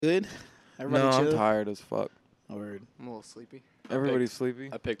Good? Everybody No, chill? I'm tired as fuck. Word. I'm a little sleepy. Everybody's sleepy.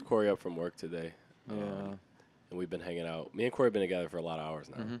 I picked Corey up from work today. Yeah. And we've been hanging out. Me and Corey have been together for a lot of hours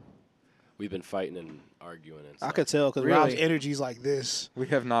now. Mm-hmm. We've been fighting and arguing and stuff. I could tell because Really? Rob's energy's like this. We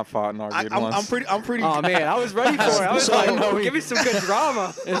have not fought and argued once. I'm pretty. Oh man, I was ready for it. I was So- like, give me some good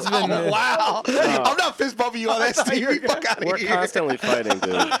drama. It's been Wow. I'm not fist bumping you on that, Steve. Fuck out of We're here. constantly fighting,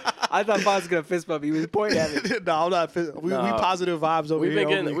 dude. I thought Bob was gonna fist bump me. He was pointing at me. No, I'm not. We positive vibes over We've here.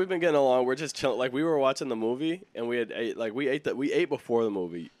 been getting along. We're just chilling. Like we were watching the movie and we ate before the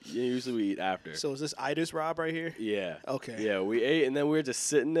movie. Usually we eat after. So is this Itis Rob right here? Yeah. Okay. Yeah, we ate and then we were just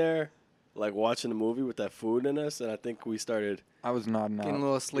sitting there, like watching the movie with that food in us, and I think we started. I was nodding Getting a out.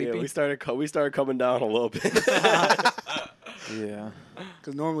 little sleepy. Yeah, we started coming down a little bit. Yeah.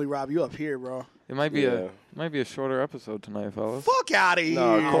 Because normally, Rob, you up here, bro. It might be Yeah. a shorter episode tonight, fellas. Fuck out of here.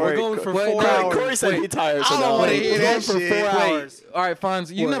 No, We're going for Wait, 4 no, hours. Corey said he tired. So I don't now wanna we're hear going that for shit. 4 Wait. hours. All right,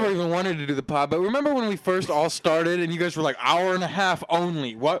 Fonz, you What? never even wanted to do the pod, but remember when we first all started and you guys were like hour and a half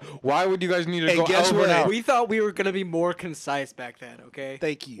only? What? Why would you guys need to Hey, go guess over what? an hour? We thought we were gonna be more concise back then. Okay.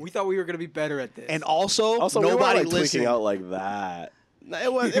 Thank you. We thought we were gonna be better at this. And also, Also, nobody we weren't, like, listened. tweaking out like that. No,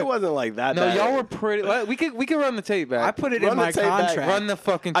 it wasn't like that. No, bad. y'all were pretty. We could run the tape back. I put it Run in the my tape back. contract. Run the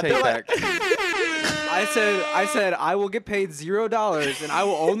fucking I tape feel like- back. I said I will get paid $0 and I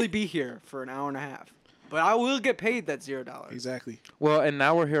will only be here for an hour and a half. But I will get paid that $0. Exactly. Well, and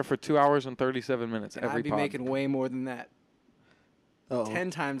now we're here for 2 hours and 37 minutes And every I'd be pod. making way more than that. Uh-oh. 10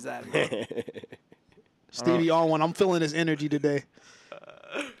 times that. Stevie on one. I'm feeling his energy today.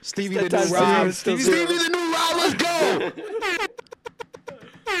 Stevie the Stevie- new Rob. Stevie- Stevie the new Rob. Let's go.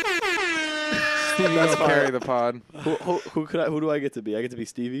 Stevie will carry the pod. Who do I get to be? I get to be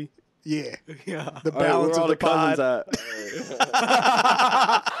Stevie. Yeah. Yeah. The All right, balance where all of the pod. cousins at?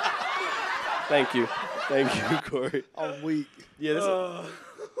 Thank you, Corey. I'm weak. Yeah,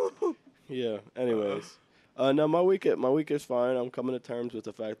 yeah. Anyways, no, my week is fine. I'm coming to terms with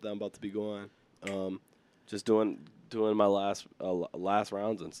the fact that I'm about to be going. Just doing my last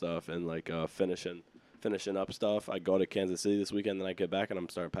rounds and stuff, and like finishing up stuff. I go to Kansas City this weekend, then I get back and I'm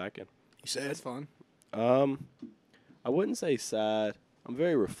starting packing. You said That's fun. I wouldn't say sad. I'm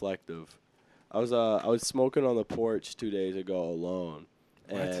very reflective. I was smoking on the porch 2 days ago alone,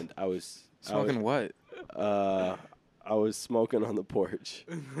 and I was Smoking what? I was smoking on the porch.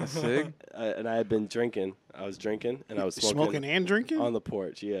 A cig? And I had been drinking. I was drinking, and I was smoking and drinking. on the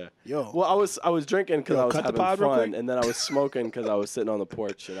porch. Yeah. Yo. Well, I was drinking because Yo, I was cut the having pod real fun, quick. and then I was smoking because I was sitting on the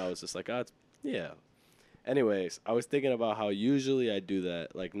porch, and I was just like, yeah. Anyways, I was thinking about how usually I do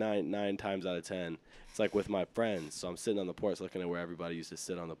that, like nine times out of 10. It's like with my friends. So I'm sitting on the porch looking at where everybody used to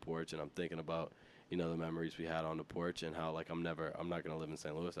sit on the porch, and I'm thinking about, the memories we had on the porch, and how like I'm not gonna live in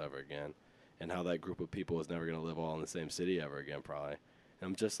St. Louis ever again, and how that group of people is never gonna live all in the same city ever again, probably. And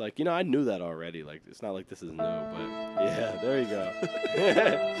I'm just like, I knew that already. Like, it's not like this is new, but yeah, there you go.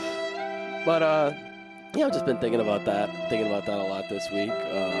 But I've just been thinking about that a lot this week.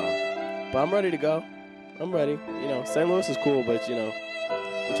 But I'm ready to go. I'm ready. St. Louis is cool, but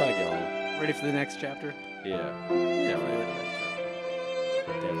I'm trying to get home. Ready for the next chapter? Yeah, ready for the next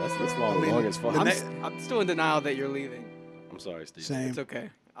chapter. Damn, that's long as fuck. I'm still in denial that you're leaving. I'm sorry, Stevie. Same. It's okay.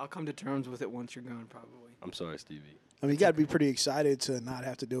 I'll come to terms with it once you're gone, probably. I'm sorry, Stevie. I mean, you got to be pretty excited to not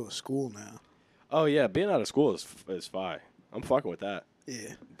have to deal with school now. Oh yeah, being out of school is fine. I'm fucking with that.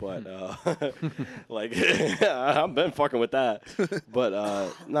 Yeah. But like I've been fucking with that. But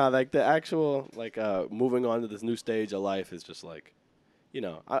like the actual moving on to this new stage of life is just like,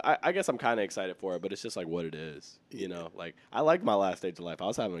 I guess I'm kind of excited for it, but it's just like what it is. Like I liked my last stage of life. I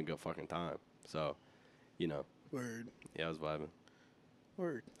was having a good fucking time. So, Word. yeah, I was vibing.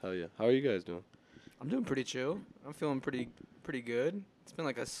 Word. Hell yeah. How are you guys doing? I'm doing pretty chill. I'm feeling pretty good. It's been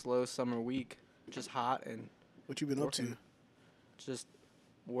like a slow summer week, just hot and What you been up to? just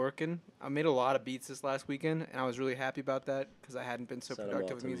working. I made a lot of beats this last weekend, and I was really happy about that because I hadn't been so Send 'em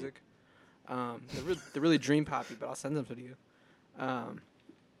productive all with to me. music. They're really dream poppy, but I'll send them to you.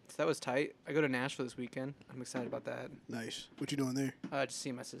 So that was tight. I go to Nashville this weekend. I'm excited about that. Nice. What you doing there? Just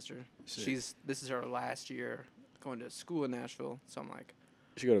seeing my sister. Sick. This is her last year going to school in Nashville, so I'm like,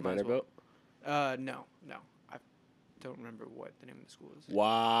 You should go to Might as well. Vanderbilt. no. I don't remember what the name of the school is.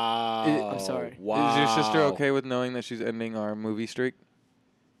 Wow. I'm sorry. Wow. Is your sister okay with knowing that she's ending our movie streak?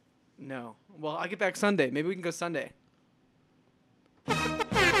 No. Well, I get back Sunday. Maybe we can go Sunday.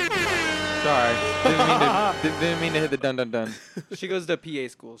 Sorry. Didn't mean to hit the dun. She goes to PA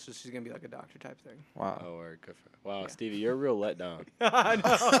school, so she's gonna be like a doctor type thing. Wow. Oh, word. Good for Wow, Stevie, you're a real letdown.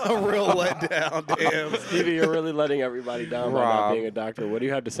 A real letdown. Damn. Stevie, you're really letting everybody down by not Rob. being a doctor. What do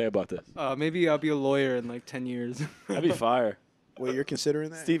you have to say about this? Maybe I'll be a lawyer in like 10 years. That'd be fire. Wait, you're considering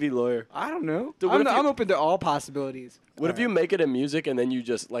that? Stevie lawyer. I don't know. Dude, what if I'm you- open to all possibilities. What if you make it in music and then you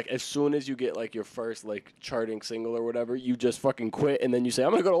just like as soon as you get like your first like charting single or whatever, you just fucking quit and then you say I'm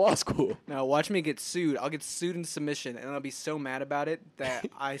gonna go to law school. Now watch me get sued. I'll get sued in submission, and I'll be so mad about it that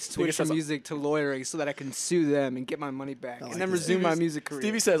I switch from says- music to lawyering so that I can sue them and get my money back, like and then that. resume my music career.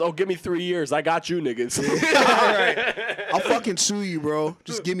 Stevie says, "Oh, give me 3 years. I got you, niggas." All right. I'll fucking sue you, bro.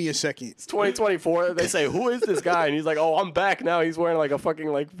 Just give me a second. It's 2024. They say, "Who is this guy?" And he's like, "Oh, I'm back now." He's wearing like a fucking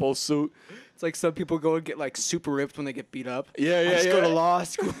like full suit. It's like some people go and get like super ripped when they get beat up. Yeah, I yeah, just yeah. go to law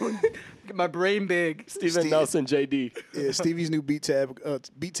school, get my brain big. Steven Nelson, JD. Yeah, Stevie's new beat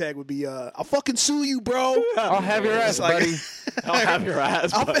tag would be I'll fucking sue you, bro. I'll have your ass, like- buddy. I'll have your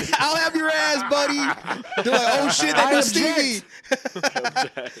ass, I'll, buddy. I'll have your ass, buddy. They're like, oh shit, that I was Stevie.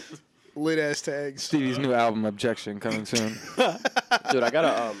 Lit ass tags. Stevie's new album, Objection, coming soon. Dude, I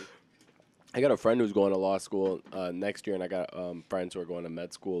got a friend who's going to law school next year, and I got friends who are going to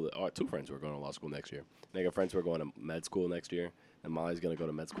med school. Or 2 friends who are going to law school next year. And I got friends who are going to med school next year, and Molly's gonna go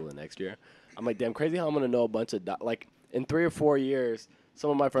to med school the next year. I'm like, damn, crazy how I'm gonna know a bunch of like in 3 or 4 years. Some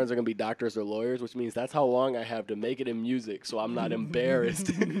of my friends are gonna be doctors or lawyers, which means that's how long I have to make it in music, so I'm not embarrassed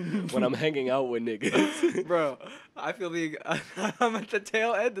when I'm hanging out with niggas. Bro, I feel I'm at the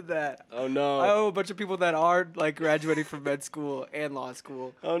tail end of that. Oh no! I know a bunch of people that are like graduating from med school and law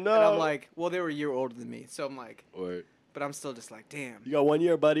school. Oh no! And I'm like, well, they were a year older than me, so I'm like, Or, but I'm still just like, damn. you got 1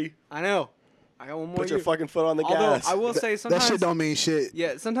 year, buddy. I know. I got one more Put your year. fucking foot on the Although gas. I will say That sometimes, shit don't mean shit.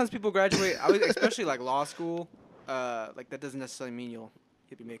 yeah, sometimes people graduate. Especially like law school. Like that doesn't necessarily mean you'll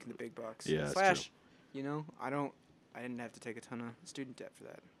be making the big bucks. Yeah, that's Slash, true. you know, I didn't have to take a ton of student debt for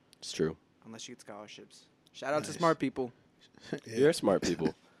that, It's true. unless you get scholarships. Shout out to Nice. smart people. Yeah. You're smart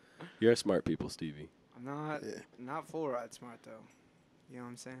people. You're smart people, Stevie. I'm not Yeah. not full ride smart though. You know what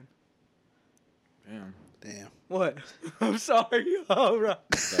I'm saying? Damn. Damn. What? I'm sorry. All right.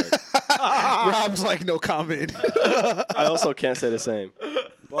 Sorry. Rob's like, no comment. I also can't say the same.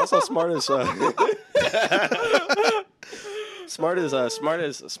 But also, smart is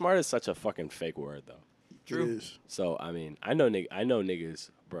smart is such a fucking fake word though. True. It is. So I mean, I know niggas,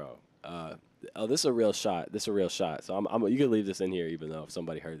 bro. Oh, this is a real shot. This is a real shot. So you can leave this in here, even though if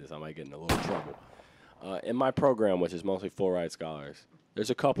somebody heard this, I might get in a little trouble. In my program, which is mostly full ride scholars, there's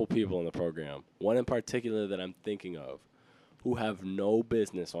a couple people in the program. One in particular that I'm thinking of, who have no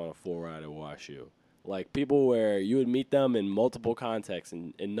business on a full ride at WashU. Like people where you would meet them in multiple contexts,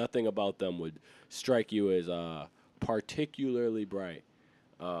 and nothing about them would strike you as particularly bright.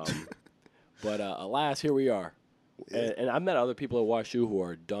 But alas, here we are. And I've met other people at WashU who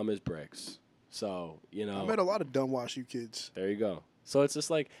are dumb as bricks. So, you know. I met a lot of dumb WashU kids. There you go. So it's just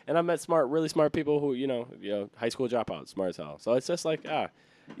like, and I met really smart people who, you know, high school dropouts, smart as hell. So it's just like,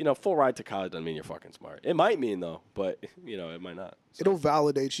 full ride to college doesn't mean you're fucking smart. It might mean though, but it might not. So, It'll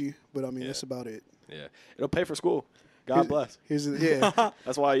validate you, but I mean, that's about it. yeah, it'll pay for school. God bless. Yeah.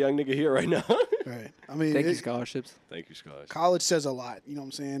 That's why a young nigga here right now. Right. I mean, Thank you, scholarships. Thank you, Scholars. college says a lot. You know what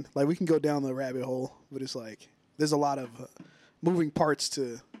I'm saying? Like, we can go down the rabbit hole, but it's like there's a lot of moving parts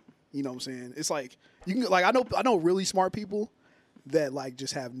to, you know what I'm saying? It's like you can like I know really smart people that like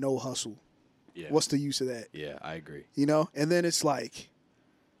just have no hustle. Yeah. What's the use of that? Yeah, I agree. You know? And then it's like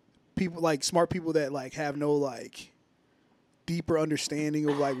people like smart people that like have no like deeper understanding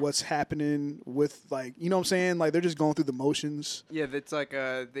of like what's happening with like, you know what I'm saying? Like they're just going through the motions. Yeah, it's like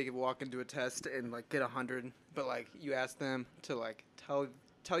they could walk into a test and like get 100, but like you ask them to like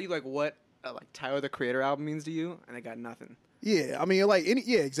tell you like what like Tyler the Creator album means to you, and they got nothing. Yeah, I mean, like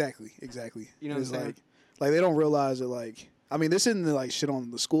exactly. You know what I'm It's saying? like they don't realize that. Like, I mean, this isn't like shit on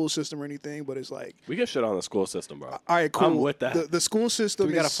the school system or anything, but it's like, We get shit on the school system, bro. all right, cool. I'm with that. The school system. Do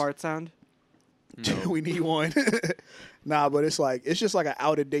we got a is- fart sound? we need one. Nah, but it's like it's just like an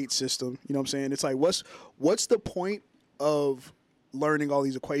out of date system. You know what I'm saying? It's like what's the point of learning all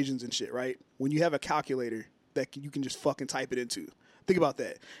these equations and shit, right? When you have a calculator that you can just fucking type it into. Think about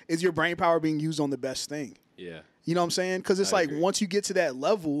that. Is your brain power being used on the best thing? Yeah. You know what I'm saying? Because it's I like agree. once you get to that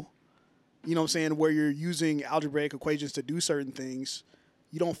level, you know what I'm saying, where you're using algebraic equations to do certain things,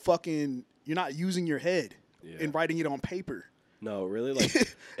 you're not using your head Yeah. and writing it on paper. No, really, like,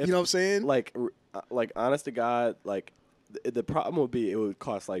 You know what I'm saying? like honest to God, like the problem would be it would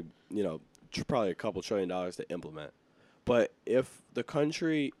cost like probably a couple $1 trillion to implement. But if the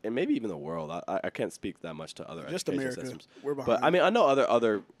country and maybe even the world, I can't speak that much to other Just education America. systems. We're behind. But I mean, I know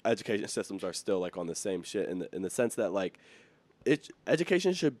other education systems are still like on the same shit in the sense that like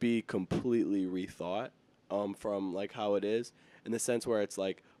education should be completely rethought from like how it is, in the sense where it's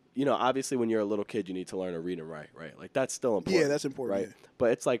like you know, obviously when you're a little kid, you need to learn to read and write, right? Like that's still important. Yeah, that's important. right? Yeah.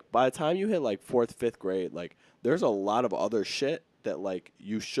 But it's like by the time you hit like 4th, 5th grade, like there's a lot of other shit that like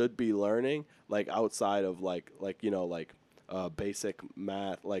you should be learning, like outside of like you know like basic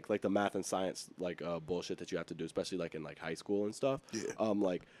math, like the math and science like bullshit that you have to do, especially like in like high school and stuff. Yeah.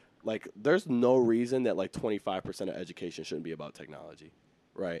 Like there's no reason that like 25% of education shouldn't be about technology,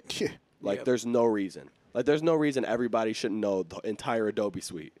 right? Yeah. Like Yep. there's no reason. Like there's no reason everybody shouldn't know the entire Adobe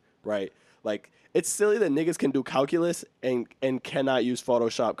suite, right? Like it's silly that niggas can do calculus and cannot use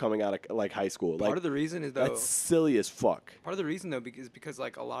Photoshop coming out of like high school. Like Part of the reason is though. that's silly as fuck. Part of the reason though is because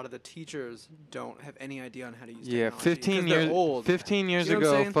like a lot of the teachers don't have any idea on how to use Yeah, technology. 15 'Cause they're years. old. 15 years You know what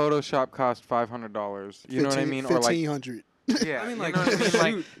I'm ago, saying? Photoshop cost $500. You know what I mean? Or like, 1,500. yeah, I mean, you like, know what I mean?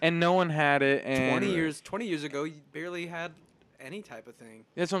 Like, shoot. and no one had it. And 20 years ago, you barely had any type of thing.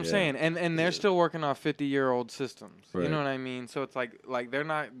 That's what I'm Yeah. saying, and they're still working off 50-year-old systems. You Right. know what I mean? So it's like they're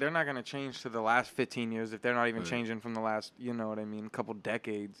not gonna change to the last 15 years if they're not even Right. changing from the last, you know what I mean, couple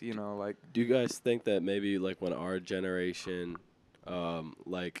decades. You know, like Do you guys think that maybe like when our generation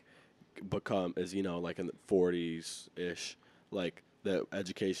like become is, you know, like in the 40s ish, like the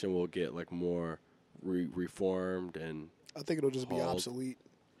education will get like more reformed and I think it'll just be Hold. obsolete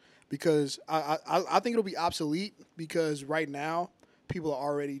because I think it'll be obsolete because right now people are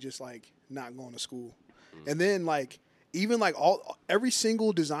already just like not going to school, and then like even like every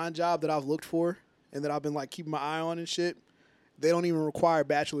single design job that I've looked for and that I've been like keeping my eye on and shit, they don't even require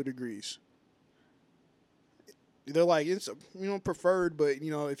bachelor degrees. They're like it's preferred, but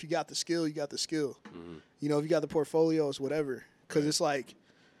you know if you got the skill, you got the skill. You know if you got the portfolios, whatever. Because it's like,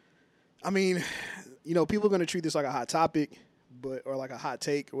 I mean, you know, people are gonna treat this like a hot topic, or like a hot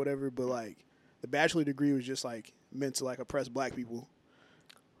take or whatever. But like, the bachelor degree was just like meant to like oppress black people.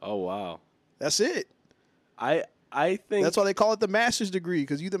 oh wow. That's it. I think That's why they call it the master's degree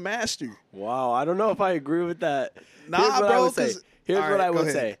because you the master. wow, I don't know if I agree with that. Nah, Here's what I bro. would say. Here's what I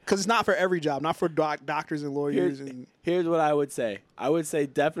would say. Because it's not for every job, not for doctors and lawyers. Here's what I would say. I would say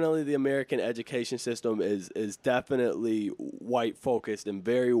definitely the American education system is definitely white focused and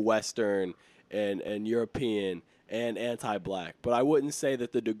very Western and European and anti-black. But I wouldn't say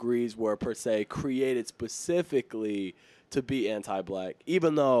that the degrees were per se created specifically to be anti-black,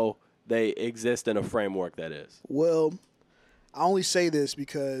 even though they exist in a framework that is. Well, I only say this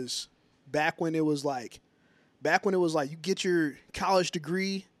because back when it was like you get your college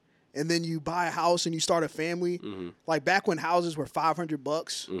degree and then you buy a house and you start a family. Like back when houses were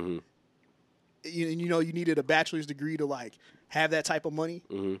 $500, you know you needed a bachelor's degree to like have that type of money.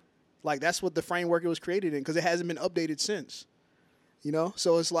 Like that's what the framework it was created in because it hasn't been updated since. You know,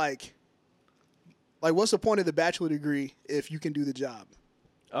 so it's like what's the point of the bachelor degree if you can do the job?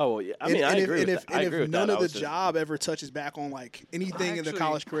 Oh, well, yeah. I mean, I agree with that. I agree if with none that. of I the was just- job ever touches back on like anything in the Actually,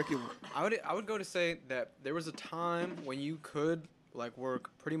 college curriculum. I would go to say that there was a time when you could like work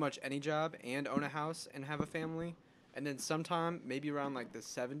pretty much any job and own a house and have a family, and then sometime maybe around like the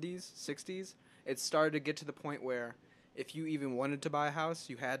 70s, 60s, it started to get to the point where if you even wanted to buy a house,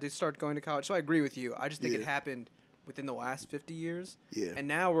 you had to start going to college. So I agree with you. I just think it Yeah. happened within the last 50 years. Yeah. And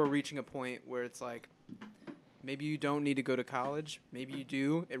now we're reaching a point where it's like maybe you don't need to go to college. Maybe you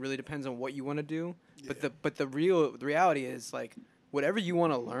do. It really depends on what you want to do. Yeah. But the reality is like whatever you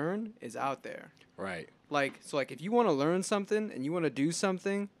want to learn is out there. Right. Like so like if you want to learn something and you want to do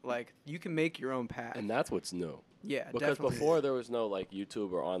something, like you can make your own path. And that's what's new. Yeah, Because definitely. before there was no like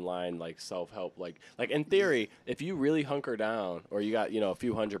YouTube or online like self-help like in theory if you really hunker down or you got, you know, a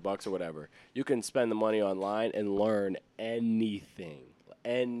few $100 or whatever, you can spend the money online and learn anything,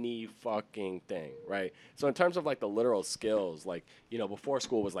 any fucking thing, right? So in terms of like the literal skills, like, you know, before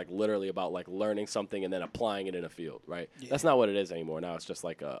school was like literally about like learning something and then applying it in a field, right? That's not what it is anymore. Now it's just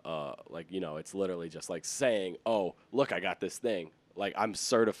like like, you know, it's literally just like saying, oh, look, I got this thing. Like I'm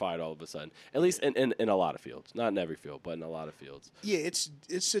certified all of a sudden, at least in a lot of fields, not in every field, but in a lot of fields. Yeah, it's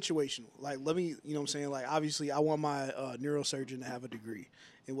situational. Like, let me, you know what I'm saying? Like, obviously, I want my neurosurgeon to have a degree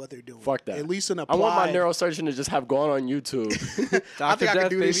in what they're doing. Fuck that. At least an I applied. want my neurosurgeon to just have gone on YouTube I think I can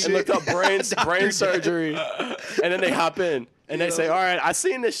do this and shit. looked up brain surgery, and then they hop in and they say, all right, I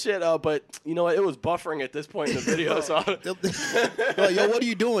seen this shit, but you know what? It was buffering at this point in the video, so They're like, yo, what are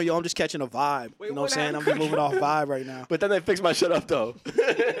you doing? Yo, I'm just catching a vibe. Wait, you know what what I'm saying? I'm happened? just moving off vibe right now. But then they fixed my shit up though.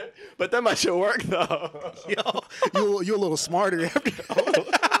 But then my shit worked though. Yo, you're a little smarter after.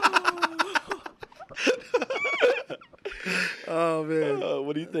 Oh man.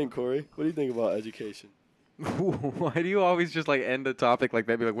 What do you think, Corey? What do you think about education? Why do you always just like end the topic like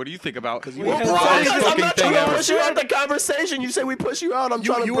that? Be like, what do you think about? Because you Well, I'm not trying to push you out the conversation. You say we push you out. I'm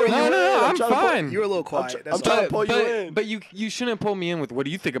trying to pull you in. I'm fine. You're a little quiet. I'm trying to pull you in. But you shouldn't pull me in with what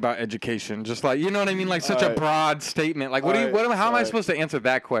do you think about education? Just like, you know what I mean? Like such a broad statement. Like, how am I supposed to answer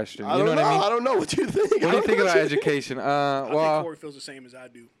that question? You know what I mean? I don't know what you think. What do you think about education? I think Corey feels the same as I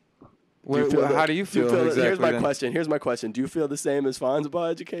do. How do you feel? Exactly Here's my question. Here's my question. Do you feel the same as Fonz about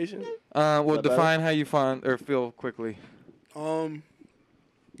education? Define how you find or feel quickly. You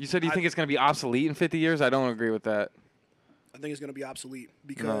said you think it's going to be obsolete in 50 years? I don't agree with that. I think it's going to be obsolete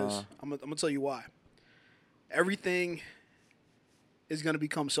because I'm going to tell you why. Everything is going to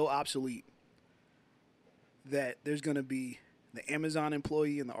become so obsolete that there's going to be the Amazon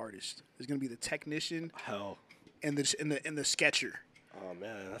employee and the artist. There's going to be the technician and the sketcher. Oh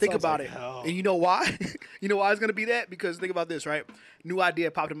man, think about it. Hell. And you know why? You know why it's gonna be that? Because think about this, right? New idea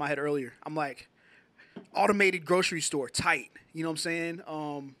popped in my head earlier. I'm like, automated grocery store, tight. You know what I'm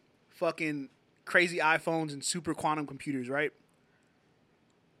saying? Fucking crazy iPhones and super quantum computers, right?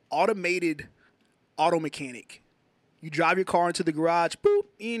 Automated auto mechanic. You drive your car into the garage, boop,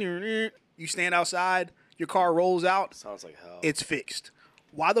 you stand outside, your car rolls out. Sounds like hell. It's fixed.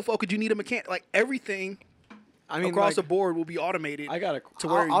 Why the fuck would you need a mechanic? Like everything. Across the board will be automated. I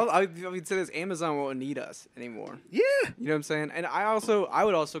would say this: Amazon won't need us anymore. Yeah, you know what I'm saying. And I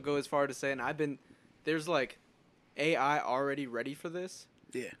would also go as far to say, and there's like AI already ready for this.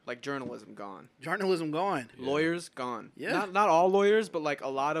 Yeah, like journalism gone. Lawyers gone. Yeah, not all lawyers, but like a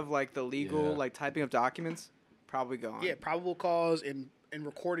lot of like the legal like typing of documents probably gone. Yeah, probable cause and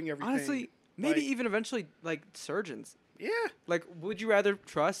recording everything. Honestly, maybe even eventually like surgeons. Yeah, like would you rather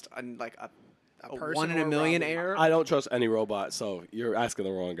trust a person 1 in a million error? I don't trust any robot, so you're asking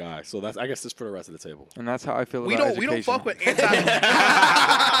the wrong guy. So I guess that's for the rest of the table. And that's how I feel about education. We don't fuck with anti.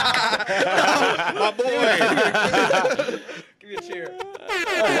 My boy. Give me a cheer.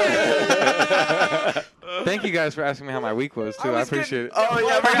 Thank you guys for asking me how my week was too. I appreciate it. Oh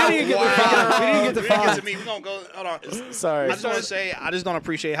yeah, we didn't get to Fonz. We're gonna go. Hold on. Sorry. I just want to say I just don't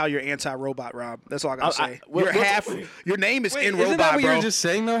appreciate how you're anti-robot, Rob. That's all I gotta say. Your name is in robot, isn't that what bro. you were just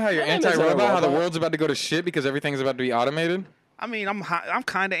saying though? How you're anti-robot? How the world's about to go to shit because everything's about to be automated? I mean, I'm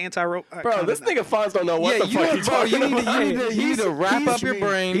kind of anti-robot. Bro, this nigga Fonz don't know what the fuck he's talking about. You need to wrap up your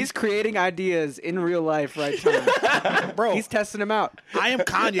brain. He's creating ideas in real life right now. Bro, he's testing them out. I am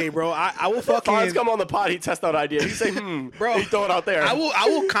Kanye, bro. I will fucking. Fonz come on the pod, he test out ideas. He say, bro, he throw it out there. I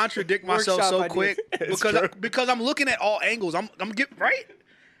will contradict myself so ideas. quick because I'm looking at all angles.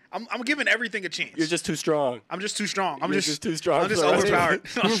 I'm giving everything a chance. You're just too strong. I'm just too strong. I'm just too strong. I'm just overpowered.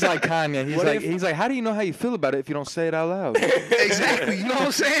 He's like Kanye. He's like, how do you know how you feel about it if you don't say it out loud? Exactly. You know what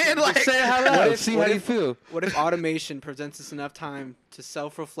I'm saying? Like, say it out loud. See how you feel. What if automation presents us enough time to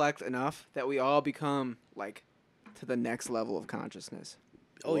self-reflect enough that we all become like to the next level of consciousness?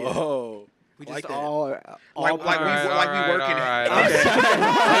 Oh yeah. Whoa. We like just that. all like we work in it.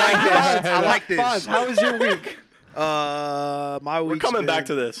 I like this. Fonz, how was your week? My week. We're coming back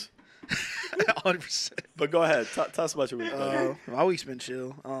to this. 100%. But go ahead. Tell us about your week. My week's been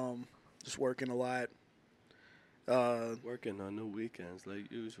chill. Just working a lot. Working on the weekends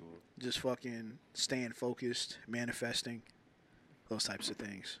like usual. Just fucking staying focused, manifesting, those types of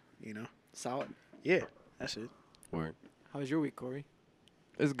things. You know. Solid. Yeah, that's it. Word. How was your week, Corey?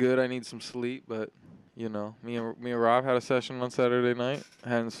 It's good. I need some sleep, but you know, me and Rob had a session on Saturday night. I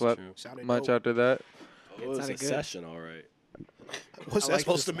hadn't slept much after that. Oh, it was a session, all right. What's that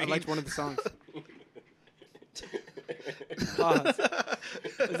supposed to mean? I liked one of the songs. Pause.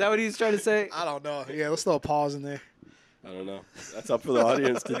 Is that what he's trying to say? I don't know. Yeah, let's throw a pause in there. I don't know. That's up for the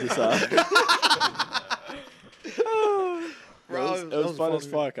audience to decide. It was fun as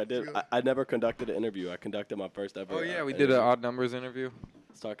fuck. I never conducted an interview. I conducted my first ever. Oh yeah, we did an odd numbers interview.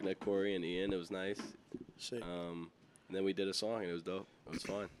 I was talking to Corey and Ian. It was nice. Shit. And then we did a song and it was dope. It was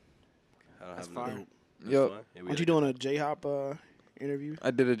fun. That's fire. Yo, aren't you doing a J-Hop interview? I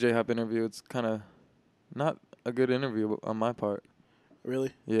did a J-Hop interview. It's kind of not a good interview on my part.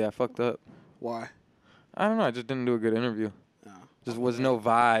 Really? Yeah, I fucked up. Why? I don't know. I just didn't do a good interview. No. Just was no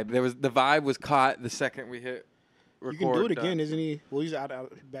vibe. The vibe was caught the second we hit record. You can do it again, isn't he? Well, he's out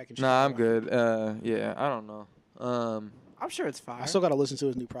back in Chicago. Nah, I'm good. Yeah, I don't know. I'm sure it's fire. I still got to listen to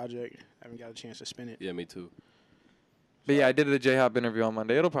his new project. I haven't got a chance to spin it. Yeah, me too. But yeah, I did the J-Hop interview on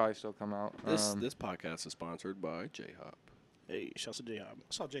Monday. It'll probably still come out. This podcast is sponsored by J-Hop. Hey, shouts to J-Hop. I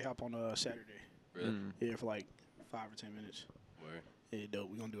saw J-Hop on Saturday. Really? Yeah, for like 5 or 10 minutes. Where? Yeah,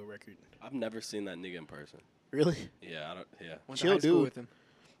 dope. We're going to do a record. I've never seen that nigga in person. Really? Yeah, I don't. Yeah. Went Chill to high school dude. with him.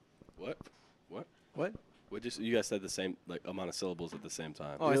 What? You guys said the same amount of syllables at the same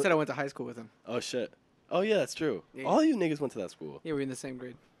time. Oh, I said I went to high school with him. Oh shit. Oh yeah, that's true. Yeah. All you niggas went to that school. Yeah, we're in the same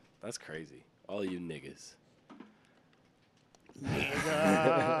grade. That's crazy. All you niggas.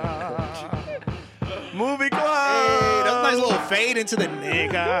 Movie club. Hey, that was a nice little fade into the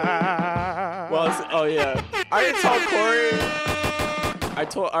nigga. Well, oh yeah. I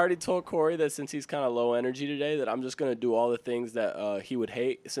already told Corey that since he's kind of low energy today, that I'm just gonna do all the things that he would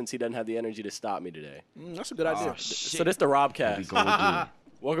hate since he doesn't have the energy to stop me today. That's a good idea. So this the Robcast.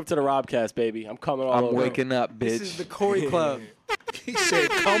 Welcome to the Robcast, baby. I'm coming all over. I'm waking up, bitch. This is the Corey Club. He said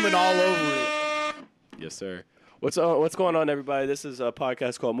coming all over it. Yes, sir. What's going on, everybody? This is a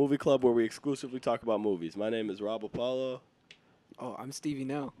podcast called Movie Club where we exclusively talk about movies. My name is Rob Apollo. Oh, I'm Stevie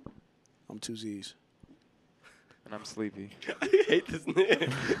No. I'm 2 Z's. And I'm sleepy. I hate this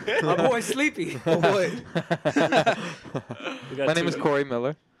name. My boy Sleepy. Oh, what? My name is Corey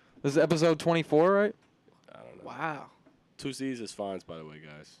Miller. This is episode 24, right? I don't know. Wow. 2 C's is Fonz, by the way,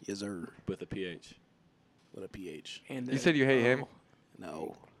 guys. Yes, sir. With a PH. With a PH. And You said you hate him?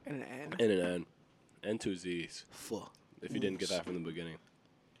 No. And an N. And an N. And 2 Z's. Fuck. If you didn't get that from the beginning.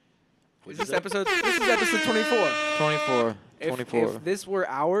 This is episode 24. 24. If 24. If this were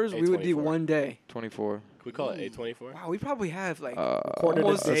ours, we would do 24. one day. 24. Can we call it A24? Wow, we probably have like Quarter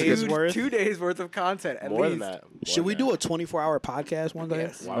almost to days 2 days worth of content at More least. than that. Should we do a 24-hour podcast one day?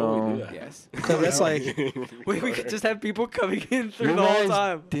 Yes. Why would we do that? Yes. Because that's like, we could just have people coming in through You the whole guys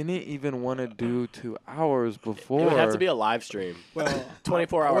time. didn't even want to do 2 hours before. It would have to be a live stream. Well,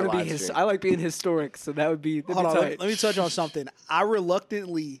 24-hour live I stream. like being historic, so that would be. hold on, tight. let me touch on something. I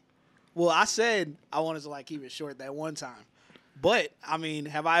reluctantly, I said I wanted to like keep it short that one time. But, I mean,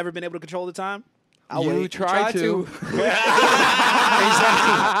 have I ever been able to control the time? You try to.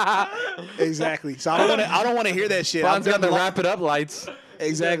 Exactly. So I don't want to hear that shit. Fon's got the wrap it up lights.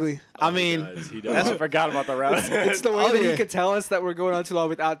 Exactly. I mean, He does. I forgot about the rest. It's the way Oh, that yeah. he could tell us that we're going on too long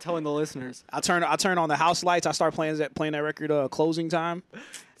without telling the listeners. I turn on the house lights. I start playing that record Closing Time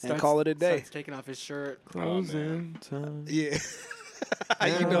and call it a day. Starts taking off his shirt. Closing time. Yeah.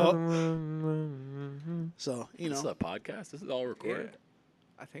 You know. So, This is a podcast? This is all recorded?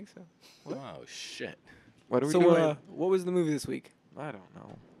 I think so. Wow, shit. What are we So, doing? what was the movie this week? I don't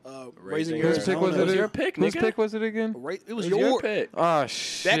know. Raising Your Whose pick was It it? was your pick, Whose nigga. pick was it again? It was It was your pick. Oh,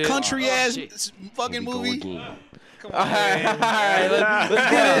 shit. that country ass fucking movie. Come on, All right, let's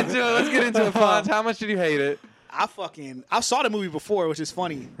get into it. Let's get into it, Fonz. How much did you hate it? I saw the movie before, which is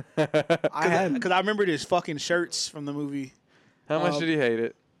funny. Because I remember his fucking shirts from the movie. How much did you hate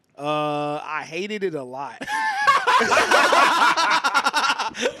it? I hated it a lot.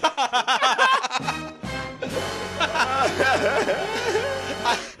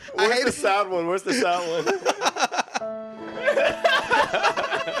 Where's the sound one? Where's the sound one?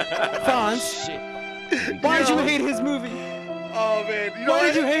 Fonz, why did you hate his movie? Oh man, you know Why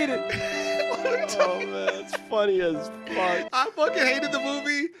what? did you hate it? Oh, man. It's funny as fuck. I fucking hated the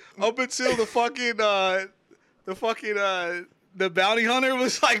movie up until the bounty hunter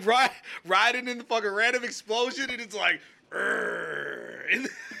was like riding in the fucking random explosion, and it's like. And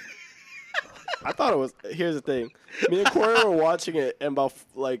I thought it was. Here's the thing. Me and Corey were watching it, and about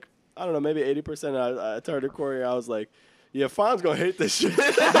like I don't know, maybe 80%. I turned to Corey. I was like, "Yeah, Fon's gonna hate this shit."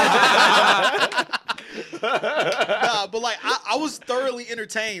 Nah, but like I was thoroughly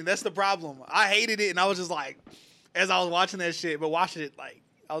entertained. That's the problem. I hated it, and I was just like, as I was watching that shit, but watching it like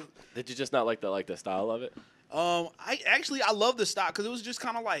I was. Did you just not like the style of it? I love the style because it was just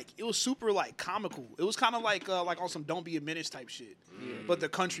kind of like it was super like comical. It was kind of like on some Don't Be a Menace type shit, but the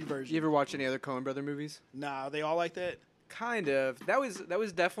country version. You ever watch any other Coen Brother movies? Nah, they all like that. Kind of. That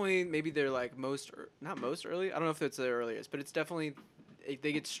was definitely maybe their like not most early. I don't know if it's their earliest, but it's definitely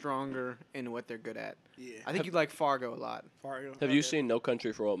they get stronger in what they're good at. Yeah. I think you'd like Fargo a lot. Fargo. Have you seen No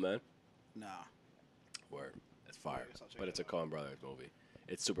Country for Old Men? Nah. Word. It's fire, but it's a Coen Brothers movie.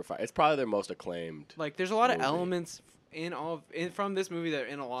 It's super fire. It's probably their most acclaimed. Like there's a lot of movie. elements from this movie that are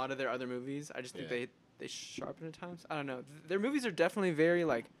in a lot of their other movies. I just think Yeah. they sharpen at times. I don't know. Their movies are definitely very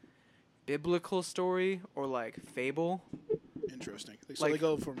like biblical story or like fable. Interesting. So Like- they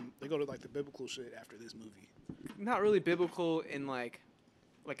go to like the biblical shit after this movie. Not really biblical in like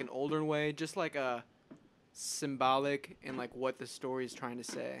an older way, just like a symbolic in like what the story is trying to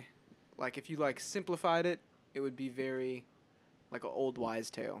say. Like if you like simplified it, it would be very like an old wise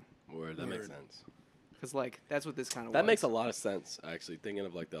tale. Word. That makes sense. Because like that's what this kind of That makes a lot of sense, actually. Thinking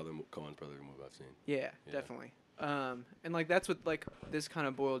of like the other Coen Brothers movie I've seen. Yeah, definitely. And like that's what like this kind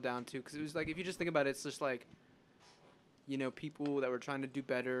of boiled down to, because it was like if you just think about it, it's just like, you know, people that were trying to do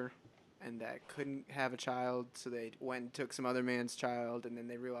better and that couldn't have a child, so they went and took some other man's child, and then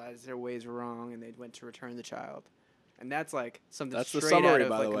they realized their ways were wrong, and they went to return the child, and that's like something That's the straight out summary, of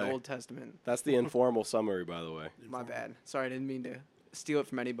by like the an way. Old Testament. That's the informal summary, by the way. My bad. Sorry, I didn't mean to steal it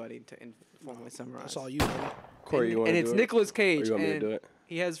from anybody to informally summarize. That's all you, buddy. Corey, you want to And do it's it? Nicolas Or Cage, you want me to and do it?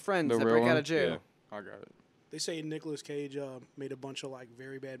 he has friends The that real break out one? of jail. Yeah. I got it. They say Nicolas Cage made a bunch of like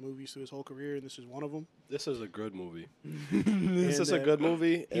very bad movies through his whole career, and this is one of them. This is a good movie. And, This is a good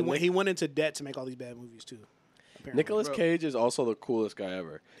movie. He went into debt to make all these bad movies too. Apparently. Nicolas Cage is also the coolest guy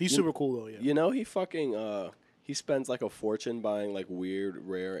ever. He's super cool though. Yeah. You know, he fucking he spends like a fortune buying like weird,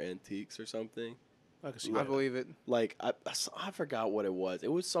 rare antiques or something. I can see I that. believe it. Like I forgot what it was.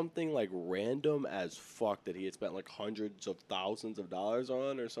 It was something like random as fuck that he had spent like hundreds of thousands of dollars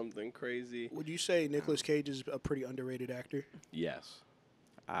on or something crazy. Would you say Nicolas Cage is a pretty underrated actor? Yes.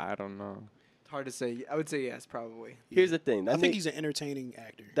 I don't know. It's hard to say. I would say yes, probably. Here's the thing. I think he's an entertaining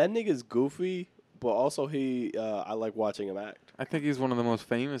actor. that nigga's goofy, but also I like watching him act. I think he's one of the most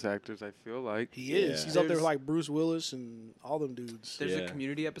famous actors. I feel like He is. Yeah. He's up there There's- with like Bruce Willis and all them dudes. There's Yeah. a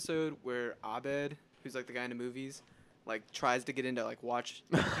Community episode where Abed, who's like the guy in the movies, like tries to get into like watch.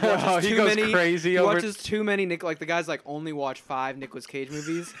 He watches He too goes many, crazy He over- watches too many like the guy's like only watch 5 Nicolas Cage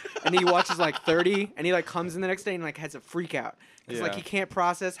movies, and he watches like 30, and he like comes in the next day and like has a freak out because like Yeah. he can't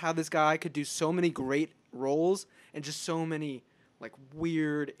process how this guy could do so many great roles and just so many like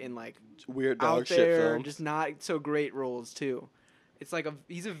weird and like Weird dog out shit there, films. just not so great roles too. It's like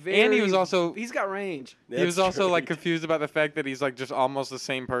he's a very And he was also- he's got range. he was That's also like true. confused about the fact that he's like just almost the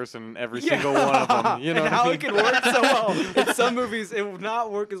same person in every Yeah. single one of them. You know and what how I mean? it can work so well in some movies, it will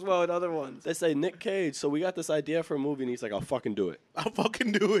not work as well in other ones. They say Nick Cage. So we got this idea for a movie, and he's like, "I'll fucking do it." I'll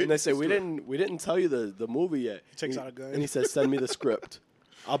fucking do it. And they say we didn't tell you the movie yet. He takes out a gun. and he says, "Send me the script.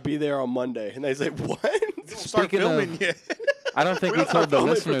 I'll be there on Monday." And they say, "What?" Start Speaking filming of- yet. I don't think we told the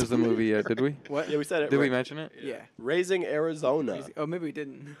listeners the movie yet, did we? What? Yeah, we said it. Did we right. mention it? Yeah. Raising Arizona, Oh, maybe we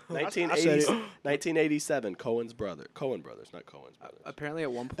didn't. 1980, said it. 1987. Cohen brothers, not Cohen's brothers. Apparently,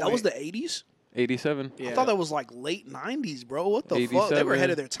 at one point That was the 80s? 87. Yeah. I thought that was like late 90s, bro. What the fuck? They were 87. ahead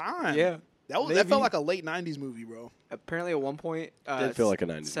of their time. Yeah. That Maybe. felt like a late 90s movie, bro. Apparently, at one point, Did feel like a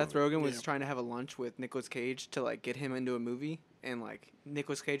 90s Seth movie. Rogen was Yeah. trying to have a lunch with Nicolas Cage to like get him into a movie, and like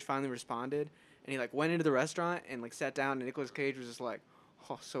Nicolas Cage finally responded, and he like went into the restaurant and like sat down, and Nicolas Cage was just like,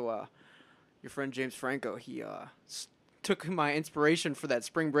 "Oh, so your friend James Franco, he took my inspiration for that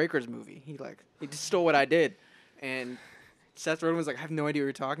Spring Breakers movie. He just stole what I did," and Seth Rogen was like, "I have no idea what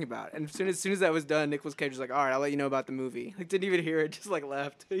you're talking about." And as soon as that was done, Nicolas Cage was like, "All right, I'll let you know about the movie." Like, didn't even hear it, just like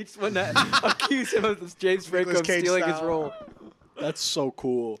left. He just wanted to accuse him of this James Franco Nicolas Cage stealing his style. role. That's so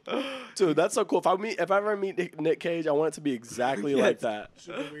cool, dude. That's so cool. If I ever meet Nick Cage, I want it to be exactly like that.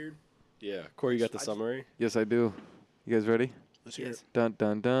 Super weird. Yeah, Corey, you got the summary? Yes, I do. You guys ready? Let's hear it. Dun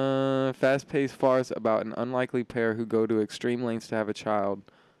dun dun. Fast-paced farce about an unlikely pair who go to extreme lengths to have a child.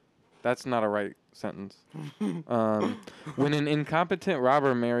 That's not a right sentence. When an incompetent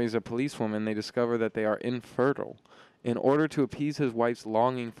robber marries a policewoman, they discover that they are infertile. In order to appease his wife's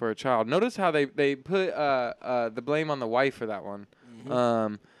longing for a child. Notice how they put the blame on the wife for that one.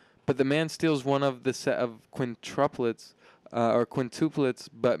 But the man steals one of the set of quintuplets,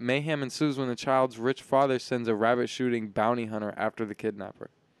 but mayhem ensues when the child's rich father sends a rabbit-shooting bounty hunter after the kidnapper.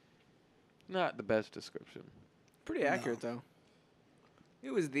 Not the best description. Pretty accurate though.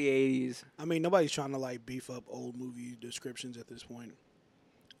 It was the 80s. I mean, nobody's trying to like beef up old movie descriptions at this point.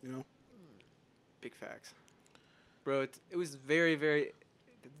 You know? Big facts. Bro, it was very, very,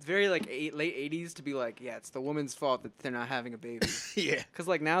 very like late 80s to be like, yeah, it's the woman's fault that they're not having a baby. Yeah. Because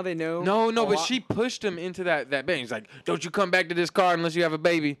like now they know. No, a but lot- she pushed him into that bed. He's like, "Don't you come back to this car unless you have a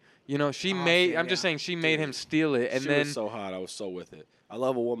baby." You know, she made. yeah, I'm just yeah. saying, she made him steal it, and she then was so hot. I was so with it. I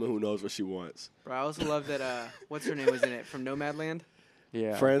love a woman who knows what she wants. Bro, I also love that. What's her name was in it from Nomadland?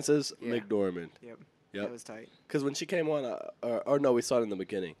 yeah, Frances Yeah. McDormand. Yep. Yep. That was tight. Because when she came on, or no, we saw it in the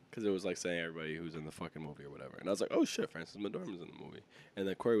beginning. Because it was like saying everybody who's in the fucking movie or whatever. And I was like, oh shit, Frances McDormand's in the movie. And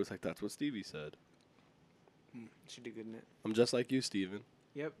then Corey was like, that's what Stevie said. She did good in it. I'm just like you, Steven.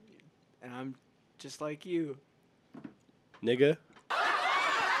 Yep. And I'm just like you. Nigga.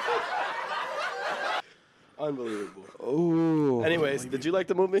 Unbelievable. Ooh. Anyways, did you like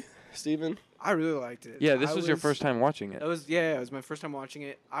the movie, Steven? I really liked it. Yeah, this I was your first time watching it. It was it was my first time watching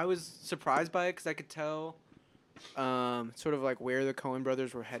it. I was surprised by it because I could tell, sort of like where the Coen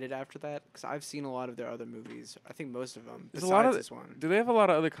brothers were headed after that. Because I've seen a lot of their other movies. I think most of them. There's Besides a lot of this one. Do they have a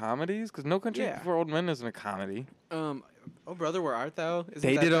lot of other comedies? Because No Country Yeah. for Old Men isn't a comedy. Oh brother, where art thou? Isn't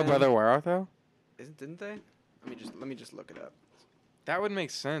They that did Oh them? Brother, Where Art Thou? Didn't they? Let me just look it up. That would make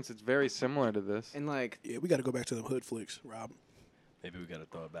sense. It's very similar to this. And like, Yeah, we got to go back to the hood flicks, Rob. Maybe we gotta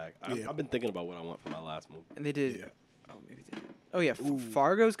throw it back. Yeah. I've been thinking about what I want for my last movie. and they did. Yeah. Oh, maybe they did. Oh yeah,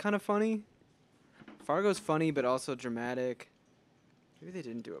 Fargo's kind of funny. Fargo's funny, but also dramatic. Maybe they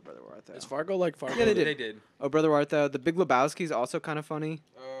didn't do it, Brother Warthow. Is Fargo like Fargo? Yeah, they did. They did. Oh, Brother Warthow. The Big Lebowski's also kind of funny.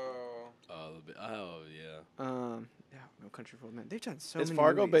 Oh yeah. Yeah, No Country for Old Men. They've done so Is many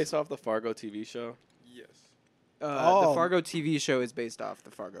Fargo movies. based off the Fargo TV show? Yes. The Fargo TV show is based off the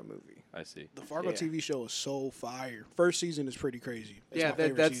Fargo movie. I see. The Fargo Yeah. TV show is so fire. First season is pretty crazy. It's my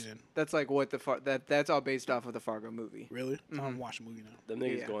favorite that's season. that's like what that's all based off of the Fargo movie. Really? I'm Mhm. watching the movie now. Them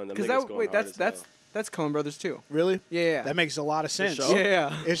niggas Yeah. going. Them 'Cause niggas going hard as hell. that's Coen Brothers too. Really? Yeah. That makes a lot of sense. show?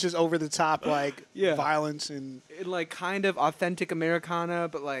 Yeah. It's just over the top, like Yeah. violence and. It, like kind of authentic Americana,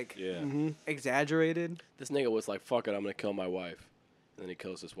 but like Yeah. Mhm. exaggerated. This nigga was like, "Fuck it, I'm gonna kill my wife," and then he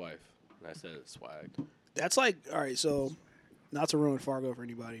kills his wife. And I said, "Swag." That's like, all right, so not to ruin Fargo for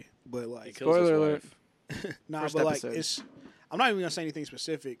anybody, but He like, kills his Spoiler alert. wife. nah, First but episode. like, it's. I'm not even gonna say anything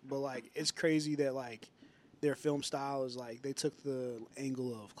specific, but like, it's crazy that like their film style is like they took the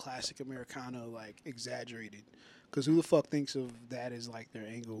angle of classic Americana, like exaggerated. Because who the fuck thinks of that as like their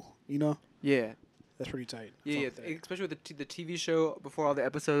angle? You know, Yeah. that's pretty tight. Yeah, Fuck that. especially with the TV show. Before all the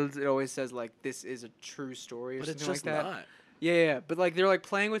episodes, it always says like this is a true story or But it's something just like that. not. Yeah, but like they're like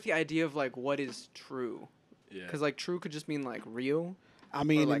playing with the idea of like what is true, Yeah. because like true could just mean like real, I or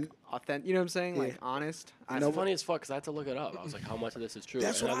mean, like and authentic. You know what I'm saying? Yeah. Like honest. I It's don't funny as fuck because I had to look it up. I was like, "How much of this is true?"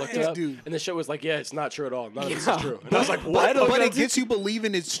 That's and what I I looked had it to up, do. and the shit was like, "Yeah, it's not true at all. None of this Yeah. is true." And I was like, But "What?" I but don't it gets you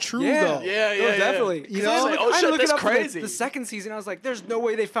believing it's true Yeah. though. Yeah, No, definitely. You 'Cause know? I Like, look- oh, I had to shit, look it that's up for crazy. The second season, I was like, "There's no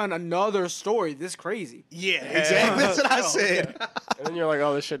way they found another story this crazy." Yeah, exactly. That's what I said. And then you're like,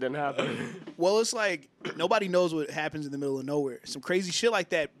 "Oh, this shit didn't happen." Well, it's like nobody knows what happens in the middle of nowhere. Some crazy shit like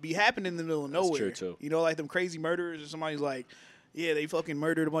that be happening in the middle of That's nowhere. true, too. You know, like them crazy murderers or somebody's like, yeah, they fucking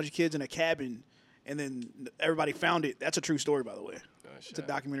murdered a bunch of kids in a cabin, and then everybody found it. That's a true story, by the way. It's a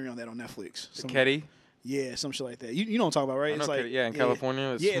documentary on that on Netflix. Ketty. Yeah, some shit like that. You know what I'm talking about, right? I know It's like Ketty. Yeah, in California,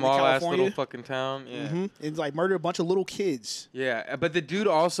 a Yeah, in small ass California. little fucking town. Yeah. It's like murdered a bunch of little kids. Yeah, but the dude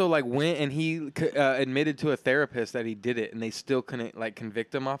also like went and he admitted to a therapist that he did it, and they still couldn't like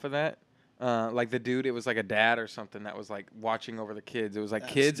convict him off of that. Like the dude, it was like a dad or something that was like watching over the kids. It was like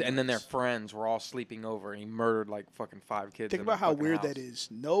That's kids, and then their nuts. friends were all sleeping over, and he murdered like fucking 5 kids. Think in about the how fucking weird house. that is.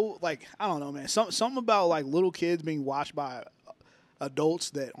 No, like I don't know, man. Something about like little kids being watched by adults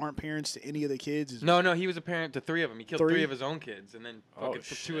that aren't parents to any of the kids. Is No, he was a parent to 3 of them. He killed 3 3? of his own kids, and then Oh, fucking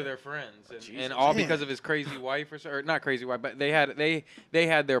 2 shit. of their friends, and Jesus. all Damn. because of his crazy wife or not crazy wife, but they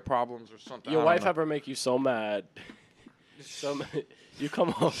had their problems or something. Your I don't wife know. ever make you so mad? You come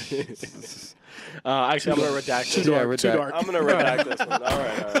home. Actually, I'm gonna redact this. Too Yeah, dark. Too redact. dark. I'm gonna redact this one. All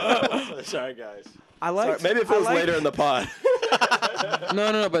right. Sorry, guys. I Sorry. like. Maybe if it was later in the pod.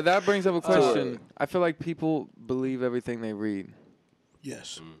 No, but that brings up a Sorry. question. I feel like people believe everything they read.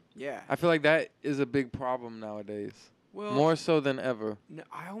 Yes. Yeah. I feel like that is a big problem nowadays, Well, more so than ever. No,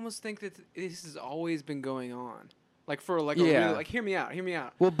 I almost think that this has always been going on. Like for like Yeah. a real, like hear me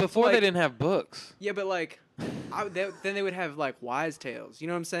out. Well, before like- they didn't have books. Yeah, but like, then they would have like wise tales. You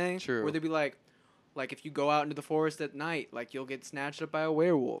know what I'm saying? True. Where they'd be like if you go out into the forest at night, like you'll get snatched up by a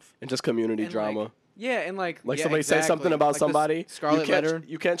werewolf. And just community And, drama. Like, yeah, and Like yeah, somebody say something exactly. about Like the somebody. Scarlet Letter.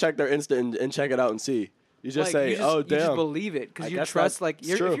 You can't check their Insta and check it out and see. You just Like, say, you just, "Oh, you just damn." believe it I because you guess trust. that's- Like it's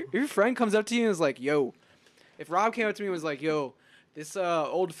if true. your friend comes up to you and is like, "Yo," if Rob came up to me and was like, "Yo, this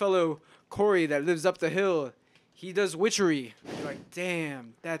old fellow Corey that lives up the hill, he does witchery." You're like,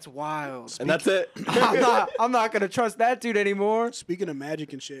 "Damn, that's wild." And that's it. I'm not gonna trust that dude anymore. Speaking of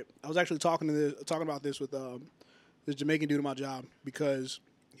magic and shit, I was actually talking about this with this Jamaican dude at my job because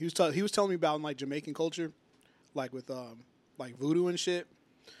he was telling me about like Jamaican culture, like with like voodoo and shit.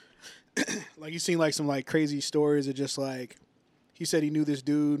 Like he's seen like some like crazy stories of just like he said he knew this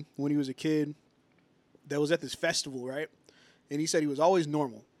dude when he was a kid that was at this festival, right? And he said he was always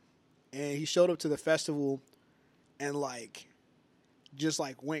normal, and he showed up to the festival and like just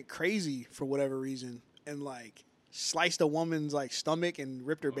like went crazy for whatever reason and like sliced a woman's like stomach and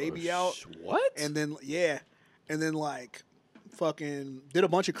ripped her baby out. What? And then like fucking did a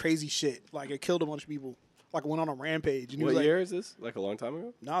bunch of crazy shit. Like it killed a bunch of people. Like went on a rampage. And he What was like, year is this? Like a long time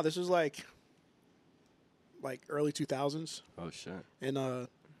ago? nah, this was like early 2000s. Oh shit.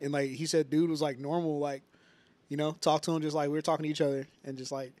 And like he said dude was like normal, like, you know, talked to him just like we were talking to each other and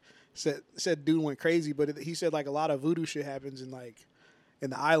just like said dude went crazy, but he said like a lot of voodoo shit happens in like in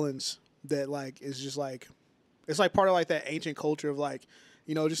the islands that like is just like it's like part of like that ancient culture of like,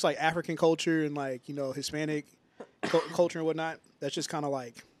 you know, just like African culture and like, you know, Hispanic culture and whatnot. That's just kind of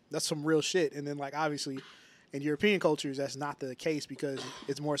like that's some real shit. And then like obviously in European cultures that's not the case because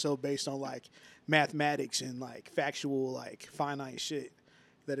it's more so based on like mathematics and like factual like finite shit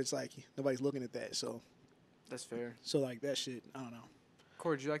that it's like nobody's looking at that. So That's fair. like that shit, I don't know.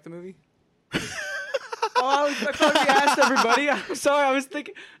 Corey, did you like the movie? I thought you asked everybody. I'm sorry.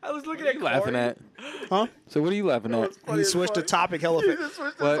 I was looking at laughing at? Huh? So what are you laughing at? He switched the topic hella He fast. just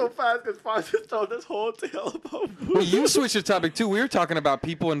switched it What? so fast because Fonz just told this whole tale about voodoo. Well, you switched the topic too. We were talking about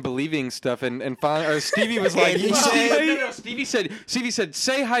people and believing stuff, and Stevie was like, And he said- No, Stevie said,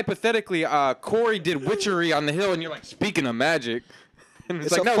 say hypothetically, Corey did witchery on the hill, and you're like, speaking of magic. And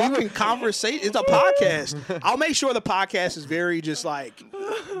It's a fucking conversation. It's a podcast. I'll make sure the podcast is very just like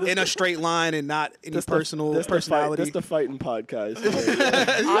in a straight line and not any personal personality. That's the fighting podcast.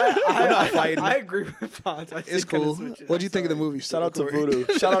 I'm not fighting. I agree with Fonz. It's cool. What do you think of the movie? Shout out to Corey? Voodoo.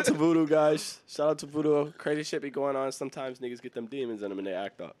 Shout out to Voodoo, guys. Shout out to Voodoo. Crazy shit be going on. Sometimes niggas get them demons in them and they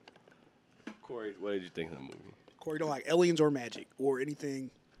act up. Corey, what did you think of the movie? Corey don't like aliens or magic or anything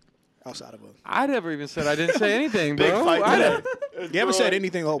outside of a. I never even said I didn't say anything, bro. Big fight I, today. You haven't said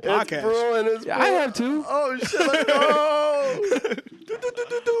anything the whole podcast. It's brewing. It's Yeah, I brewing. have to. Oh shit! Let's go.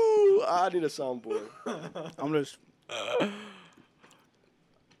 Do. I need a soundboard. I'm just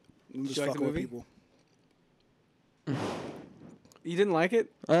you like the fucking with movie? people. You didn't like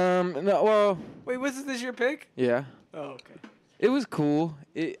it? No, well, Wait, was this your pick? yeah. Oh, okay. It was cool.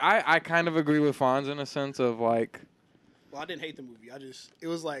 I kind of agree with Fonz in a sense of like, Well, I didn't hate the movie. It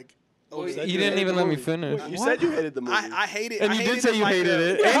was like. well, is that you good? didn't even let me Movie. finish. You said you hated the movie. I hate it. And I you hate did say it you like hated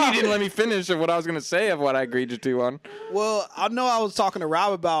the- it, and you didn't let me finish of what I was gonna say of what I agreed you on. Well, I know I was talking to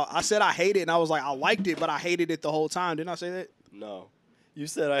Rob about. I said I hate it, and I was like, I liked it, but I hated it the whole time. Didn't I say that? No. You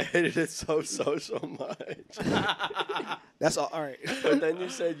said I hated it so much. That's all right. But then you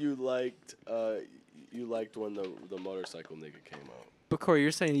said you liked when the motorcycle nigga came out. But Corey,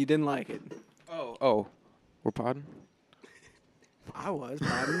 you're saying you didn't like it. Oh, we're podding? I was,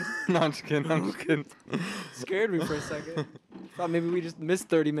 probably. No, I'm just kidding. Scared me for a second. Thought maybe we just missed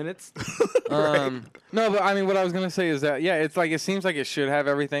 30 minutes. No, but I mean, what I was gonna say is that it's like it seems like it should have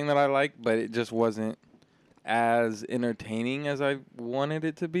everything that I like, but it just wasn't as entertaining as I wanted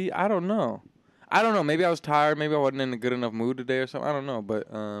it to be. I don't know. Maybe I was tired. Maybe I wasn't in a good enough mood today or something. I don't know. But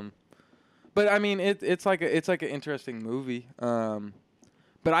I mean, it's like an interesting movie.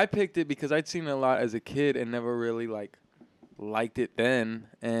 But I picked it because I'd seen it a lot as a kid and never really liked it then.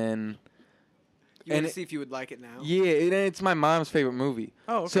 And You want And to see if you would like it now? yeah, it's my mom's favorite movie.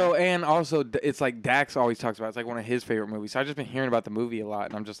 Oh, okay. So, and also, it's like Dax always talks about it. It's like one of his favorite movies. So I've just been hearing about the movie a lot,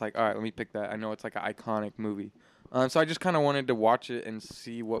 and I'm just like, all right, let me pick that. I know it's like an iconic movie. So I just kind of wanted to watch it and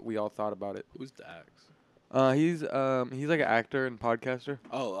see what we all thought about it. Who's Dax? He's like an actor and podcaster.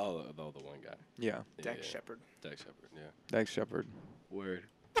 Oh, the one guy. Yeah, Dax Shepard. Dax Shepard, yeah. Dax Shepard. Word.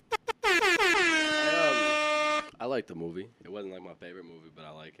 I like the movie. It wasn't like my favorite movie, but I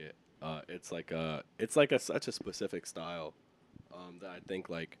like it. It's like such a specific style that I think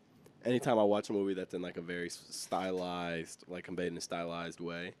like anytime I watch a movie that's in like a very stylized, like conveyed in a stylized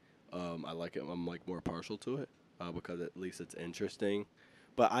way, I like it. I'm like more partial to it because at least it's interesting.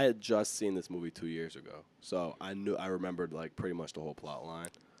 But I had just seen this movie 2 years ago, so I remembered like pretty much the whole plot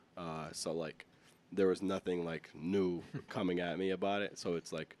line. So like there was nothing like new coming at me about it. So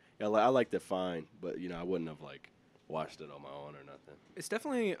it's like I liked it fine, but I wouldn't have like watched it on my own or nothing. It's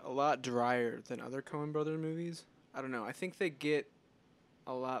definitely a lot drier than other Coen Brothers movies. I don't know. I think they get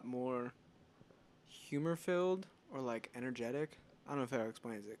a lot more humor-filled or like energetic. I don't know if that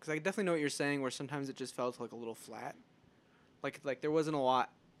explains it, because I definitely know what you're saying. Where sometimes it just felt like a little flat. Like there wasn't a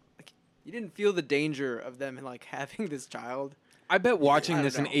lot. Like you didn't feel the danger of them like having this child. I bet watching I don't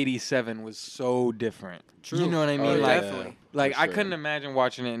this in know. '87 was so different. True. You know what I mean? Oh, yeah. Like, Definitely. like For I sure. couldn't imagine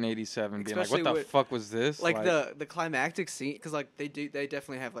watching it in '87 being like, Especially "What the with- fuck was this?" Like the climactic scene, because like they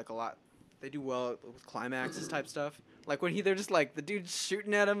definitely have like a lot. They do well with climaxes type stuff. Like when they're just like the dude's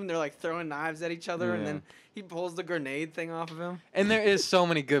shooting at him, and they're like throwing knives at each other, and Yeah. then he pulls the grenade thing off of him. And there is so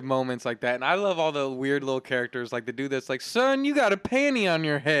many good moments like that, and I love all the weird little characters, like the dude that's like, "Son, you got a panty on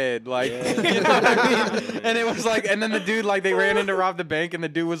your head," like, Yeah. you know what I mean? And it was like, and then the dude like they ran in to rob the bank, and the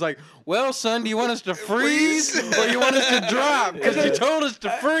dude was like, "Well, son, do you want us to freeze or you want us to drop? Because you told us to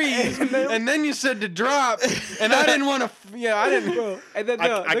freeze, and then you said to drop, and I didn't want to. I didn't. And then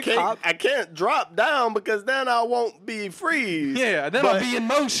I can't drop down because then I won't be freeze. Yeah, then I'll be in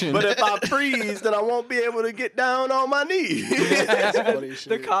motion. But if I freeze, then I won't be able to get down on my knees. That's funny as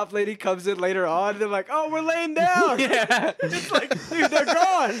the shit. cop lady comes in later on, and they're like, "Oh, we're laying down." yeah. It's like, dude, they're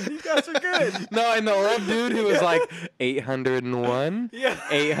gone. You guys are good. No, and the old dude who was like 801, Yeah.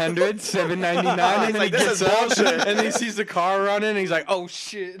 800, 799, and He's then like, he "This gets is up bullshit." and he sees the car running, and he's like, "Oh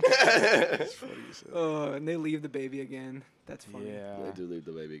shit!" That's funny as hell. Oh, and they leave the baby again. That's funny. They do leave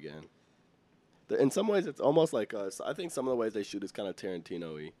the baby again. In some ways, it's almost like I think some of the ways they shoot is kind of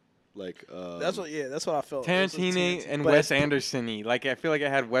Tarantino-y. Like That's what I felt. Tarantino and But Wes Anderson-y. Like I feel like it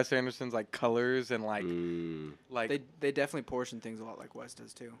had Wes Anderson's like colors and like They definitely portion things a lot like Wes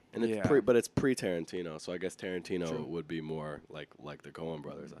does too. and it's Yeah. but it's pre-Tarantino, so I guess Tarantino True. would be more like the Coen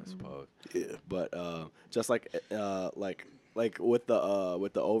brothers, I suppose. Yeah. But just like with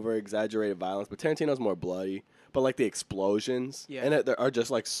the over exaggerated violence, but Tarantino's more bloody. But like the explosions in it are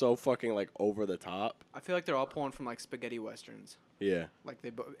just like so fucking like over the top. I feel like they're all pulling from like spaghetti westerns. Yeah. Like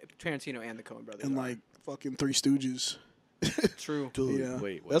Tarantino and the Coen brothers. And are. like fucking Three Stooges. True. Yeah.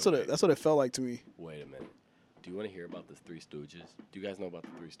 Wait, that's what it felt like to me. Wait a minute. Do you want to hear about the Three Stooges? Do you guys know about the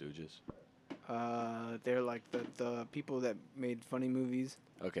Three Stooges? They're like the people that made funny movies.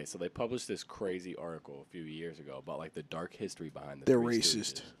 Okay, so they published this crazy article a few years ago about like the dark history behind the They're Three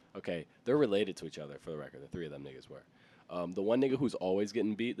racist. Stooges. Okay, they're related to each other for the record. The three of them niggas were. The one nigga who's always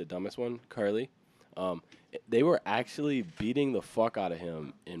getting beat, the dumbest one, Curly, they were actually beating the fuck out of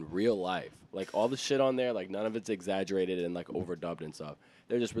him in real life. Like all the shit on there, like none of it's exaggerated and like overdubbed and stuff.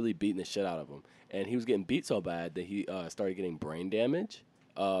 They're just really beating the shit out of him. And he was getting beat so bad that he started getting brain damage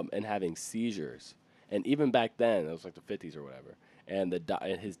and having seizures. And even back then, it was like the 50s or whatever. And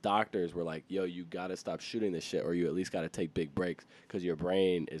and his doctors were like, yo, you got to stop shooting this shit or you at least got to take big breaks because your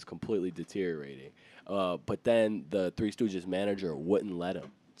brain is completely deteriorating. But then the Three Stooges manager wouldn't let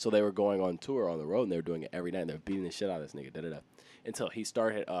him. So they were going on tour on the road, and they were doing it every night, and they were beating the shit out of this nigga, da-da-da. Until he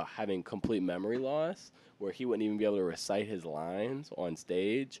started having complete memory loss, where he wouldn't even be able to recite his lines on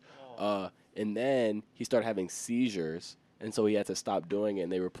stage. And then he started having seizures, and so he had to stop doing it,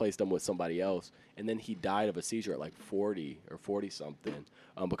 and they replaced him with somebody else. And then he died of a seizure at like 40 or 40-something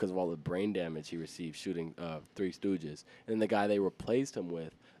because of all the brain damage he received shooting Three Stooges. And then the guy they replaced him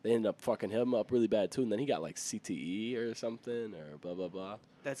with, they ended up fucking him up really bad, too. And then he got like CTE or something or blah, blah, blah.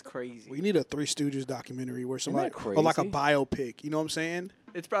 That's crazy. We need a Three Stooges documentary where somebody, that crazy? or like a biopic. You know what I'm saying?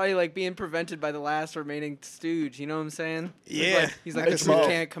 It's probably like being prevented by the last remaining stooge. You know what I'm saying? Yeah. He's like, I this can dude see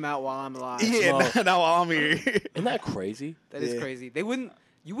can't come out while I'm alive. Yeah, now I'm here. Isn't that crazy? That is Yeah. crazy.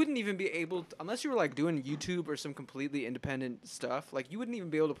 You wouldn't even be able to, unless you were like doing YouTube or some completely independent stuff. Like you wouldn't even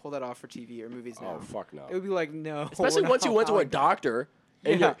be able to pull that off for TV or movies now. Oh, fuck no. It would be like no. Especially we're once not you went to a allowing that. doctor.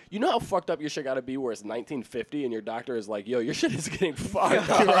 And Yeah. you know how fucked up your shit got to be where it's 1950 and your doctor is like, yo, your shit is getting fucked You're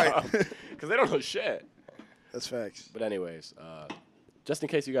up. right. Because they don't know shit. That's facts. But anyways, just in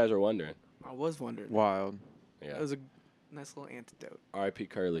case you guys were wondering. I was wondering. wild. Yeah. That was a nice little antidote. R.I.P.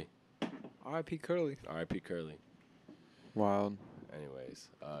 Curly. R.I.P. Curly. R.I.P. Curly. Wild. Anyways.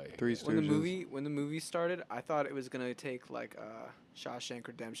 Three When the Stooges. movie started, I thought it was gonna take like a Shawshank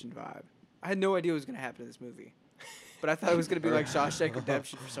Redemption vibe. I had no idea what was gonna happen in this movie, but I thought it was gonna be like Shawshank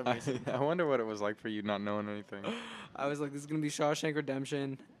Redemption for some reason. I wonder what it was like for you not knowing anything. I was like, this is gonna be Shawshank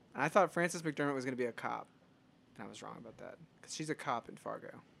Redemption. And I thought Frances McDermott was gonna be a cop, and I was wrong about that because she's a cop in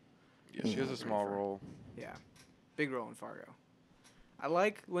Fargo. Yeah, she has a small role. Yeah, big role in Fargo. I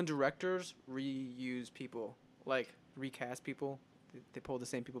like when directors reuse people, like recast people. They pull the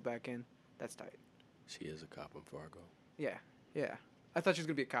same people back in. That's tight. She is a cop in Fargo. Yeah, yeah. I thought she was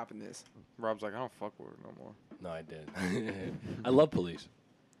gonna be a cop in this. Rob's like, I don't fuck with her no more. No, I did. I love police.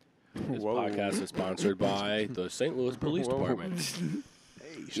 This Whoa. podcast is sponsored by the St. Louis Police Whoa. Department.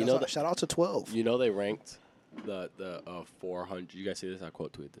 Hey, shout out to 12. You know they ranked the 400. You guys see this? I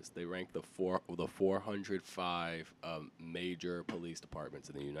quote tweet this. They ranked the 405 major police departments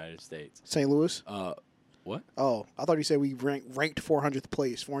in the United States. St. Louis? What? Oh, I thought you said we ranked 400th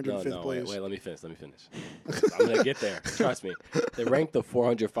place, 405th No, place. wait, let me finish. I'm going to get there. Trust me. They ranked the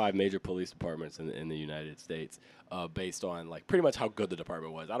 405 major police departments in the United States based on, like, pretty much how good the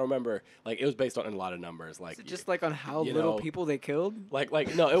department was. I don't remember, like, it was based on a lot of numbers. Like, Is it just like on how you little know, people they killed? like,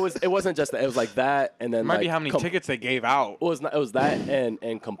 no, it wasn't just that. It was like that, and then, Might like, be how many tickets they gave out. It was that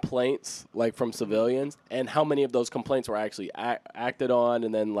and complaints, like, from civilians, and how many of those complaints were actually acted on,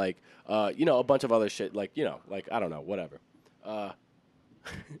 and then, like, a bunch of other shit, like, like, I don't know, whatever.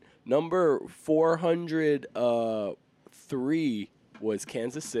 Number 403 was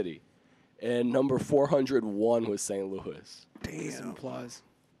Kansas City, and number 401 was St. Louis. Some applause.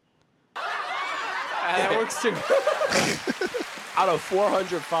 That works too. Out of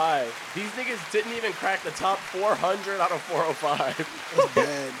 405, these niggas didn't even crack the top 400 out of 405. That's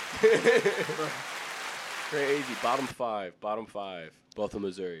bad. Crazy. Bottom five. Both in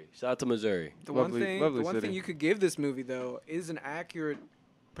Missouri. Shout out to Missouri. The Lovely one city. thing you could give this movie though is an accurate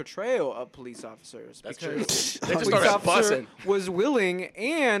portrayal of police officers. That's because true. They just police started officer bussing. was willing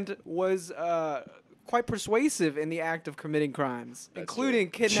and was quite persuasive in the act of committing crimes, That's including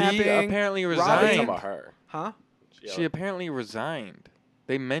true. kidnapping. She apparently I'm resigned. talking about her. Huh? She apparently resigned.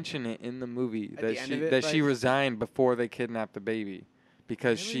 They mention it in the movie At that the end of it, she like- resigned before they kidnapped the baby.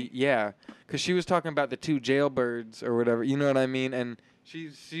 because she was talking about the 2 jailbirds or whatever. You know what I mean? And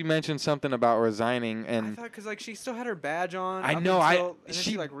she mentioned something about resigning, and I thought because like she still had her badge on. I up know, until, and then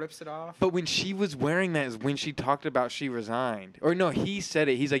she like rips it off. But when she was wearing that is when she talked about she resigned. Or no, he said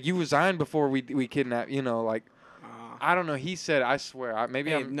it. He's like, you resigned before we kidnapped. You know, like I don't know. He said, I swear. I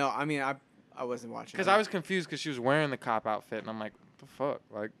wasn't watching. Because I was confused because she was wearing the cop outfit, and I'm like, what the fuck,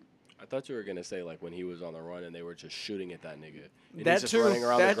 like. I thought you were gonna say like when he was on the run and they were just shooting at that nigga. And That's he's just true. running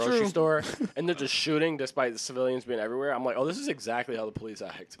around That's the grocery true. store and they're just shooting despite the civilians being everywhere. I'm like, oh, this is exactly how the police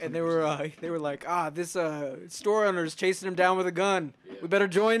act. And they were like, this store owner's chasing him down with a gun. Yeah. We better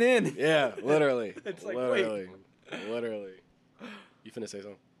join in. Yeah, literally. It's like, literally. You finna say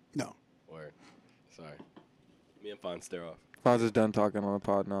something? No. Word. Sorry. Me and Fonz stare off. Fonz is done talking on the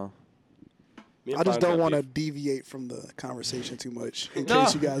pod now. I just don't want to deviate from the conversation too much in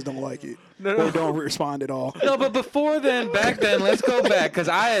case you guys don't like it or don't respond at all. No, but back then, let's go back because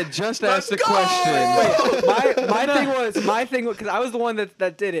I had just asked the question. Wait, my thing was because I was the one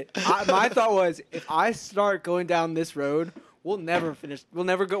that did it. My thought was if I start going down this road, we'll never finish. We'll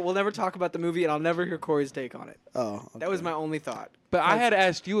never talk about the movie, and I'll never hear Corey's take on it. Oh, okay. That was my only thought. But I had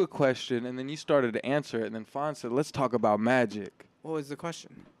asked you a question, and then you started to answer it, and then Fonz said, "Let's talk about magic." What was the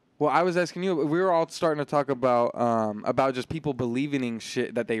question? Well, I was asking you. We were all starting to talk about just people believing in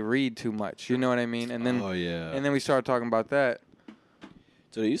shit that they read too much. You know what I mean? And then, and then we started talking about that.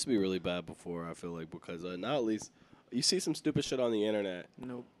 So it used to be really bad before. I feel like because now at least you see some stupid shit on the internet.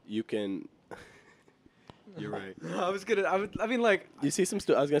 Nope. You can. You're right. You see some.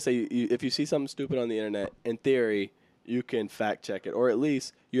 I was gonna say if you see something stupid on the internet, in theory, you can fact check it, or at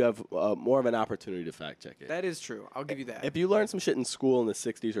least you have more of an opportunity to fact check it. That is true. I'll give you that. If you learned some shit in school in the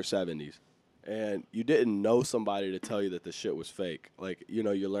 60s or 70s, and you didn't know somebody to tell you that the shit was fake, like, you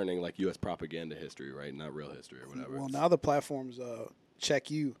know, you're learning, like, U.S. propaganda history, right? Not real history or whatever. Well, now the platforms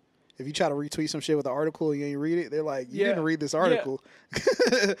check you. If you try to retweet some shit with an article and you ain't read it, they're like, you didn't read this article.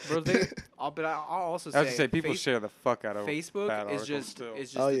 Yeah. But I'll also say, I have to say people share the fuck out of Facebook bad is just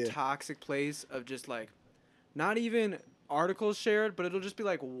still. a toxic place of just like not even articles shared, but it'll just be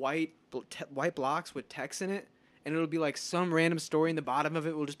like white blocks with text in it, and it'll be like some random story in the bottom of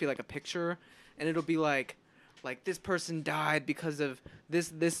it will just be like a picture, and it'll be like this person died because of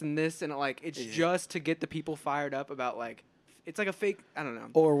this and this, and like it's just to get the people fired up about like it's like a fake, I don't know,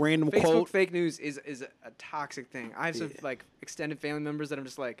 or a random Facebook quote. Fake news is a toxic thing. I have some like extended family members that I'm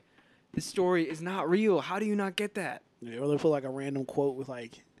just like, this story is not real. How do you not get that? Yeah, or they put like a random quote with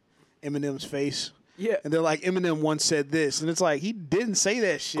like Eminem's face. Yeah. And they're like, Eminem once said this. And it's like, he didn't say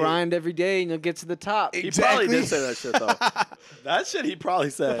that shit. Grind every day and you'll get to the top. He probably did say that shit, though. That shit he probably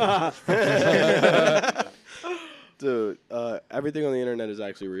said. Dude, everything on the internet is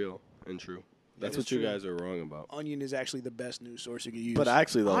actually real and true. That's what you guys are wrong about. Onion is actually the best news source you can use. But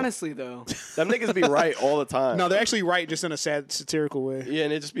actually, though. Honestly, though. Them niggas be right all the time. No, they're actually right just in a sad, satirical way. Yeah,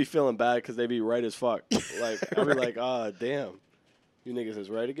 and they just be feeling bad because they be right as fuck. Like, I be like, damn. You niggas is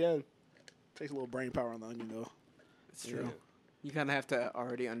right again. Takes a little brain power on the onion, though. It's true. Yeah. You kind of have to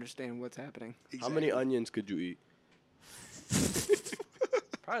already understand what's happening. Exactly. How many onions could you eat?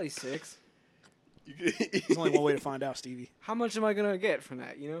 Probably 6. There's only one way to find out, Stevie. How much am I going to get from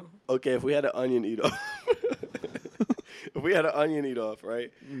that, you know? Okay, if we had an onion eat-off. If we had an onion eat-off,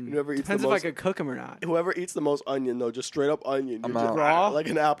 right? Whoever eats Depends if I could cook them or not. Whoever eats the most onion, though, just straight up onion. I'm just raw? like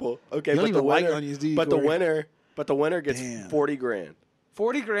an apple. Okay, you but don't even like onions, do you, but Corey? the winner gets 40 grand.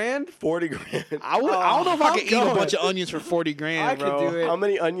 40 grand? 40 grand. I don't know if I could eat a bunch of onions for 40 grand, bro. I could do it. How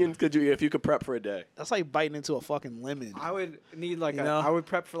many onions could you eat if you could prep for a day? That's like biting into a fucking lemon. I would need like I would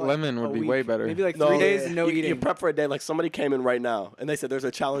prep for like lemon would a be week. way better. Maybe like 3 days and no eating. You prep for a day. Like somebody came in right now and they said there's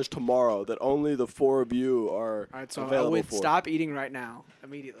a challenge tomorrow that only the 4 of you are All right, so available I would for. stop eating right now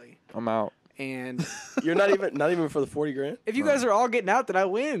immediately. I'm out. And you're not even for the 40 grand? If you guys are all getting out, then I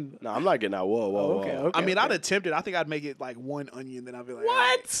win. No, I'm not getting out. Whoa. Okay. I mean, I'd attempt it. I think I'd make it like one onion, then I'd be like,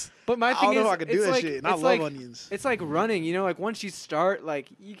 what? But my I thing don't know is, if I could do that shit, and I love onions. It's like running, you know. Like once you start, like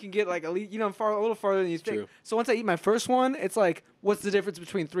you can get like at least, you know, a little farther than you think. True. So once I eat my first one, it's like, what's the difference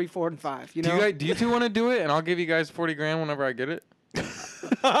between 3, 4, and 5? You know? Do you two want to do it, and I'll give you guys 40 grand whenever I get it? Let's see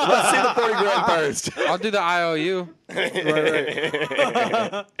the 40 grand first. I'll do the IOU. Write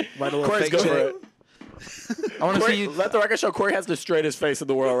a little Corey's fake go for check. it. I want to see you. Let the record show Corey has the straightest face in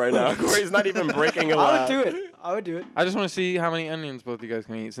the world right now. Corey's not even breaking a laugh. I would do it. I just want to see how many onions both you guys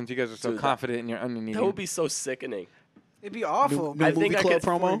can eat, since you guys are so confident in your onion eating. That would be so sickening. It'd be awful. New I think movie I club could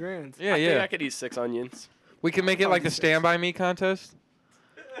promo. 40 grand. Yeah, I think I could eat 6 onions. We can make it like the Stand By Me contest.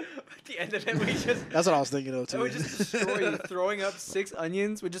 At the end of it, we just That's what I was thinking of, it too. would just destroy you. Throwing up 6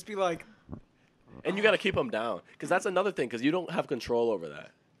 onions would just be like And you got to keep them down because that's another thing because you don't have control over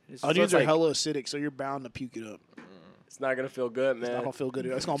that. Onions are hella acidic, so you're bound to puke it up. It's not gonna feel good, man. It's not gonna feel good.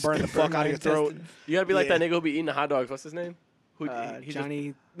 It's gonna burn the fuck out of your throat. You gotta be like that nigga who be eating the hot dogs. What's his name? He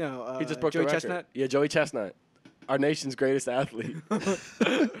just broke Joey the record. Chestnut. Yeah, Joey Chestnut, our nation's greatest athlete.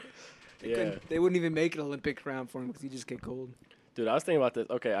 They wouldn't even make an Olympic round for him because he just get cold. Dude, I was thinking about this.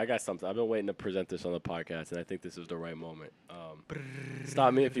 Okay, I got something. I've been waiting to present this on the podcast, and I think this is the right moment.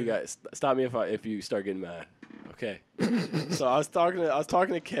 Stop me if you start getting mad. Okay. So I was talking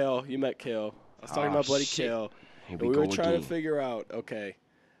to Kale. You met Kale. I was talking to my buddy Kale. And we were trying to figure out, okay,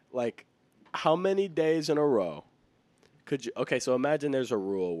 like how many days in a row could you? Okay, so imagine there's a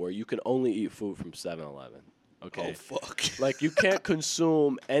rule where you can only eat food from 7-Eleven. Okay. Oh fuck. Like you can't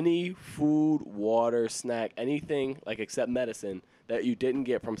consume any food, water, snack, anything like except medicine that you didn't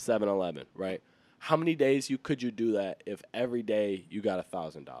get from 7-Eleven, right? How many days could you do that if every day you got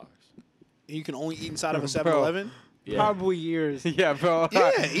 $1,000? You can only eat inside of a 7-Eleven? Yeah. Probably years. Yeah, bro.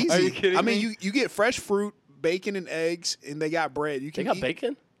 Yeah, easy. Are you kidding me? You get fresh fruit, bacon, and eggs, and they got bread. You can They got eat.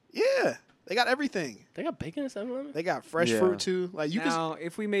 bacon? Yeah, they got everything. They got bacon at 7-Eleven? They got fresh Yeah. fruit too. Like you Now,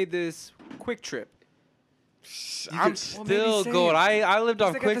 if we made this quick trip, I'm still going. I lived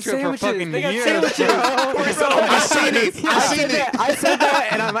off They got Quick the Trip for sandwiches. fucking They got years. sandwiches. I seen it. I seen it. I said that,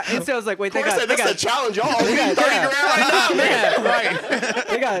 and I was like, wait, they got challenge. Y'all only got- 30 grand right now, man. Right.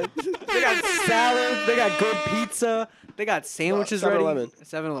 they got salad, they got good pizza, they got sandwiches ready. 7-Eleven.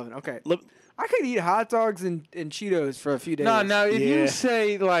 7-Eleven. Okay. Look, I could eat hot dogs and Cheetos for a few days. No, now if Yeah. you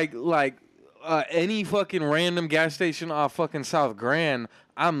say like any fucking random gas station off fucking South Grand,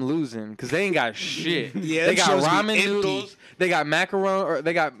 I'm losing because they ain't got shit. Yeah, they them got shows be ramen empty. noodles. They got macaroni, or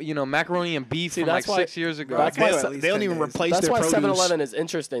they got macaroni and beef from like that's why- 6 years ago. that's why- They don't even replace That's their why produce. 7-Eleven is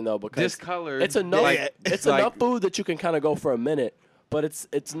interesting though because Discolored. it's enough. Yeah. It's Like- enough food that you can kind of go for a minute, but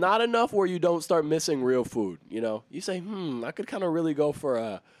it's not enough where you don't start missing real food. You know, you say, I could kind of really go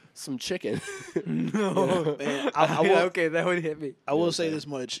for some chicken. No, Man, I will, okay, that would hit me. I will say this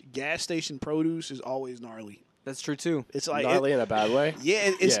much: gas station produce is always gnarly. That's true too. It's like Gnarly in a bad way.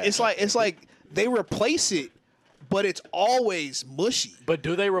 it's like they replace it, but it's always mushy. But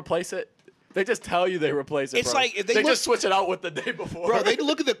do they replace it? They just tell you they replace it. It's bro. like if they they look- just switch it out with the day before. Bro, they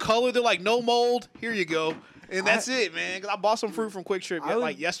look at the color. They're like, no mold. Here you go. And that's it, man. 'Cause I bought some fruit from Quick Trip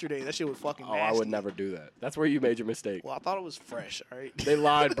like yesterday. That shit was fucking nasty. I would never do that. That's where you made your mistake. Well, I thought it was fresh, all right? They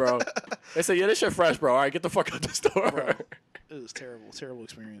lied, bro. They said, yeah, this shit fresh, bro. All right, get the fuck out the store. It was terrible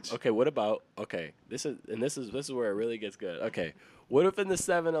experience. Okay, what about this is where it really gets good. Okay. What if in the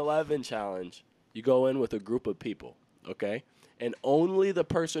 7-Eleven challenge you go in with a group of people, okay? And only the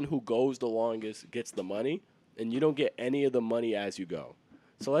person who goes the longest gets the money, and you don't get any of the money as you go.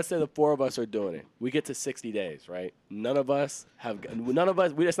 So let's say the four of us are doing it. We get to 60 days, right? It's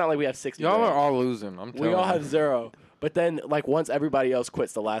not like we have 60 Y'all days. are all losing. I'm telling We all you. have 0. But then, like, once everybody else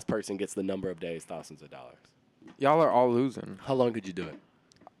quits, the last person gets the number of days, thousands of dollars. Y'all are all losing. How long could you do it?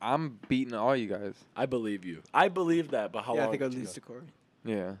 I'm beating all you guys. I believe you. I believe that, but how Yeah, long I think I'd could you lose go? to Corey.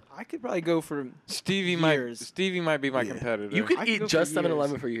 Yeah. I could probably go for. Stevie Years. might be my Yeah. competitor. You could I could eat go for just years.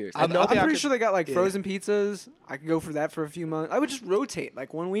 7-Eleven for years. I I'm think I pretty could- sure they got like yeah. frozen pizzas. I could go for that for a few months. I would just rotate.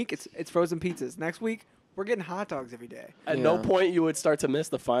 Like 1 week, it's frozen pizzas. Next week, we're getting hot dogs every day. At no Yeah. point you would start to miss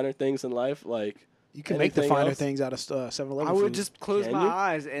the finer things in life, like You can make the anything finer else? things out of 7-Eleven I would food. just close Can my you?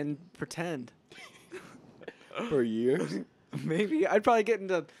 eyes and pretend. for years. Maybe I'd probably get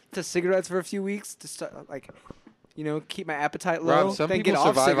into cigarettes for a few weeks to start keep my appetite low. Rob, some then people get off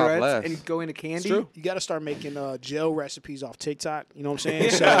survive off cigarettes less. and go into candy. true. You got to start making jail recipes off TikTok. You know what I'm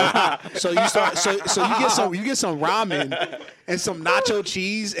saying? So you start. So you get some ramen and some nacho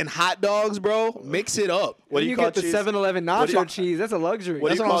cheese and hot dogs, bro. Mix it up. What do you you call get the cheese? 7-Eleven What do you- nacho cheese. That's a luxury. What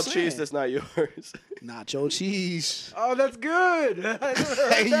do you That's what call I'm saying. cheese that's not yours? Nacho cheese. Oh, that's good.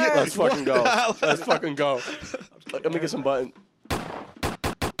 Hey, yeah. Let's fucking go. Let's fucking go. Let me get some button.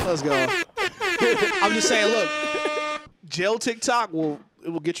 Let's go. I'm just saying. Look, jail TikTok will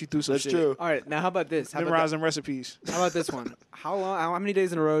get you through some That's shit. true. All right, now how about this? How about, Memorizing recipes. how about this one? How many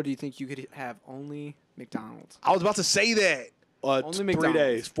days in a row do you think you could have only McDonald's? I was about to say that Only 3 McDonald's.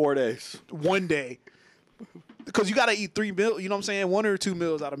 days, 4 days. one day. Because you got to eat 3 meals. You know what I'm saying? 1 or 2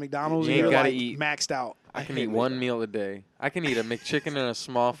 meals out of McDonald's. You and ain't you're gotta like eat. maxed out. I can hate eat one McDonald's. meal a day. I can eat a McChicken and a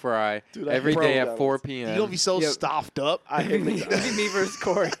small fry Dude, I every hate day at 4 McDonald's. p.m. You're going to be so Yep. stuffed up. I hate That'd McDonald's. be me versus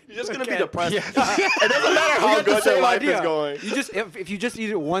Corey. You're just gonna be Okay. depressed. Yeah. It doesn't matter how got the good your same life idea. is going. You just if you just eat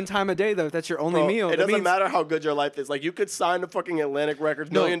it one time a day though, if that's your only Bro, meal. it that doesn't means- matter how good your life is. Like you could sign the fucking Atlantic Records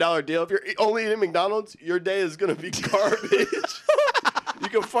 $1 No. million deal. If you're only eating McDonald's, your day is gonna be garbage. You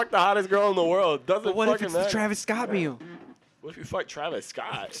can fuck the hottest girl in the world. Doesn't But what if fucking it's the matter. Travis Scott meal? What if you fuck Travis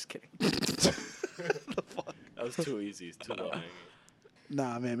Scott? Just kidding. That was too easy. It's too low hanging.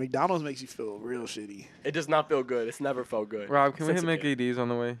 Nah, man, McDonald's makes you feel real shitty. It does not feel good. It's never felt good. Rob, can we hit Since again. McAD's on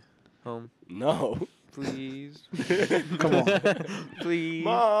the way home? No. Please. Come on. Please.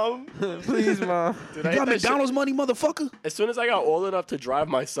 Mom. Please, Mom. Dude, You got McDonald's money, motherfucker? As soon as I got old enough to drive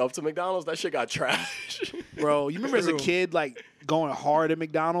myself to McDonald's, that shit got trashed. Bro, you remember as a kid, like, going hard at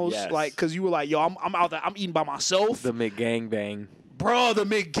McDonald's? Yes. Like, because you were like, yo, I'm out there. I'm eating by myself. The McGangbang. Bro, the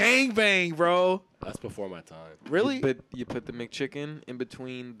McGangbang, bro. That's before my time. Really? You put the McChicken in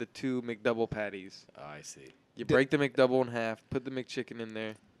between the two McDouble patties. Oh, I see. You break the McDouble in half, put the McChicken in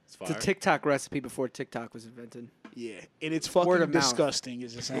there. It's It's a fire. TikTok recipe before TikTok was invented. Yeah. And it's Word fucking of mouth. disgusting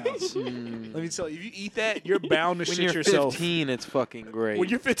as it sounds. Mm. Let me tell you, if you eat that, you're bound to When shit you're yourself. 15, it's fucking great. When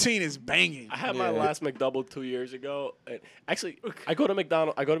you're 15, it's banging. I had my Yeah. last McDouble 2 years ago. And actually, I go to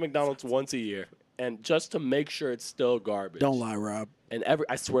McDonald's once a year, and just to make sure it's still garbage. Don't lie, Rob. And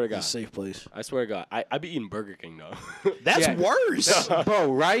I swear to God, It's a safe place. I swear to God, I be eating Burger King though. That's Yeah. worse.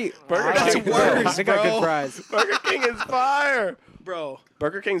 Bro, right? Burger That's King, worse, I got bro. good fries. Burger King is fire. Bro,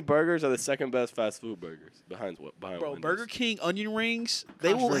 Burger King's burgers are the second best fast food burgers behind bro, Wendy's. Burger King onion rings,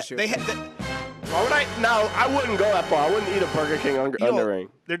 they will. Controversial. They Why would I? No, I wouldn't go that far. I wouldn't eat a Burger King onion ring.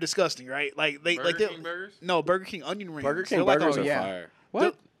 they're disgusting, right? Like they like they burgers? No, Burger King onion rings. Burger King They're like burgers a- are yeah. fire.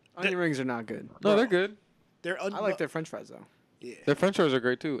 What? Onion rings are not good. No, they're good. They're I like their French fries though. Yeah. Their French fries are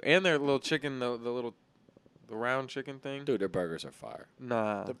great too, and their little chicken, the round chicken thing. Dude, their burgers are fire.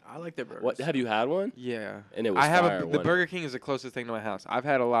 Nah. I like their burgers. What? Have you had one? Yeah. And it was I have fire. the wasn't it? Burger King is the closest thing to my house. I've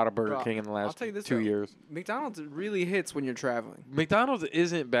had a lot of Burger Bro, King in the I'll last tell you this, 2 though. years. McDonald's really hits when you're traveling. McDonald's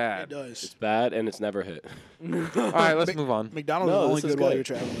isn't It bad. does. It's bad and it's never hit. All right, let's Mc- move on. McDonald's No, is only this is good while good. you're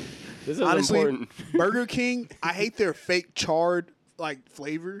traveling. This is Honestly, important. Burger King, I hate their fake charred like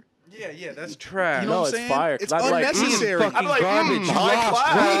flavor. Yeah, that's trash. You know No, what it's I'm saying? fire, 'cause It's I'd be like, unnecessary. fucking I'm like, garbage. You high lost,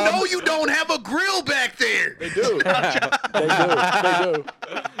 class. bro. We know you don't have a grill back there. They do.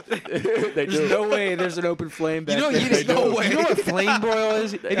 They do. There's no way there's an open flame back You know, there. you know what flame broil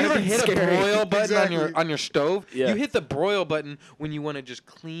is? Have you ever hit a Scary. broil button Exactly. on your stove? Yeah. You hit the broil button when you want to just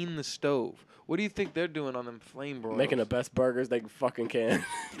clean the stove. What do you think they're doing on them flame broils? Making the best burgers they fucking can.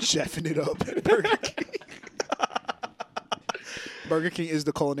 Chefing it up at Burger King. Burger King is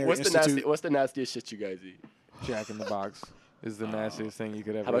the culinary institute. What's the nastiest shit you guys eat? Jack in the Box is the nastiest thing you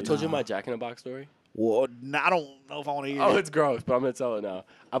could ever Have I eat. told you my Jack in the Box story? Well, I don't know if I want to hear Oh, it. it's gross, but I'm gonna tell it now.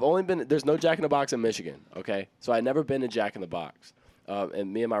 I've only been there's no Jack in the Box in Michigan, okay? So I'd never been to Jack in the Box.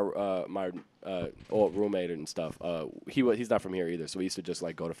 And me and my old roommate and stuff, he's not from here either, so we used to just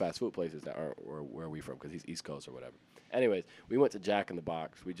like go to fast food places that aren't where we from because he's East Coast or whatever. Anyways, we went to Jack in the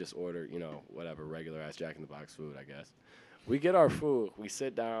Box. We just ordered, whatever regular ass Jack in the Box food, I guess. We get our food. We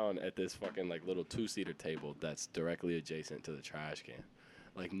sit down at this fucking like little 2-seater table that's directly adjacent to the trash can.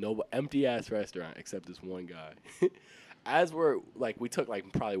 Like no empty ass restaurant except this one guy. As we're like, we took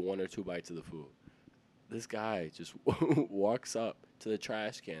like probably 1 or 2 bites of the food. This guy just walks up to the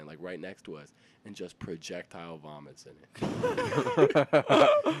trash can like right next to us and just projectile vomits in it.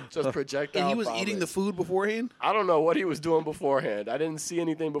 Just projectile. And he was eating the vomits. food beforehand? I don't know what he was doing beforehand. I didn't see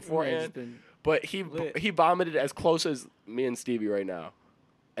anything Yeah, beforehand. it's been But lit. he vomited as close as me and Stevie right now.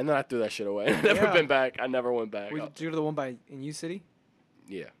 And then I threw that shit away. I never Yeah. been back. I never went back. Did you go to the one in U City?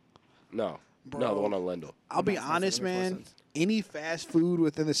 Yeah. No. No, Bro. the one on Lendl. I'll be That's honest, that makes more man. sense. Any fast food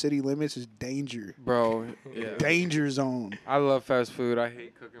within the city limits is danger. Bro, yeah. Danger zone. I love fast food. I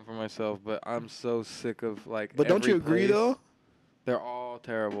hate cooking for myself, but I'm so sick of like. But don't you every agree, place. though? They're all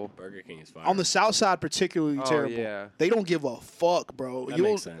terrible. Burger King is fire. On the south side, particularly Oh, terrible. yeah. They don't give a fuck, bro. That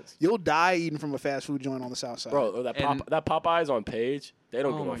makes sense. You'll die eating from a fast food joint on the south side. Bro, that And- that Popeyes on Page, they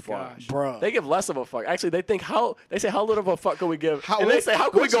don't Oh give my a fuck. gosh. Bro. They give less of a fuck. Actually, they say how little of a fuck can we give? How- and they say how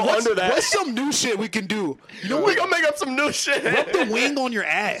can we go what's- under that? What's some new shit we can do? You know we what? gonna make up some new shit. Rub the wing on your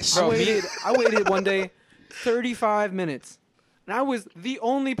ass. I waited one day 35 minutes. And I was the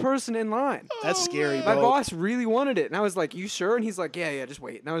only person in line. That's scary, My bro. boss really wanted it. And I was like, you sure? And he's like, yeah, just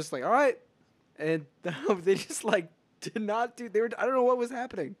wait. And I was just like, all right. And they just like did not do, I don't know what was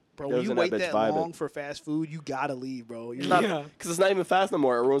happening. Bro, They when was you in that wait bitch that vibing. long for fast food, you gotta leave, bro. You're It's not not because it's not even fast no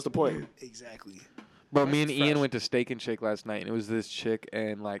more. It ruins the point. exactly Bro, me and Fresh. Ian went to Steak and Shake last night, and it was this chick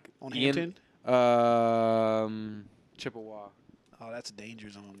and like on Ian, Hampton. Chippewa. Oh, that's a danger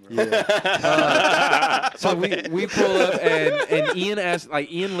zone, bro. Yeah. So we pull up and Ian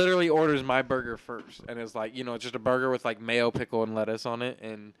Ian literally orders my burger first, and it's like just a burger with like mayo, pickle, and lettuce on it,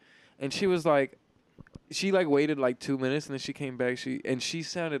 and she was like. She like waited like 2 minutes and then she came back. She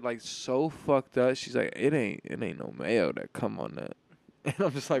sounded like so fucked up. She's like, it ain't no mayo that come on that. And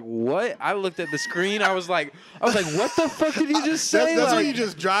I'm just like, what? I looked at the screen. I was like, what the fuck did you just say? That's like, when you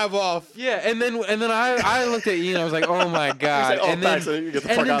just drive off. yeah, and then I looked at Ian. I was like, oh my god. "Oh, and then, thanks, you get the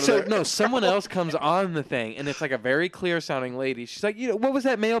fuck out of there." No, someone else comes on the thing, and it's like a very clear sounding lady. She's like, what was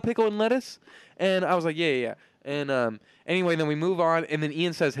that, mayo, pickle, and lettuce? And I was like, yeah. And anyway, then we move on, and then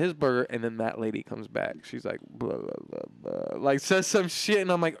Ian says his burger, and then that lady comes back. She's like, blah, blah, blah, blah. Like, says some shit,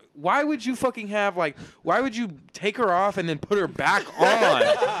 and I'm like, why would you take her off and then put her back on?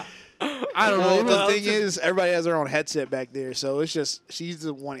 I don't know. Well, the thing is, everybody has their own headset back there, so it's just she's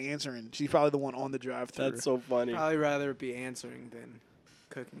the one answering. She's probably the one on the drive-thru. That's so funny. Probably rather be answering than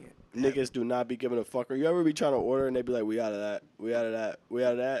cooking it. Niggas do not be giving a fuck. Or you ever be trying to order and they be like, we out of that, we out of that, we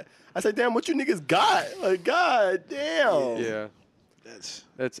out of that. I say, damn, what you niggas got? Like, god damn. Yeah.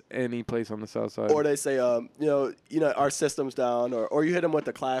 That's any place on the south side. Or they say, you know, our system's down. Or you hit them with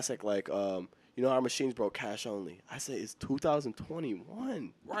the classic, like, you know, our machines broke, cash only. I say, it's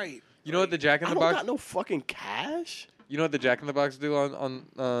 2021. Right. You know what the Jack in the I don't Box? got no fucking cash. You know what the Jack in the Box do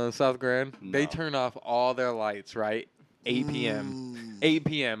on South Grand? No. They turn off all their lights, right? 8 p.m. 8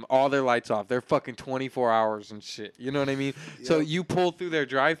 p.m. All their lights off. They're fucking 24 hours and shit. You know what I mean? Yep. So you pull through their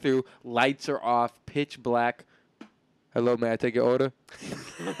drive-thru, lights are off, pitch black. Hello, may I take your order?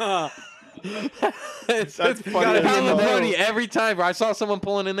 That's funny. Every time, bro. I saw someone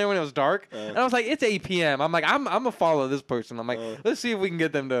pulling in there when it was dark, and I was like, "It's 8 p.m." I'm like, "I'm gonna follow this person." I'm like, "Let's see if we can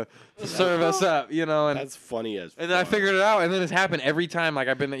get them to serve us up," you know. And that's funny as. And then I figured it out, and then it's happened every time. Like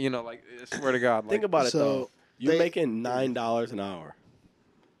I've been, you know, like I swear to God. Think like, about it though. You're making $9 an hour.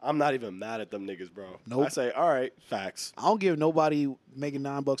 I'm not even mad at them niggas, bro. Nope. I say, all right, facts. I don't give nobody making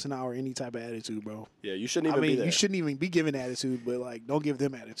 $9 an hour any type of attitude, bro. Yeah, you shouldn't even be there. You shouldn't even be giving attitude, but like, don't give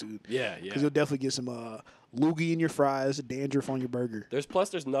them attitude. Yeah. Because you'll definitely get some loogie in your fries, dandruff on your burger. There's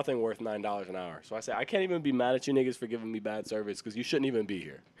nothing worth $9 an hour. So I say, I can't even be mad at you niggas for giving me bad service because you shouldn't even be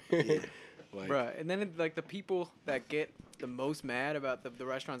here. Yeah. Like, Right, and then like the people that get the most mad about the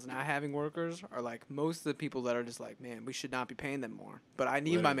restaurants not having workers are like most of the people that are just like, man, we should not be paying them more. But I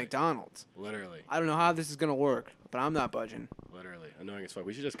need my McDonald's. Literally. I don't know how this is gonna work, but I'm not budging. Literally. Annoying as fuck.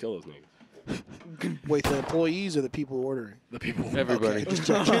 We should just kill those niggas. Wait, the employees or the people ordering? The people. everybody. Okay, just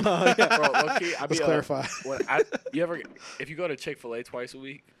checking. Bro, low-key, Let's clarify. If you go to Chick-fil-A twice in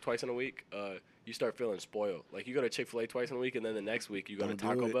a week, you start feeling spoiled. Like you go to Chick-fil-A twice in a week, and then the next week you go to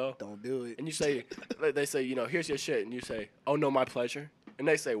Taco Bell. Don't do it. And you say, they say, you know, here's your shit, and you say, oh no, my pleasure. And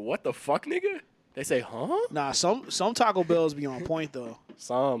they say, what the fuck, nigga? They say, huh? Nah, some Taco Bells be on point though.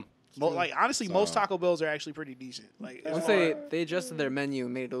 Some. Like honestly, most Taco Bells are actually pretty decent. Like Once they adjusted their menu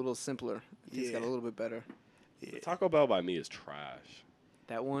and made it a little simpler, it's got a little bit better. Yeah. Taco Bell by me is trash.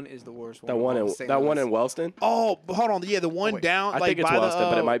 That one is the worst one. That one in Wellston. Oh, hold on. Yeah, the one down. I like think it's by Wellston, the,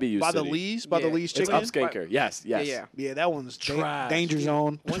 but it might be U by City. the Lee's, by the Lee's It's chicken. Upskinker. Yes. Yeah. Yeah, that one's Trash. danger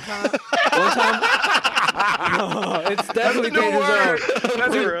zone. One time. It's definitely danger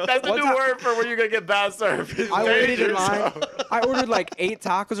zone. That's the new word for when you're gonna get bad service. I waited in line. I ordered like 8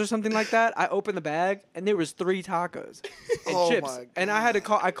 tacos or something like that. I opened the bag and there was 3 tacos and chips. My And I had to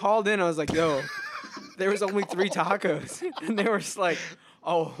call. I called in. I was like, "Yo, there was only 3 tacos," and they were just like,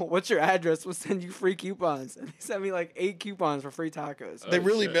 "Oh, what's your address? We'll send you free coupons." And they sent me like 8 coupons for free tacos. They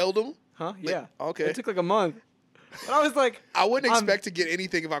really mailed them. Huh? Yeah. Okay. It took like a month. And I was like, I wouldn't expect to get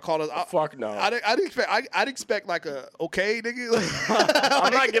anything if I called us. Fuck no. I'd expect like a okay, nigga.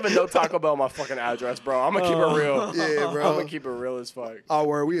 I'm not giving no Taco Bell my fucking address, bro. I'm gonna keep it real. Yeah, bro. I'm gonna keep it real as fuck. Oh,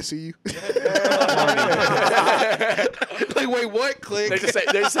 word, we'll see you. Like, wait, what? Click. They just say,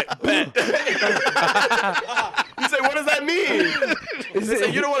 bet. You say, what does that mean? They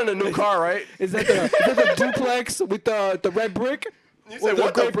say, you don't want a new car, right? "Is that the duplex with the red brick?" You say, With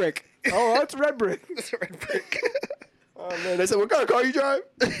what the the brick? Oh, that's red brick. That's a red brick. Oh man, they said, what kind of car you drive?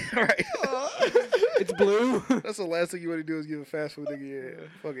 Right. It's blue. That's the last thing you want to do is give a fast food nigga your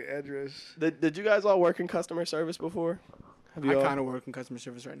fucking address. Did you guys all work in customer service before? I kind of work in customer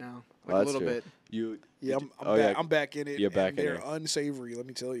service right now, like a little bit. Yeah, I'm back in it. You're back in they're it. unsavory, let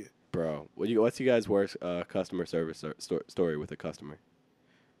me tell you. Bro, what's you guys' worst customer service story with a customer?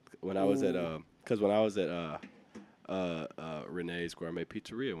 When I was at Renee's Gourmet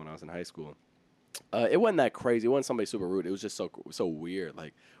Pizzeria when I was in high school. It wasn't that crazy. It wasn't somebody super rude. It was just so weird.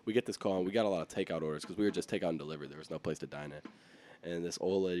 Like, we get this call, and we got a lot of takeout orders because we were just takeout and delivery. There was no place to dine in. And this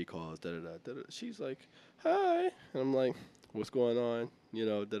old lady calls, da-da-da. She's like, hi. And I'm like, what's going on? You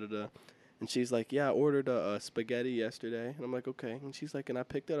know, da-da-da. And she's like, yeah, I ordered a spaghetti yesterday. And I'm like, okay. And she's like, and I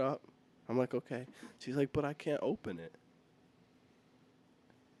picked it up. I'm like, okay. She's like, but I can't open it.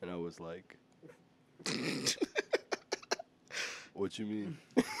 And I was like... What you mean?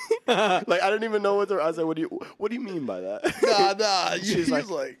 Like I didn't even know what I was like. What do you mean by that? Nah. She's like,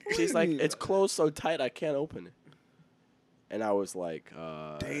 she's it's closed so tight I can't open it. And I was like,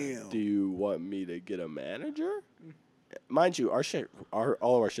 damn. Do you want me to get a manager? Mind you, all of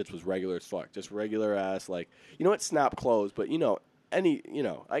our shits was regular as fuck, just regular ass. Like, you know what, snap closed, but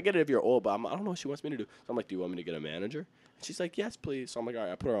I get it if you're old, but I don't know what she wants me to do. So I'm like, do you want me to get a manager? And she's like, yes, please. So I'm like, all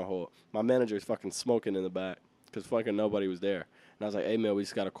right, I put her on hold. My manager's fucking smoking in the back because fucking nobody was there. And I was like, hey, man, we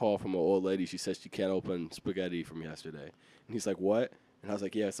just got a call from an old lady. She says she can't open spaghetti from yesterday. And he's like, what? And I was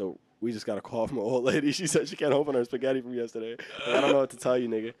like, yeah, so we just got a call from an old lady. She said she can't open her spaghetti from yesterday. Like, I don't know what to tell you,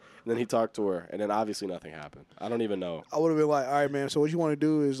 nigga. And then he talked to her, and then obviously nothing happened. I don't even know. I would have been like, all right, man, so what you want to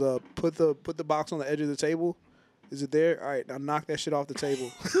do is put the box on the edge of the table. Is it there? All right, now knock that shit off the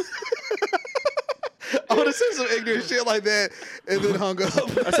table. I would have said some ignorant shit like that and then hung up.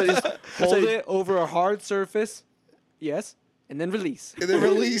 I said, just hold it over a hard surface. Yes. And then release. And then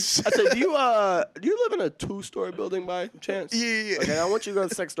release. I said, do you live in a 2-story building by chance? Yeah. Okay, I want you to go to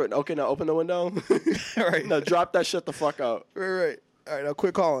the second story. Okay, now open the window. Right. Now drop that shit the fuck out. Right. All right, now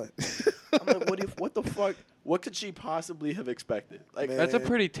quit calling. I'm like, what the fuck? What could she possibly have expected? Like, Man. That's a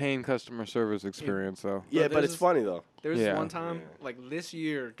pretty tame customer service experience, though. yeah, But but it's there's funny though. There was Yeah. this one time, like this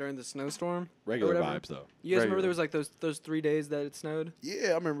year during the snowstorm. or Regular whatever. vibes though. You guys remember Regular. there was like those 3 days that it snowed? Yeah,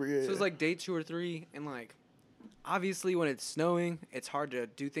 I remember. Yeah. So it was like day 2 or 3, and like obviously when it's snowing, it's hard to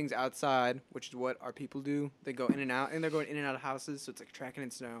do things outside, which is what our people do. They go in and out, and they're going in and out of houses, so it's like tracking in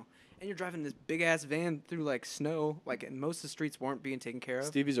snow. And you're driving this big ass van through like snow, like and most of the streets weren't being taken care of.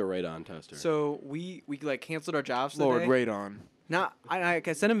 Stevie's a radon tester. So we like canceled our jobs for the Lord day. Radon. Now I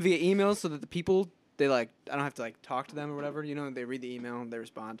send them via email so that the people they like I don't have to like talk to them or whatever. You know, they read the email and they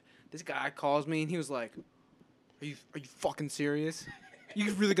respond. This guy calls me and he was like, "Are you fucking serious?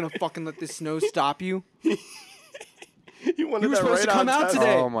 You really gonna fucking let this snow stop you? you wanted You were that supposed to radon come out test?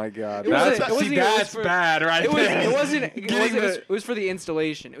 today. Oh my God. It wasn't- That's it wasn't even- it was that's for- bad, right It was. there. It wasn't. It, Getting wasn't the- it was for the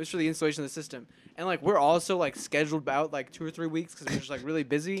installation. It was for the installation of the system. And like we're also like scheduled out like 2 or 3 weeks because we're just like really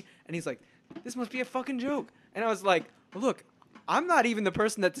busy. And he's like, "This must be a fucking joke." And I was like, well, "Look, I'm not even the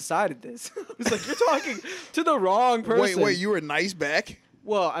person that decided this." I was like, "You're talking to the wrong person." Wait, you were nice back?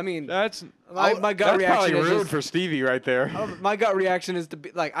 Well, I mean, That's my gut that's reaction probably is rude just, for Stevie right there. my gut reaction is to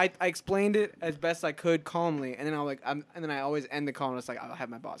be like I explained it as best I could calmly, and then and then I always end the call and it's like I'll have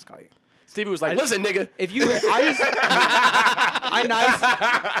my boss call you. Stevie was like, "Listen, nigga." If you, I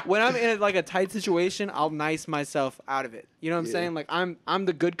nice when I'm in like a tight situation, I'll nice myself out of it. You know what I'm Yeah. saying? Like I'm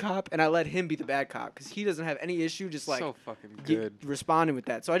the good cop, and I let him be the bad cop because he doesn't have any issue just like So fucking good. responding with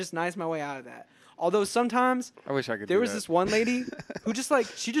that. So I just nice my way out of that. Although sometimes I wish I could. there do was that. this one lady who just like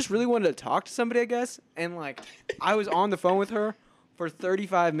she just really wanted to talk to somebody, I guess, and like I was on the phone with her for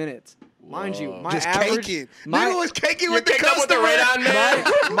 35 minutes. Mind you, my Just average, caking. my, Nigga was caking with the caked up with the customer. radon man.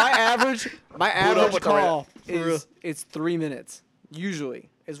 my average with the call real. is 3 minutes. Usually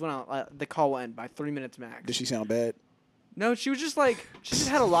is when the call will end by 3 minutes max. Did she sound bad? No, she was just like she just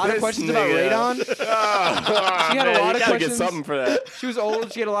had a lot of This questions about nigga. radon. She had a lot you of gotta questions. get something for that. She was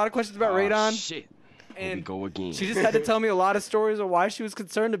old. She had a lot of questions about radon. Shit. Here we And go again. she just had to tell me a lot of stories of why she was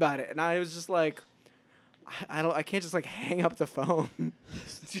concerned about it, and I was just like, I can't just like hang up the phone.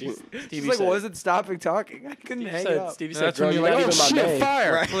 She's Stevie like said- wasn't stopping talking. I couldn't hang it up. Stevie said, That's "Girl, when you're you're not like, even oh my shit, maid."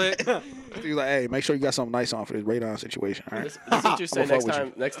 fire. Right. He was like, hey, make sure you got something nice on for this radon situation. All right. This is what you say I'ma fuck next with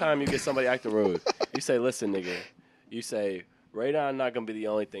time. Next time you get somebody acting rude, you say, "Listen, nigga." You say, "Radon not gonna be the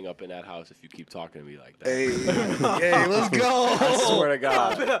only thing up in that house if you keep talking to me like that." Hey, hey, let's go. I swear to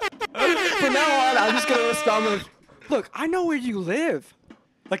God. From now on, I'm just gonna respond with, "Look, I know where you live.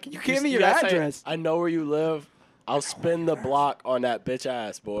 Like, you gave me your gotta say, address." I know where you live. I'll spin the block on that bitch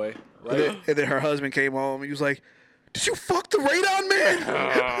ass, boy. And then, Right? and then her husband came home and he was like, did you fuck the radon man?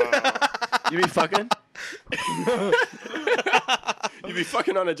 You be fucking? You be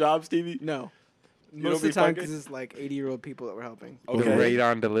fucking on a job, Stevie? No. don't Most of be the time, fucking? because it's like 80-year-old people that we're helping. The Okay.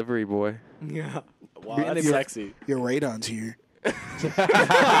 radon delivery boy. Yeah. Wow, that's sexy. Your radon's here. No,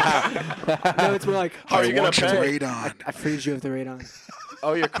 it's more like, How are you gonna want your pay? radon. I freed you of the radon.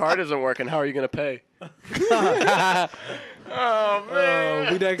 Oh, your card isn't working. How are you gonna pay? We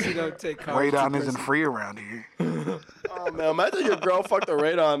actually don't take cards. Radon isn't free around here. Oh man, imagine your girl fucked a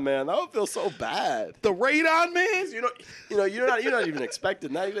radon man. That would feel so bad. The radon man? You're not even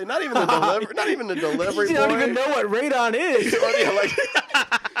expected. Not even the delivery. Not even the delivery You boy. don't even know what radon is. Or yeah, like,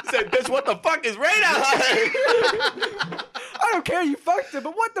 he said, "Bitch, what the fuck is radon?" I don't care you fucked it,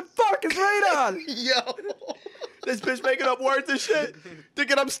 but what the fuck is radon? Yo, This bitch making up words and shit,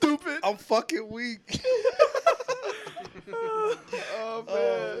 thinking I'm stupid. I'm fucking weak. Oh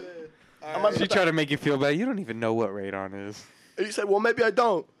man. She tried to make you feel bad. You don't even know what radon is. And you say, well, maybe I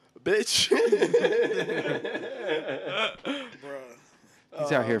don't, bitch. Bruh.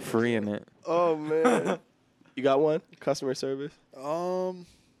 He's out here freeing it. Oh, man. You got one? Customer service? I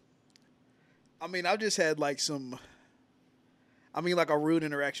mean, I've just had like like a rude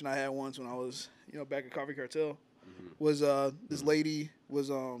interaction I had once when I was, back at Coffee Cartel. Was this lady was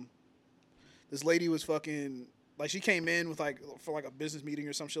fucking, like, she came in with for a business meeting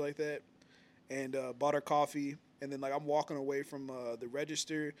or some shit like that, and bought her coffee, and then like I'm walking away from the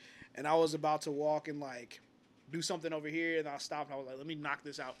register, and I was about to walk and like do something over here, and I stopped and I was like, let me knock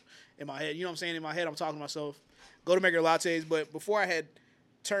this out in my head. You know what I'm saying? In my head, I'm talking to myself. Go to make her lattes, but before I had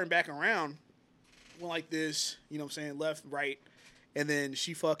turned back around, went like this, you know what I'm saying, left, right, and then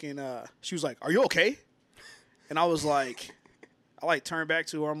she fucking, she was like, are you okay? And I was like, I turned back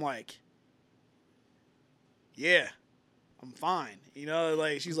to her, I'm like, yeah, I'm fine.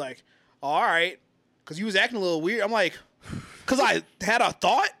 Like, she's like, oh, all right, because you was acting a little weird. I'm like, because I had a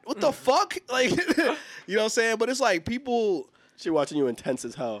thought? What the fuck? Like, you know what I'm saying? But it's like people... She watching you intense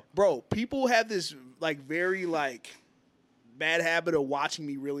as hell. Bro, people have this, like, very, like, bad habit of watching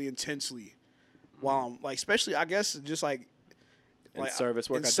me really intensely while I'm, like, especially, I guess, just, like... In service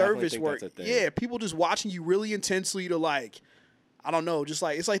work, in I service think work, that's a thing. yeah, people just watching you really intensely to, like, I don't know, just,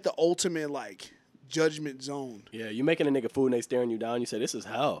 like, it's like the ultimate, like, judgment zone. Yeah, you making a nigga food and they staring you down, you say, this is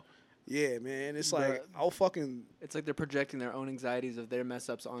hell. Yeah, man, it's like, I'll fucking... It's like they're projecting their own anxieties of their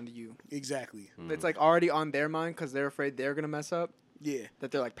mess-ups onto you. Exactly. It's like already on their mind because they're afraid they're going to mess up. Yeah.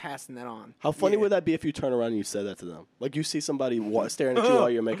 That they're like passing that on. How funny Yeah. would that be if you turn around and you said that to them? Like you see somebody staring at you while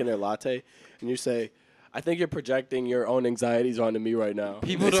you're making their latte, and you say, I think you're projecting your own anxieties onto me right now.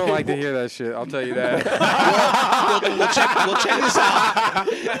 People don't like to hear that shit. I'll tell you that. We'll check this out.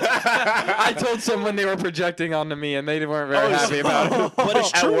 I told someone they were projecting onto me, and they weren't very happy about it. But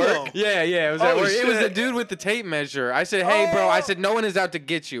it's true, though. Yeah, it was at work. It was the dude with the tape measure. I said, "Hey, bro," I said, "No one is out to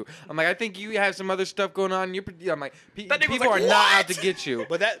get you." I'm like, "I think you have some other stuff going on." I'm like, "People are not out to get you."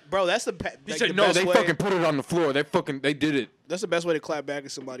 But that's the He like, said, the "No, best they way. fucking put it on the floor. They did it." That's the best way to clap back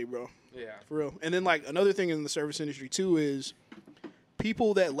at somebody, bro. Yeah. For real. And then, like, another thing in the service industry, too, is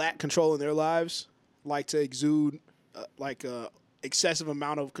people that lack control in their lives like to exude, excessive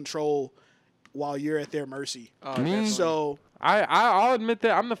amount of control while you're at their mercy. Oh, Me? definitely. So, I'll admit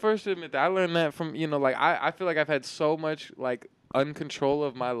that. I'm the first to admit that. I learned that from, I feel like I've had so much, like, uncontrol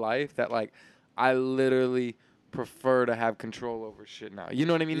of my life that, like, I literally prefer to have control over shit now. You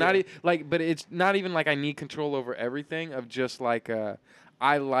know what I mean? Yeah. But it's not even like I need control over everything. Of just like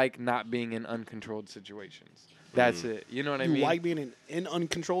I like not being in uncontrolled situations. That's it. You know what I you mean? like being in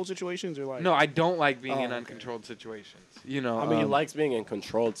uncontrolled situations, or like? No, I don't like being in okay. uncontrolled situations. You know, I mean, he likes being in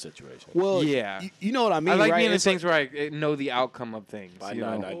controlled situations. Well, Yeah. You know what I mean. I like right? being in It's things where I know the outcome of things. I You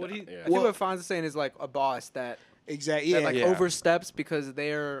know, know? I know. Well, Yeah. I think Well- what Fonz is saying is like a boss that, exactly. that Yeah. like Yeah. oversteps because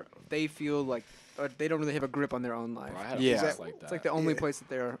they feel like they don't really have a grip on their own life. Bro, I had a Yeah. boss like that. It's like the only Yeah. place that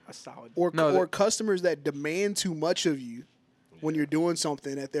they're a solid. Or No, or customers that demand too much of you when you're doing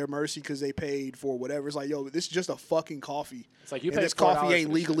something at their mercy because they paid for whatever. It's like, yo, this is just a fucking coffee. It's like you and paid this coffee $4 ain't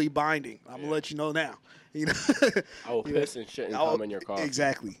for this legally binding. I'm gonna let you know now. You know, I will piss and shit and come in your coffee.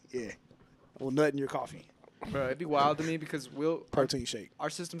 Exactly. Yeah. I will nut in your coffee. Bro, it'd be wild to me because Protein shake. our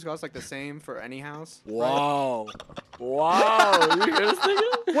systems cost like the same for any house. Wow. Wow. You hear this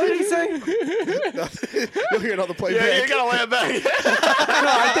nigga? What did he say? You'll hear another play Yeah, back. you gotta lay it back. No,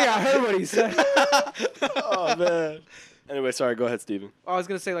 I think I heard what he said. Oh, man. Anyway, sorry. Go ahead, Steven. I was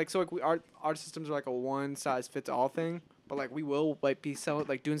gonna say like so like our systems are like a one size fits all thing, but like we will like be selling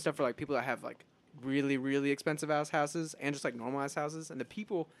like doing stuff for like people that have like really really expensive houses and just like normal ass houses, and the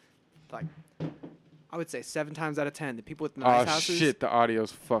people like I would say 7 times out of 10 the people with nice Oh houses. shit, the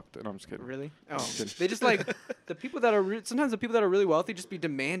audio's fucked. And I'm just kidding. Really? Oh, they just like the people that are sometimes the people that are really wealthy just be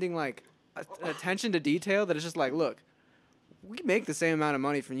demanding like attention to detail that is just like, look, we make the same amount of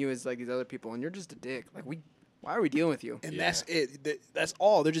money from you as like these other people, and you're just a dick. Like why are we dealing with you? And Yeah. that's it. That's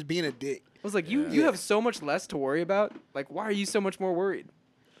all. They're just being a dick. I was like, you Yeah. have so much less to worry about. Like, why are you so much more worried?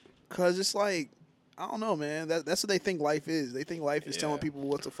 Cause it's like, I don't know, man. That's what they think life is. They think life is telling Yeah. people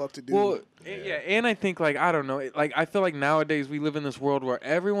what the fuck to do. Well, yeah, and I think like I don't know, like I feel like nowadays we live in this world where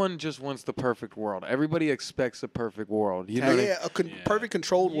everyone just wants the perfect world. Everybody expects a perfect world. You know what I mean? yeah, perfect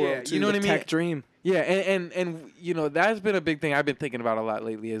controlled Yeah, world too. you know what I mean? Tech dream. Yeah, and you know that's been a big thing I've been thinking about a lot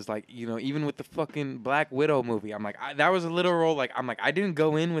lately. Is like even with the fucking Black Widow movie, I'm like that was a literal like I didn't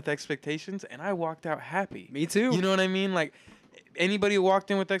go in with expectations and I walked out happy. Me too. You know what I mean? Like anybody who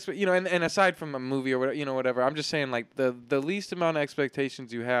walked in with and aside from a movie or whatever, I'm just saying like the least amount of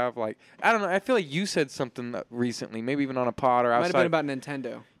expectations you have. Like I don't know. I feel like you said something recently, maybe even on a pod or Might outside. have been about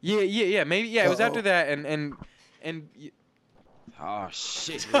Nintendo. Yeah, maybe. Yeah, it was Uh-oh. after that, and Oh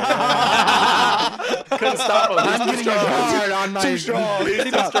shit! Couldn't stop him. I'm getting a guard on my. Too strong. He's too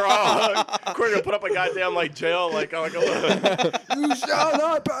strong. Corey gonna put up a goddamn like jail like a You shall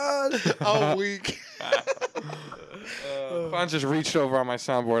not pass. I'm weak. Fon just reached over on my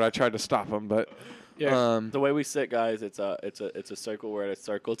soundboard. I tried to stop him, but the way we sit, guys, it's a circle. We're at a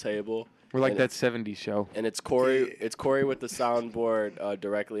circle table. we're like and that '70s show. And it's Corey. It's Corey with the soundboard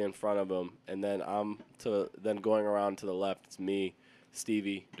directly in front of him, and then then going around to the left. It's me,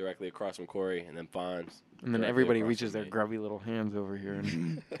 Stevie, directly across from Corey, and then Fonz. And then directly everybody across reaches from their me. grubby little hands over here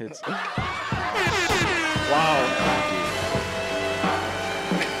and hits. Wow.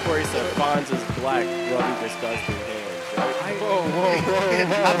 Corey said Fonz's black, grubby, disgusting hands. Right?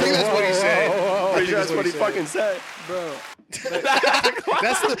 I think that's what he said. Pretty sure that's what he fucking said. Bro.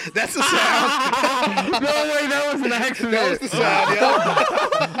 That's the sound. No way, that was an accident. That was the sound,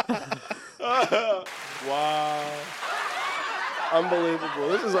 yeah. Wow. Unbelievable.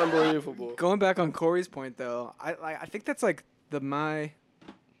 This is unbelievable. Going back on Corey's point, though, I think that's like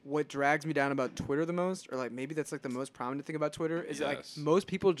what drags me down about Twitter the most, or like maybe that's like the most prominent thing about Twitter is that, like most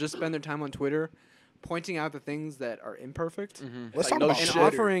people just spend their time on Twitter pointing out the things that are imperfect Let's Like, talk no about and Twitter.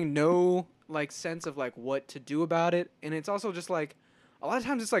 offering no like sense of like what to do about it. And it's also just like a lot of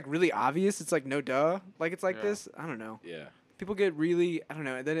times it's like really obvious. It's like no duh. Like it's like this. I don't know. Yeah. People get really I don't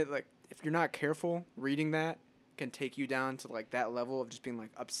know. And then it like if you're not careful, reading that can take you down to like that level of just being like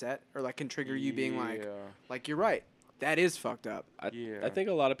upset or like can trigger you being like you're right. That is fucked up. I Yeah. think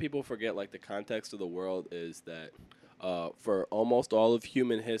a lot of people forget like the context of the world is that for almost all of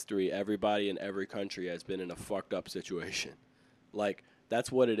human history, everybody in every country has been in a fucked up situation. Like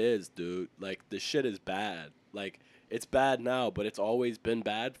that's what it is, dude. Like the shit is bad. Like it's bad now, but it's always been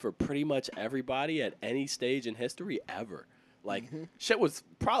bad for pretty much everybody at any stage in history ever. Like shit was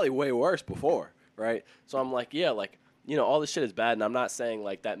probably way worse before, right? So I'm like, yeah, like all this shit is bad, and I'm not saying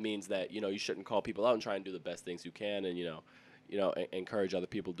like that means that you shouldn't call people out and try and do the best things you can, and encourage other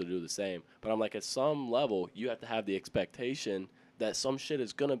people to do the same. But I'm like, at some level, you have to have the expectation that some shit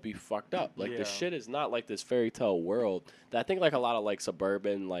is gonna be fucked up. Like the shit is not like this fairy tale world that I think like a lot of like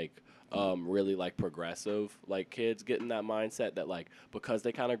suburban like really like progressive like kids get in that mindset that like because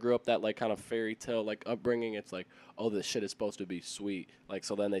they kind of grew up that like kind of fairy tale like upbringing, it's like, oh, this shit is supposed to be sweet. Like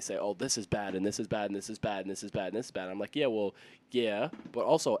so then they say, oh, this is bad and this is bad and this is bad and this is bad and this is bad. I'm like, yeah, well, yeah, but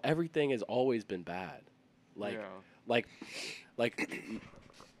also everything has always been bad. Like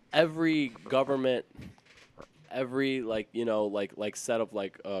every government, every like set of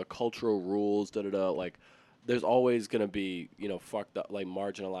like cultural rules, like there's always gonna be fucked up like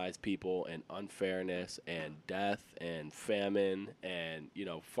marginalized people and unfairness and death and famine and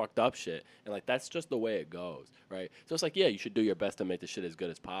fucked up shit, and like that's just the way it goes, right? So it's like, yeah, you should do your best to make the shit as good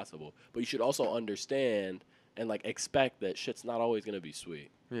as possible, but you should also understand and like expect that shit's not always gonna be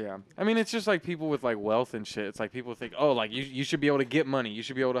sweet. Yeah. I mean, it's just like people with like wealth and shit. It's like people think, oh, like you should be able to get money. You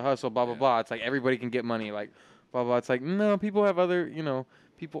should be able to hustle, blah, blah, blah. It's like everybody can get money, like, blah, blah. It's like, no, people have other,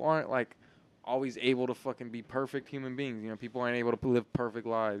 people aren't like always able to fucking be perfect human beings. People aren't able to live perfect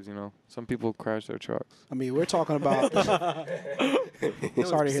lives, Some people crash their trucks. I mean, we're talking about.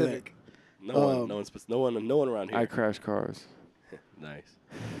 Sorry to hear that. No one around here. I crash cars. Nice.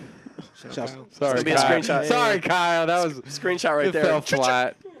 Shouts- Sorry, It's gonna be a Kyle. screenshot. Sorry, Kyle. That was Screenshot right it there. fell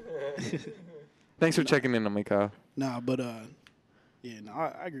flat. Thanks for checking in on me, Kyle. Nah, but yeah, no,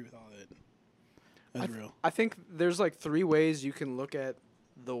 I agree with all that. That's real. I think there's like three ways you can look at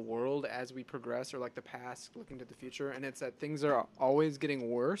the world as we progress, or like the past looking to the future, and it's that things are always getting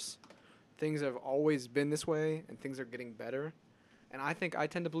worse, things have always been this way, and things are getting better. And I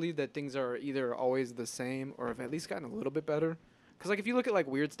tend to believe that things are either always the same or have at least gotten a little bit better. Because like if you look at like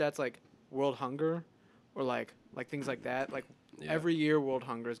weird stats like world hunger or like things like that, like every year world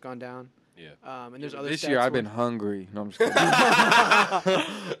hunger has gone down. Yeah. And there's other This stats year I've where- been hungry. No, I'm just kidding.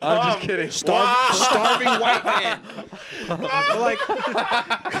 I'm just kidding. Starving white man. but like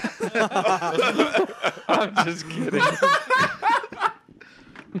I'm just kidding.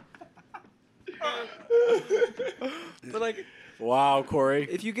 but like Wow, Corey.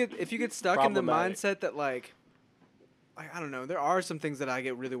 if you get stuck in the Problematic. mindset that like I don't know, there are some things that I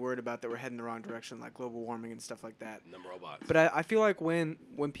get really worried about that we're heading the wrong direction, like global warming and stuff like that. Them robots. But I feel like when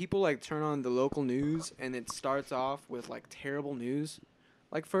people like turn on the local news and it starts off with like terrible news,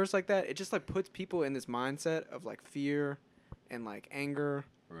 like first like that, it just like puts people in this mindset of like fear and like anger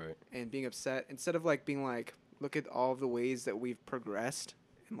Right. and being upset instead of like being like, look at all of the ways that we've progressed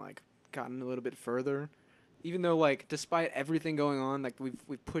and like gotten a little bit further. Even though like despite everything going on, like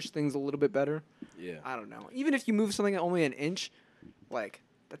we've pushed things a little bit better. Yeah. I don't know. Even if you move something only an inch, like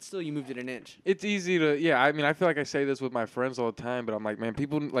that's still you moved it an inch. It's easy to, yeah. I mean, I feel like I say this with my friends all the time, but I'm like, man,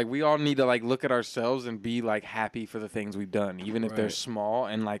 people like we all need to like look at ourselves and be like happy for the things we've done, even if they're Right. small.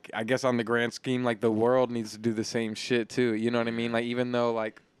 And like, I guess on the grand scheme, like the world needs to do the same shit too. You know what I mean? Like, even though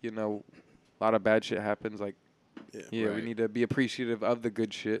like a lot of bad shit happens, like, we Right. need to be appreciative of the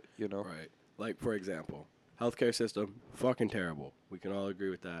good shit. Right. Like, for example, healthcare system, fucking terrible. We can all agree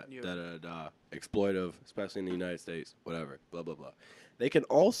with that. Yeah. Exploitive, especially in the United States, whatever, blah, blah, blah. They can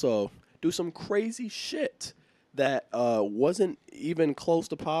also do some crazy shit that wasn't even close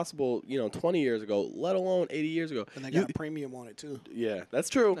to possible, 20 years ago, let alone 80 years ago. And they got a premium on it, too. Yeah, that's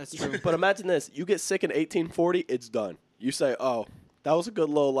true. That's true. But imagine this. You get sick in 1840, it's done. You say, oh, that was a good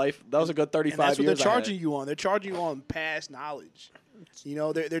little life. That was a good 35 And that's what years they're I had. charging you on. They're charging you on past knowledge.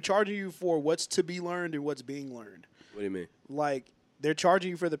 They're charging you for what's to be learned and what's being learned. What do you mean? Like, they're charging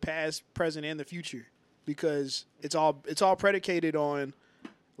you for the past, present, and the future because it's all predicated on,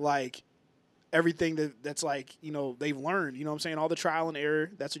 like, everything that's like, they've learned. You know what I'm saying? All the trial and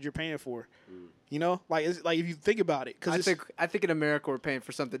error, that's what you're paying for. Like, it's, like if you think about it. Cause I think in America we're paying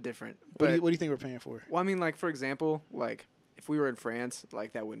for something different. what But do you think we're paying for? well, I mean, like for example, like if we were in France,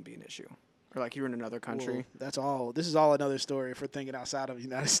 like that wouldn't be an issue. Or like you're in another country. Well, that's all. This is all another story for thinking outside of the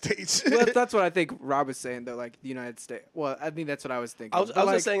United States. Well, that's what I think Rob was saying though, like the United States. Well, I think that's what I was thinking. I was But,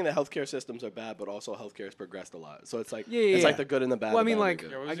 like, just saying that healthcare systems are bad, but also healthcare has progressed a lot. So it's like Yeah, it's yeah. like the good and the bad. Well, I the mean, bad and like, the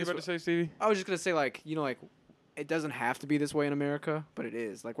good. Yeah, what I was you guess about to say, Stevie? I was just gonna say like like it doesn't have to be this way in America, but it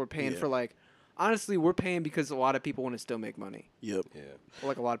is. Like we're paying Yeah. for like honestly we're paying because a lot of people want to still make money. Yep. Yeah. Or,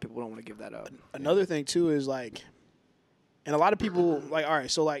 like a lot of people don't want to give that up. Another thing too is like, and a lot of people like, all right,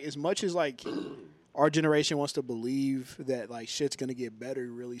 so like as much as like our generation wants to believe that like shit's gonna get better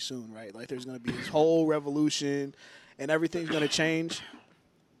really soon, right? Like there's gonna be this whole revolution and everything's gonna change.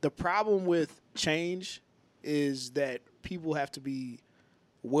 The problem with change is that people have to be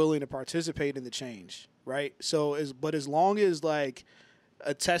willing to participate in the change, right? So as long as like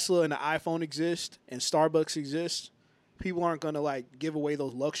a Tesla and an iPhone exist and Starbucks exists, people aren't gonna like give away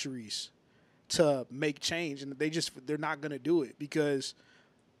those luxuries to make change, and they're not gonna do it because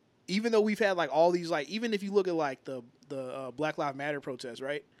even though we've had like all these like, even if you look at like the Black Lives Matter protests,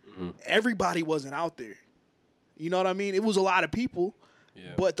 right? Everybody wasn't out there. You know what I mean? It was a lot of people,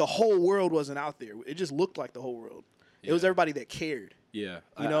 but the whole world wasn't out there. It just looked like the whole world. It was Yeah. everybody that cared. Yeah,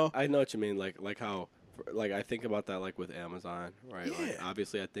 You know? I know what you mean. Like how, like I think about that like with Amazon, right? Like Yeah.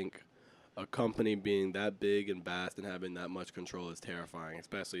 obviously, I think a company being that big and vast and having that much control is terrifying.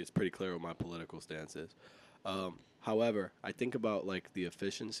 Especially, it's pretty clear what my political stance is. However, I think about like the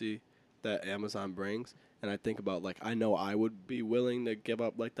efficiency that Amazon brings, and I think about like I know I would be willing to give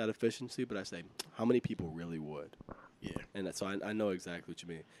up like that efficiency, but I say, how many people really would? Yeah. And so I know exactly what you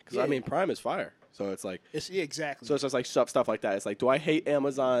mean. Because Yeah. I mean, Prime is fire. So it's like. Exactly. So it's just like stuff like that. It's like, do I hate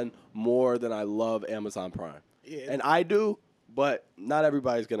Amazon more than I love Amazon Prime? Yeah. And I do, but not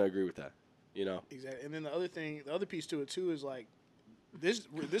everybody's gonna agree with that. Exactly. And then the other piece to it too is like this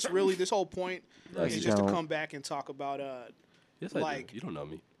whole point Nice. is just to Don't. come back and talk about Yes, I like- do. You don't know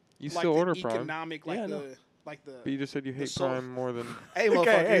me. You like still the order Prime. economic Yeah, I know. But you just said you hate soul- Prime more than. hey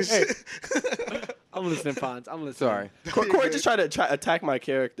motherfuckers. I'm listening, Fonz. I'm listening. Sorry. Corey just tried to attack my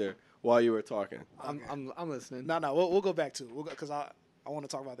character while you were talking. I'm listening. No, we'll go back to it. Because I want to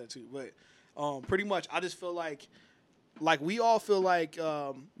talk about that too. But pretty much, I just feel like we all feel like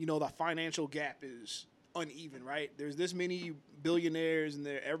the financial gap is uneven, right? There's this many billionaires and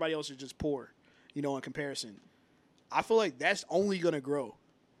everybody else is just poor, in comparison. I feel like that's only gonna grow,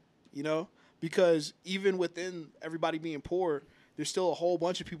 because even within everybody being poor, there's still a whole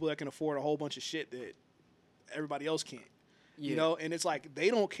bunch of people that can afford a whole bunch of shit that everybody else can't. Yeah. And it's like they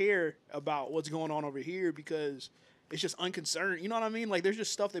don't care about what's going on over here because it's just unconcerned. You know what I mean? Like there's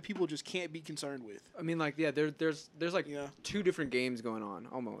just stuff that people just can't be concerned with. I mean, like, yeah, there's like Yeah. two different games going on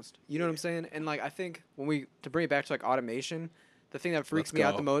almost. You know what I'm saying? And like, I think to bring it back to like automation, the thing that freaks Let's me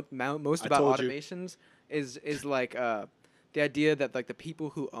out go. the most I about told you. automations is like the idea that like the people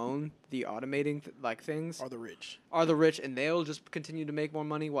who own the automating things Are the rich are the rich, and they'll just continue to make more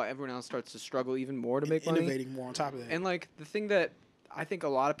money while everyone else starts to struggle even more to make money. innovating more on top of that? And like the thing that I think a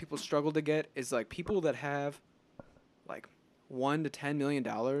lot of people struggle to get is like people that have like $1 to $10 million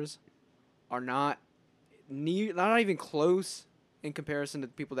are not even close in comparison to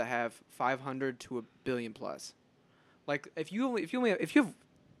the people that have 500 to $1 billion plus. Like if you have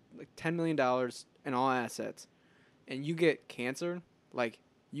like $10 million in all assets and you get cancer, like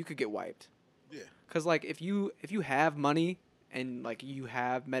you could get wiped. Yeah. Cuz like if you have money and like you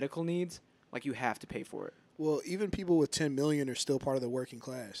have medical needs, like you have to pay for it. Well, even people with 10 million are still part of the working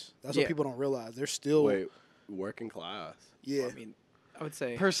class. That's Yeah. what people don't realize. They're still Wait, working class. yeah. I mean, I would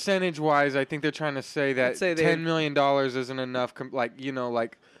say percentage-wise, I think they're trying to say that $10 million isn't enough.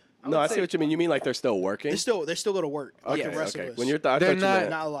 No, I see what you mean. You mean like they're still working? They still go to work. Okay, Like the rest okay. of us. When you're I They're thought you meant,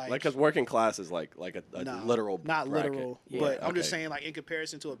 not like because working class is like a literal not bracket. literal, Yeah, but I'm just okay. saying like in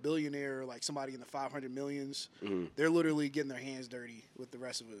comparison to a billionaire, like somebody in the 500 millions, Mm-hmm. they're literally getting their hands dirty with the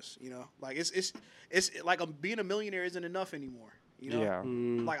rest of us. You know, like it's like being a millionaire isn't enough anymore. You know,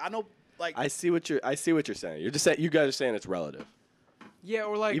 Yeah. like I know, like I see what you're saying. You're just saying you guys are saying it's relative. Yeah,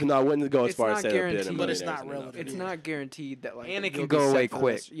 or like Even though I wouldn't go as it's far as not saying a guaranteed. billion But it's millionaires not isn't enough. relative. it's Yeah. not guaranteed that like And it you'll can be go set away for the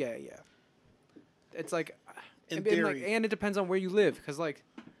quick. rest- Yeah. It's like In and, theory. and it depends on where you live, because like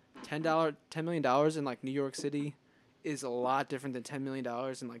 $10 million in like New York City is a lot different than $10 million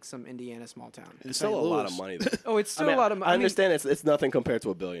in like some Indiana small town. in It's St. still a lot Louis. of money. Though. Oh, it's still I mean, a lot of money. I understand it's nothing compared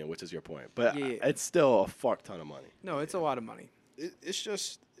to a billion, which is your point, but Yeah. it's still a fuck ton of money. No, it's a lot of money. It's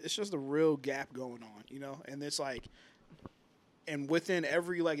just a real gap going on, you know, and it's like, and within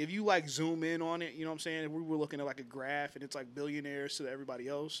every like, if you like zoom in on it, you know what I'm saying? If we were looking at like a graph and it's like billionaires to everybody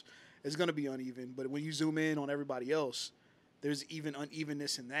else, it's gonna be uneven. But when you zoom in on everybody else, there's even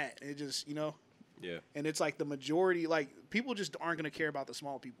unevenness in that. It just, you know, Yeah. and it's like the majority, like people just aren't gonna care about the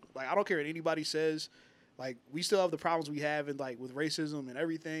small people. Like I don't care what anybody says. Like we still have the problems we have in like with racism and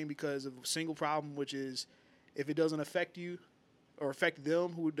everything because of a single problem, which is if it doesn't affect you or affect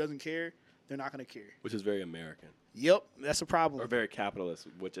them who doesn't care, they're not gonna care. Which is very American Yep, that's a problem. or very capitalist,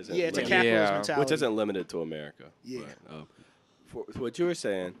 which isn't Yeah, it's a limited, capitalist Yeah. mentality. which isn't limited to America. Yeah. But, for what you were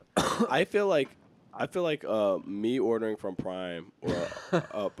saying, I feel like me ordering from Prime or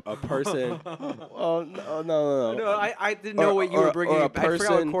a person. Oh no. No, I didn't know what you or- were bringing or a up. I forgot what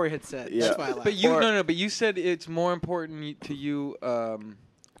person- Corey had said. Yeah. That's why I laughed. But you Or- but you said it's more important to you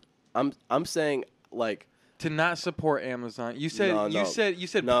I'm saying like to not support Amazon. You said No, you no. said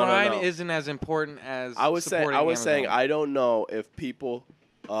No, no, Prime no. isn't as important as I was saying supporting Amazon. I don't know if people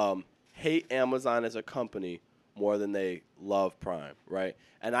hate Amazon as a company more than they love Prime, right?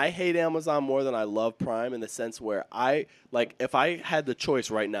 And I hate Amazon more than I love Prime in the sense where I like if I had the choice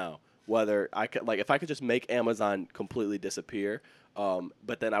right now whether I could like if I could just make Amazon completely disappear,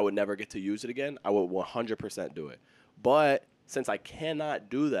 but then I would never get to use it again, I would 100% do it. But since I cannot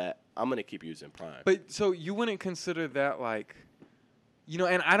do that, I'm gonna keep using Prime. But so you wouldn't consider that like, you know,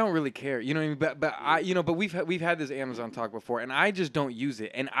 and I don't really care, you know what I mean? But I, you know, but we've had this Amazon talk before, and I just don't use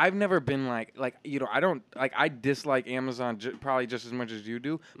it, and I've never been like you know, I don't like I dislike Amazon probably just as much as you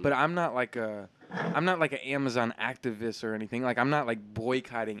do, but I'm not like an Amazon activist or anything. Like I'm not like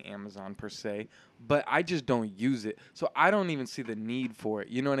boycotting Amazon per se, but I just don't use it, so I don't even see the need for it.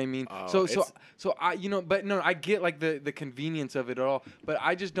 You know what I mean? Oh, So I, you know, but no, I get like the convenience of it all, but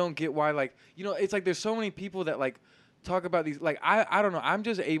I just don't get why, like, you know, it's like there's so many people that like talk about these, like I don't know, I'm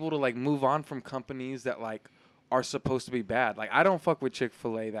just able to like move on from companies that like are supposed to be bad. Like I don't fuck with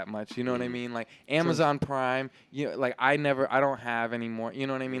Chick-fil-A that much, you know what I mean? Like Amazon Prime, you know, like I don't have anymore, you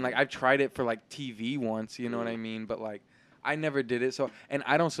know what I mean? Like I've tried it for like TV once, you know what I mean? But like I never did it. So, and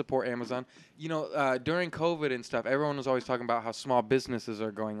I don't support Amazon. You know, during COVID and stuff, everyone was always talking about how small businesses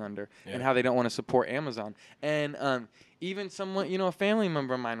are going under and how they don't want to support Amazon. And even someone, you know, a family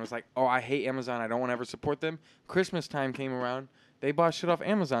member of mine was like, "Oh, I hate Amazon. I don't want to ever support them." Christmas time came around. They bought shit off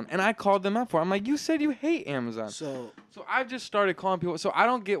Amazon, and I called them up for it. I'm like, "You said you hate Amazon." So I've just started calling people. So I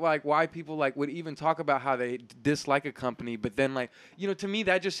don't get like why people like would even talk about how they dislike a company, but then like, you know, to me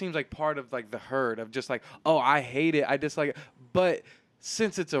that just seems like part of like the herd of just like, oh, I hate it, I dislike it, but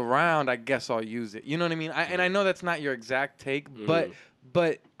since it's around, I guess I'll use it. You know what I mean? And I know that's not your exact take, but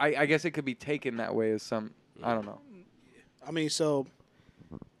I guess it could be taken that way as some. I don't know. I mean, so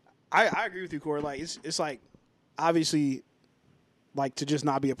I agree with you, Corey. Like it's like obviously. Like to just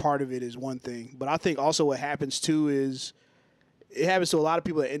not be a part of it is one thing, but I think also what happens too is it happens to a lot of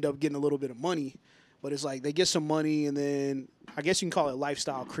people that end up getting a little bit of money, but it's like they get some money and then I guess you can call it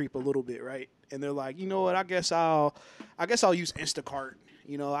lifestyle creep a little bit, right? And they're like, you know what? I guess I'll use Instacart.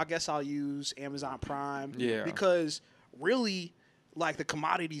 You know, I guess I'll use Amazon Prime. Yeah. Because really, like the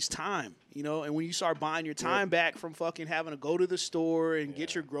commodity's time, you know, and when you start buying your time back from fucking having to go to the store and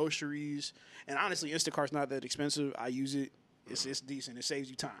get your groceries, and honestly, Instacart's not that expensive. I use it. It's decent. It saves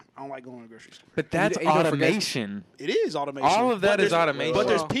you time. I don't like going to the grocery store. But that's and you don't forget- automation. It is automation. All of that but is there's- automation. But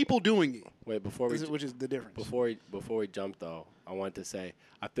there's Well- people doing it, Wait, before we which is the difference. Before we jump though, I want to say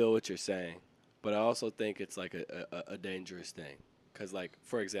I feel what you're saying, but I also think it's like a dangerous thing. Cause like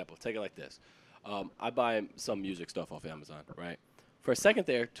for example, take it like this: I buy some music stuff off Amazon, right? For a second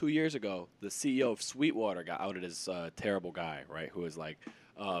there, 2 years ago, the CEO of Sweetwater got outed as a terrible guy, right? Who was like,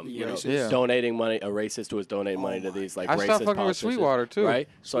 you know, Racist. Yeah. donating money, a racist who was donating money to these like I racist stopped fucking with politicians, Sweetwater, too. right?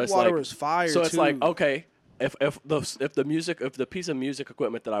 So Sweetwater it's like, was fire, so it's like too. okay. if the piece of music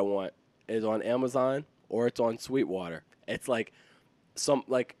equipment that I want is on Amazon or it's on Sweetwater, it's like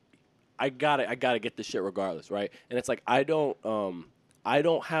I gotta get this shit regardless, right? And it's like I don't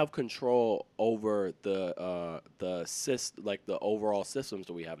have control over the overall systems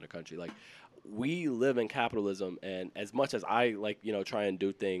that we have in the country. Like, we live in capitalism, and as much as I try and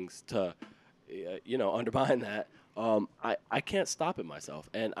do things to undermine that, I can't stop it myself.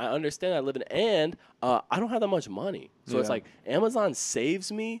 And I understand I live in, and I don't have that much money, so it's like Amazon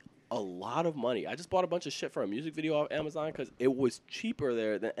saves me a lot of money. I just bought a bunch of shit for a music video off Amazon because it was cheaper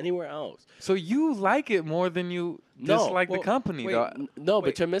there than anywhere else. So you like it more than you dislike the company, though.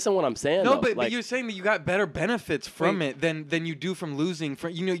 But you're missing what I'm saying. No, though. but you're saying that you got better benefits from it than you do from losing.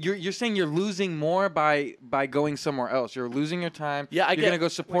 You're saying you're losing more by going somewhere else. You're losing your time. Yeah, you're gonna go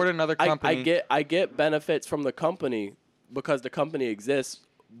support another company. I get benefits from the company because the company exists.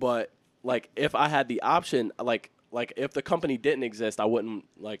 But like, if I had the option, like if the company didn't exist, I wouldn't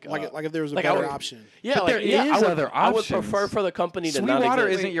like if there was a better option. Yeah, but there is other options. I would prefer for the company to not exist. Sweetwater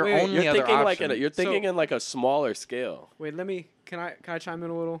isn't your only other option. You're thinking in like a smaller scale. Wait, can I chime in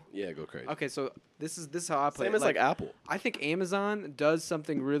a little? Yeah, go crazy. Okay, so this is how I play. Same as like Apple. I think Amazon does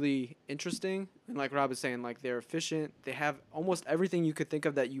something really interesting, and like Rob was saying, like, they're efficient. They have almost everything you could think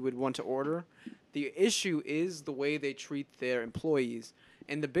of that you would want to order. The issue is the way they treat their employees.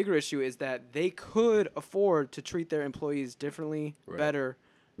 And the bigger issue is that they could afford to treat their employees differently, better,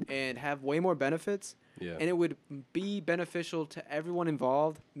 and have way more benefits. Yeah. And it would be beneficial to everyone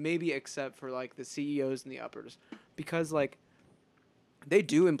involved, maybe except for like the CEOs and the uppers, because like they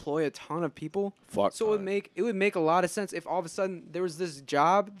do employ a ton of people. So it would make a lot of sense if all of a sudden there was this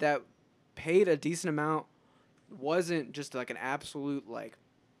job that paid a decent amount, wasn't just like an absolute like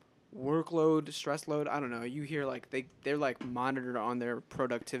workload, stress load. I don't know. You hear like they're like monitored on their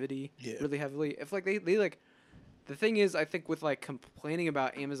productivity really heavily. If like they like, the thing is, I think with like complaining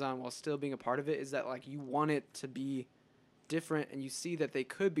about Amazon while still being a part of it is that like you want it to be different and you see that they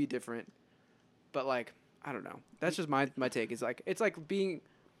could be different, but like I don't know. That's just my take. Is like it's like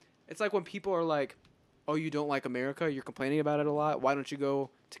when people are like, oh, you don't like America, you're complaining about it a lot. Why don't you go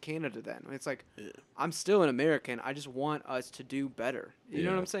to Canada then? It's like, I'm still an American. I just want us to do better. You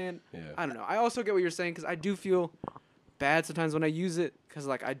know what I'm saying? Yeah. I don't know. I also get what you're saying because I do feel bad sometimes when I use it because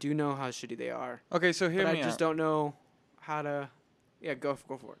like I do know how shitty they are. Okay, so hear me out. I just don't know how to. Yeah, go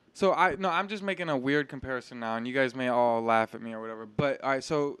for it. So I'm just making a weird comparison now, and you guys may all laugh at me or whatever. But all right,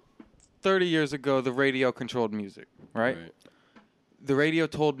 so 30 years ago, the radio controlled music, right? The radio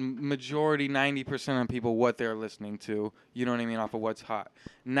told majority, 90% of people what they're listening to, you know what I mean, off of what's hot.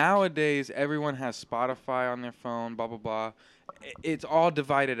 Nowadays, everyone has Spotify on their phone, blah, blah, blah. It's all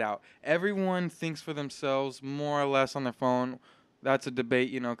divided out. Everyone thinks for themselves, more or less, on their phone. That's a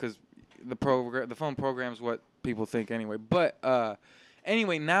debate, because the phone programs what people think anyway. But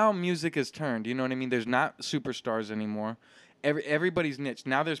anyway, now music is turned, you know what I mean? There's not superstars anymore. Everybody's niche.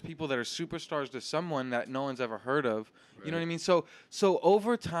 Now there's people that are superstars to someone that no one's ever heard of. Right. You know what I mean? So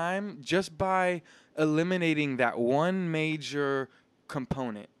over time, just by eliminating that one major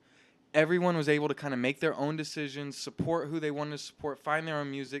component, everyone was able to kind of make their own decisions, support who they wanted to support, find their own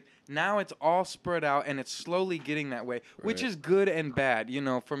music. Now it's all spread out, and it's slowly getting that way, which is good and bad,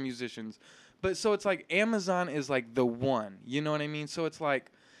 for musicians. But so it's like Amazon is like the one. You know what I mean? So it's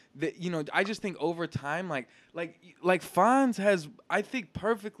like, I just think over time, like Fonz has, I think,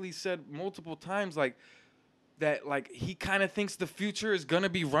 perfectly said multiple times, like, that, like, he kind of thinks the future is going to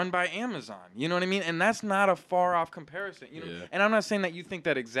be run by Amazon. You know what I mean? And that's not a far-off comparison. You know? Yeah. And I'm not saying that you think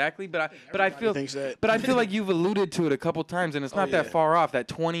that exactly, but I feel like you've alluded to it a couple times, and it's not that far off. That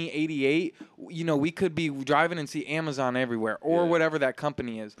 2088, we could be driving and see Amazon everywhere or whatever that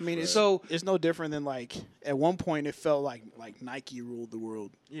company is. I mean, it's no different than, like, at one point it felt like Nike ruled the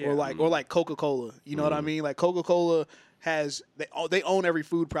world, or like Coca-Cola. You know what I mean? Like Coca-Cola they own every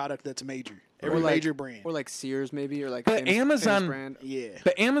food product that's major. Every major brand. Or like Sears maybe, or like but Amazon brand. Yeah.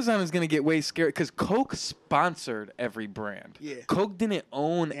 But Amazon is going to get way scary because Coke sponsored every brand. Yeah. Coke didn't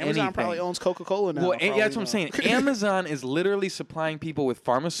own anything. Amazon probably owns Coca-Cola now. Well, that's what I'm saying. Amazon is literally supplying people with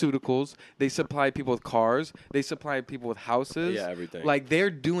pharmaceuticals. They supply people with cars. They supply people with houses. Yeah, everything. Like,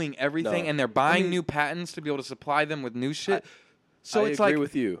 they're doing everything, and they're buying new patents to be able to supply them with new shit. So it's agree like,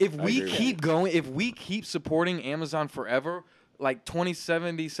 with you. If we keep going, if we keep supporting Amazon forever, like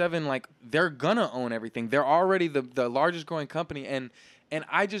 2077, like, they're gonna own everything. They're already the largest growing company, and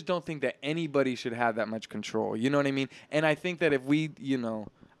I just don't think that anybody should have that much control. You know what I mean? And I think that if we,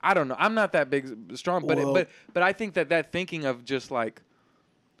 I don't know. I'm not that strong, but I think that thinking of just like,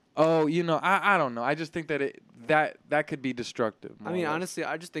 oh, I don't know. I just think that that could be destructive. I mean, honestly,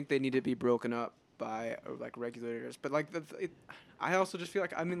 I just think they need to be broken up by like regulators. But like I also just feel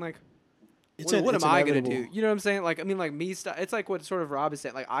like It's what it's am I gonna inevitable. do? You know what I'm saying? Like it's like what sort of Rob is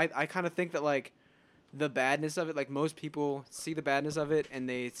saying. Like I kind of think that like the badness of it, like most people see the badness of it, and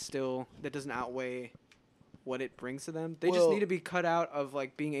that doesn't outweigh what it brings to them. They just need to be cut out of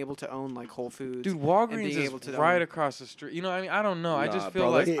like being able to own like Whole Foods. Dude, and Walgreens being is able to right own, across the street. You know, I mean, I don't know. I just feel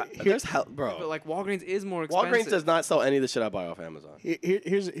bro, like there's hell, bro. but like Walgreens is more expensive. Walgreens does not sell any of the shit I buy off Amazon.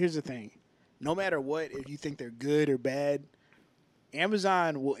 Here's the thing. No matter what, if you think they're good or bad,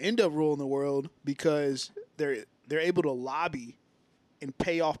 Amazon will end up ruling the world because they're able to lobby and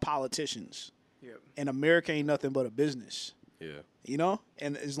pay off politicians. Yep. And America ain't nothing but a business. Yeah. You know?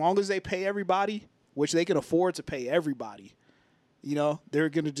 And as long as they pay everybody, which they can afford to pay everybody, you know, they're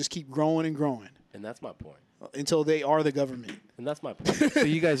going to just keep growing and growing And that's my point. until they are the government. And that's my point. so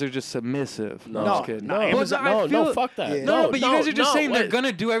you guys are just submissive. No, I'm just kidding. no, Well, Amazon- I feel- no, fuck that. Yeah. No, but you guys are just saying they're wait.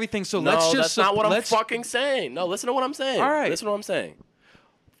 gonna do everything. So No, let's just that's not what I'm let's- fucking saying. No, listen to what I'm saying. All right. Listen to what I'm saying.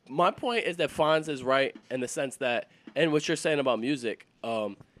 My point is that Fonz is right in the sense that, and what you're saying about music,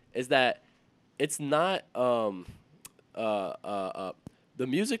 is that it's not the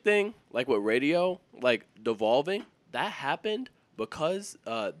music thing, like with radio, like devolving. That happened because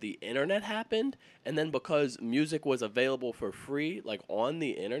the internet happened, and then because music was available for free, like on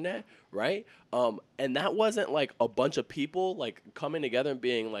the internet, right? And that wasn't like a bunch of people like coming together and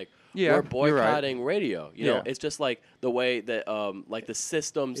being like, Yeah, we're you're right. boycotting radio. You know, Yeah. it's just like the way that like the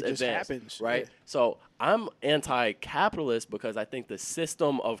systems It just advance, happens, right? yeah. So I'm anti-capitalist because I think the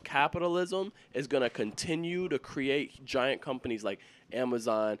system of capitalism is going to continue to create giant companies like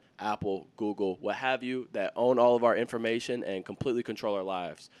Amazon, Apple, Google, what have you, that own all of our information and completely control our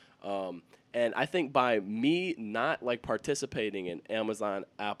lives. And I think by me not like participating in Amazon,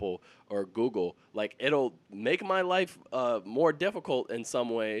 Apple, or Google, like it'll make my life more difficult in some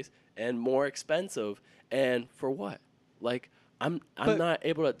ways and more expensive. And for what? Like I'm not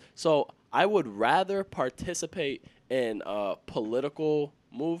able to. So I would rather participate in political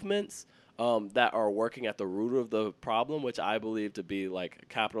movements that are working at the root of the problem, which I believe to be like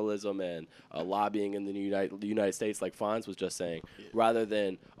capitalism and lobbying in the United States, like Fonz was just saying, rather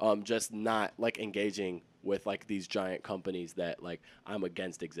than just not like engaging with like these giant companies that like I'm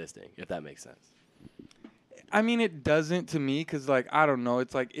against existing, if that makes sense. I mean, it doesn't to me because, like, I don't know.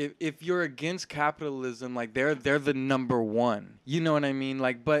 It's like if you're against capitalism, like they're the number one. You know what I mean?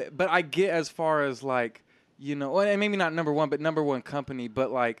 Like, but I get as far as like, you know, and maybe not number one, but number one company.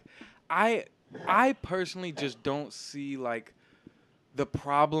 But like, I personally just don't see like the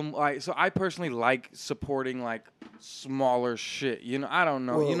problem. Like, so I personally like supporting like smaller shit. You know, I don't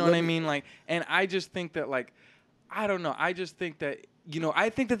know. Well, You know what I mean? Like, and I just think that like, I don't know. I just think that. You know, I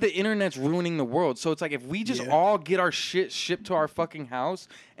think that the internet's ruining the world. So it's like if we just all get our shit shipped to our fucking house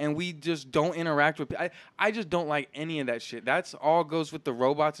and we just don't interact with I just don't like any of that shit. That's all goes with the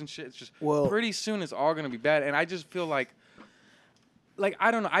robots and shit. It's just pretty soon it's all going to be bad. And I just feel like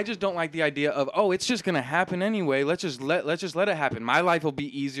I don't know. I just don't like the idea of, oh, it's just going to happen anyway. Let's just let it happen. My life will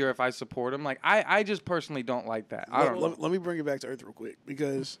be easier if I support them. Like I just personally don't like that. I don't know. Let me bring it back to Earth real quick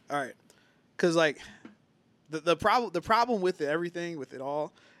because like the problem with everything with it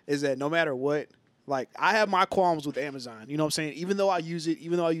all is that no matter what, like I have my qualms with Amazon. You know what I'm saying? Even though I use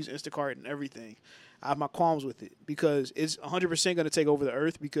Instacart and everything, I have my qualms with it because it's 100% going to take over the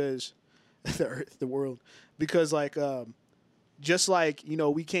earth because the world because like just like, you know,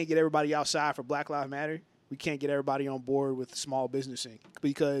 we can't get everybody outside for Black Lives Matter. We can't get everybody on board with small businessing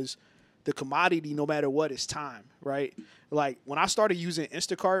because the commodity, no matter what, is time, right? Like when I started using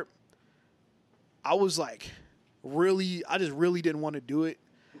Instacart, I was like, I just really didn't want to do it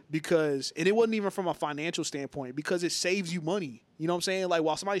because, and it wasn't even from a financial standpoint because it saves you money. You know what I'm saying? Like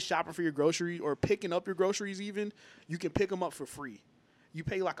while somebody's shopping for your groceries or picking up your groceries even, you can pick them up for free. You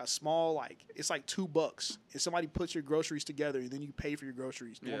pay like a small, like, it's like $2 and somebody puts your groceries together and then you pay for your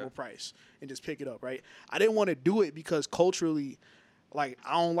groceries, normal price, and just pick it up, right? I didn't want to do it because culturally, like,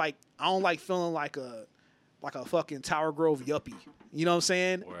 I don't like feeling like a fucking Tower Grove yuppie. You know what I'm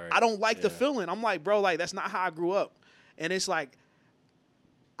saying? Word. I don't like the feeling. I'm like, bro, like, that's not how I grew up. And it's like,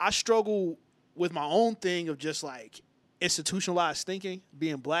 I struggle with my own thing of just like institutionalized thinking,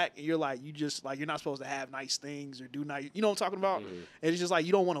 being black, and you're like, you just like, you're not supposed to have nice things or do nice, you know what I'm talking about? Mm-hmm. And it's just like,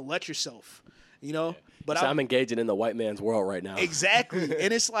 you don't want to let yourself, you know? But so I'm engaging in the white man's world right now. Exactly.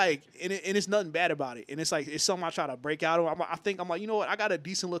 And it's like, and it's nothing bad about it. And it's like, it's something I try to break out of. I'm like, you know what? I got a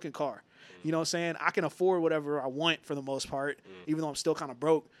decent looking car. You know what I'm saying? I can afford whatever I want for the most part, even though I'm still kind of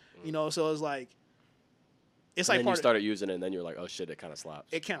broke, you know? So it's like and then you started using it and then you're like, oh shit, it kind of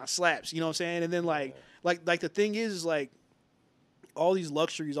slaps. It kind of slaps, you know what I'm saying? And then like the thing is like, all these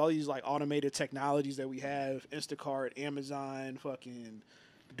luxuries, all these like automated technologies that we have, Instacart, Amazon, fucking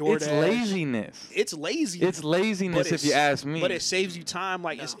DoorDash. It's laziness. It's lazy. It's laziness, if you ask me. But it saves you time.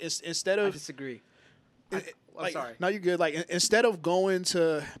 Like, No. it's instead of... I disagree. I'm sorry. No, you're good. Like, instead of going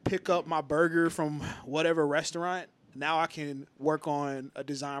to pick up my burger from whatever restaurant, now I can work on a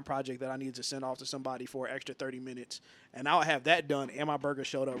design project that I need to send off to somebody for an extra 30 minutes. And I'll have that done, and my burger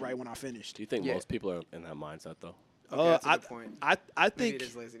showed up right when I finished. Do you think Yeah. most people are in that mindset though? Okay, that's a good point. I Maybe think it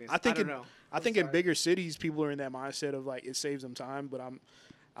is laziness. I think I don't know. I I'm think in sorry. bigger cities, people are in that mindset of like it saves them time. But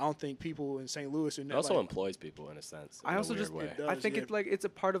I don't think people in St. Louis are. It also like, employs people in a sense. I in also a weird just way. does, I think yeah. it's a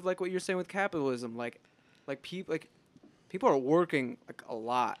part of like what you're saying with capitalism. Like people are working like a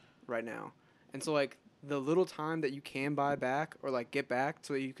lot right now, and so like the little time that you can buy back or like get back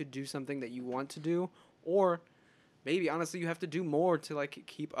so that you could do something that you want to do, or maybe honestly you have to do more to like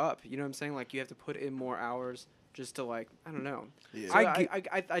keep up. You know what I'm saying? Like you have to put in more hours just to like I don't know. Yeah.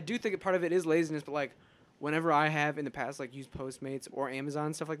 So I do think part of it is laziness, but like whenever I have in the past like used Postmates or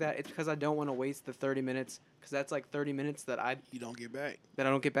Amazon stuff like that, it's because I don't want to waste the 30 minutes because that's like 30 minutes that I you don't get back.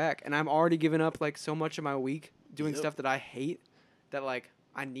 don't get back, and I'm already giving up like so much of my week doing Yep. stuff that I hate that like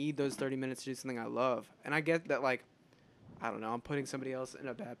I need those 30 minutes to do something I love, and I get that like I don't know I'm putting somebody else in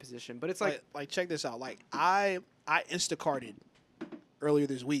a bad position, but it's Like check this out. Like I Instacarted earlier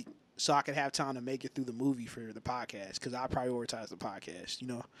this week so I could have time to make it through the movie for the podcast because I prioritize the podcast. You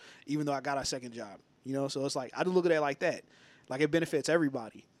know, even though I got a second job. You know, so it's like I do look at it like that. Like it benefits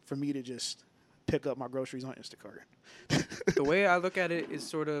everybody for me to just pick up my groceries on Instacart. the way I look at it is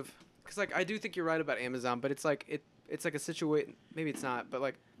sort of because like I do think you're right about Amazon, but it's like it's like a situation. Maybe it's not, but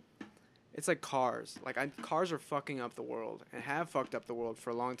like it's like cars. Like cars are fucking up the world and have fucked up the world for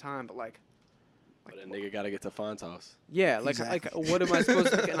a long time. But like But a nigga gotta get to Fon's house. yeah, like Exactly. like what am I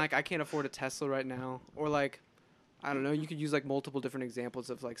supposed to? And like I can't afford a Tesla right now, or like. I don't know. You could use like multiple different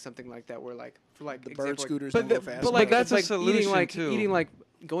examples of like something like that, where like for like The example, bird like, scooters But don't go the- fast. but, like that's it's a like eating solution, too. eating like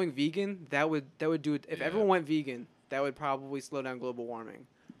going vegan. That would do it. If Yeah. everyone went vegan, that would probably slow down global warming.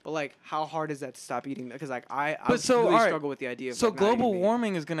 But like, how hard is that to stop eating? Because like I really all right, struggle with the idea of So like, not global eating meat.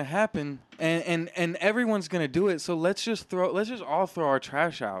 warming is gonna happen, and everyone's gonna do it. So let's just all throw our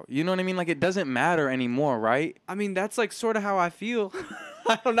trash out. You know what I mean? Like it doesn't matter anymore, right? I mean, that's like sort of how I feel.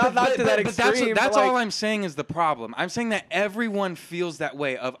 not to that extreme. That's but, all like, I'm saying is the problem. I'm saying that everyone feels that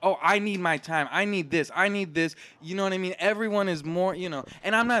way of, oh, I need my time. I need this. I need this. You know what I mean? Everyone is more, you know.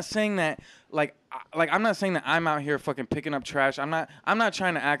 And I'm not saying that like I'm not saying that I'm out here fucking picking up trash. I'm not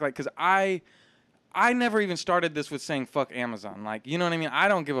trying to act like cuz I never even started this with saying fuck Amazon. Like, you know what I mean? I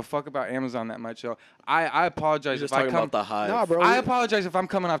don't give a fuck about Amazon that much, yo. I apologize You're just if I talking come about the hive. Nah, bro. I apologize if I'm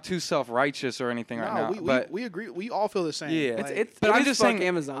coming off too self-righteous or anything right now. Nah, we agree. We all feel the same. Yeah. Like, it's But it I'm is just fuck saying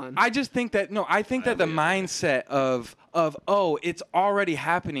Amazon. I just think that I think that the mindset of oh, it's already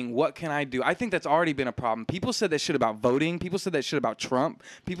happening. What can I do? I think that's already been a problem. People said that shit about voting. People said that shit about Trump.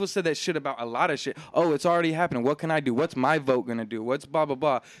 People said that shit about a lot of shit. Oh, it's already happening. What can I do? What's my vote gonna do? What's blah blah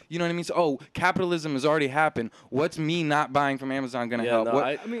blah? You know what I mean? So, oh, capitalism has already happened. What's me not buying from Amazon gonna help? No, What-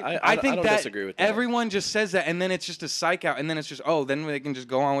 I mean, I think don't that disagree with that. everyone just says that, and then it's just a psych out, and then it's just then they can just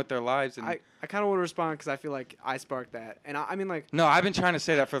go on with their lives. And I kind of want to respond because I feel like I sparked that, and I mean like. no, I've been trying to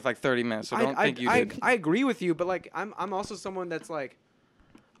say that for like 30 minutes, so don't think you did. I agree with you, but like I'm also someone that's like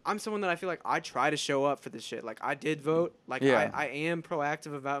I'm someone that I feel like I try to show up for this shit. Like I did vote. Like Yeah. I am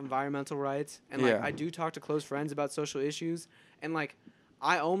proactive about environmental rights, and like Yeah. I do talk to close friends about social issues, and like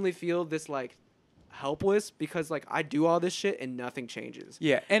I only feel this like helpless because like I do all this shit and nothing changes.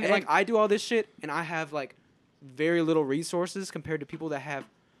 Yeah, And like I do all this shit and I have like very little resources compared to people that have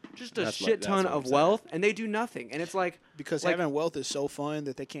just a That's shit ton what I'm of saying. wealth and they do nothing. And it's like because like, having wealth is so fun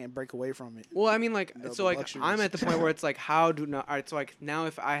that they can't break away from it. well, I mean, like, No, so, the like, luxuries. I'm at the point where it's like, how do not? All right, so, like, now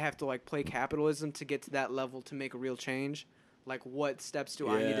if I have to like play capitalism to get to that level to make a real change, like, what steps do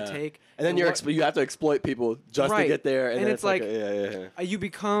I need to Yeah. take? And then you have to exploit people just Right. to get there, and, And then it's like- yeah. You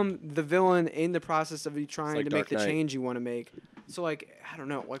become the villain in the process of you trying like to make Dark the Knight. change you want to make. So, like, I don't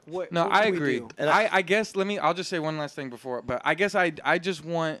know, like, what? No, what I do we agree. do? And I guess I'll just say one last thing before, but I guess I just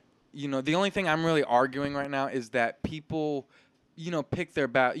want, you know, the only thing I'm really arguing right now is that people, you know, pick their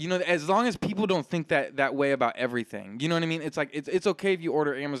battle. You know, as long as people don't think that way about everything, you know what I mean? It's like it's okay if you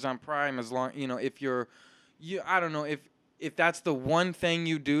order Amazon Prime as long, you know, if I don't know if that's the one thing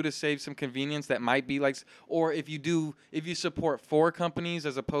you do to save some convenience that might be like, or if you support 4 companies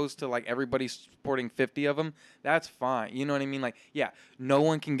as opposed to like everybody supporting 50 of them, that's fine. You know what I mean? Like, yeah, no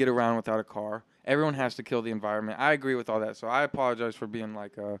one can get around without a car. everyone has to kill the environment. I agree with all that. So I apologize for being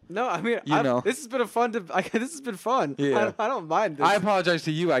like No, I mean, this has been this has been fun. Yeah. I don't mind this. I apologize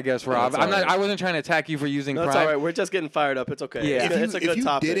to you, I guess, Rob. I wasn't trying to attack you for using No, crime. it's all right. We're just getting fired up. It's okay. Yeah. It's a good if you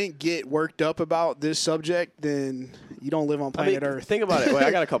topic. didn't get worked up about this subject, then you don't live on planet Earth. Think about it. Wait,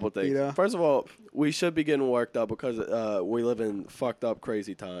 I got a couple things. You know? First of all, we should be getting worked up because we live in fucked up,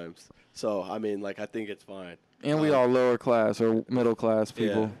 crazy times. So, I mean, like, I think it's fine. And we all lower class or middle class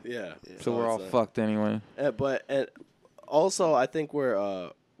people. Yeah. So we're all fucked anyway. But also, I think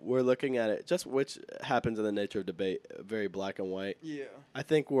we're looking at it, just which happens in the nature of debate, very black and white. Yeah. I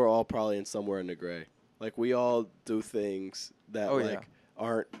think we're all probably somewhere in the gray. Like, we all do things that,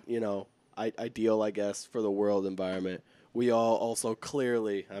 aren't, ideal, I guess, for the world environment. We all also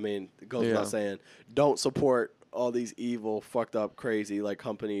clearly, I mean, it goes without saying, don't support all these evil, fucked up, crazy, like,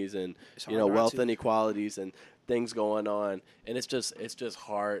 companies and, wealth inequalities and things going on. And it's just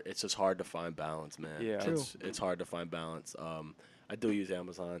hard. It's just hard to find balance, man. Yeah. It's hard to find balance. I do use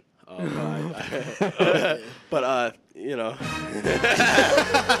Amazon. But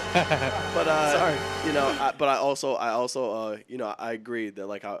Sorry. But I also I agree that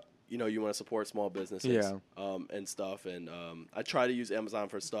like you want to support small businesses and stuff, and I try to use Amazon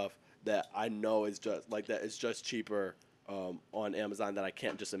for stuff that I know is just like that is just cheaper on Amazon that I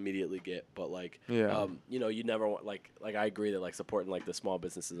can't just immediately get, but like you never want like I agree that like supporting like the small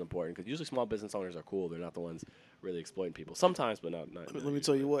business is important because usually small business owners are cool. They're not the ones really exploiting people sometimes, but not Let me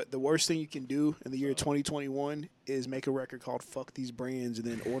tell you what, the worst thing you can do in the year 2021 is make a record called "Fuck These Brands" and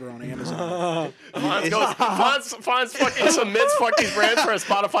then order on Amazon. Fonz fucking submits "Fuck These Brands" for a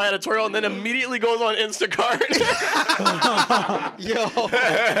Spotify editorial and then immediately goes on Instacart. Yo,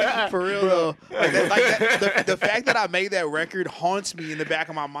 for real though, the fact that I made that record haunts me in the back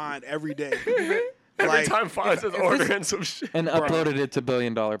of my mind every day. Every time Fonz is ordering some shit. And uploaded it to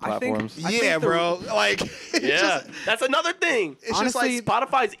billion-dollar platforms. Bro. Like, that's another thing. It's honestly, just like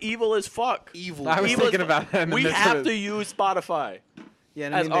Spotify's evil as fuck. evil. I was thinking about that. We have to use Spotify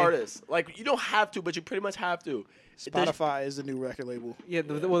as and artists. Like, you don't have to, but you pretty much have to. Spotify is the new record label. Yeah,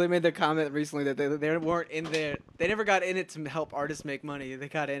 they made the comment recently that they weren't in there. They never got in it to help artists make money. They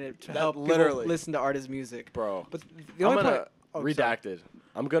got in it to help people listen to artists' music. Bro. But the only part... redacted.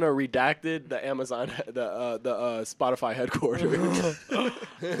 I'm gonna redacted the Amazon, the Spotify headquarters.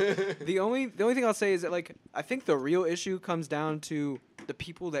 The only thing I'll say is that like I think the real issue comes down to the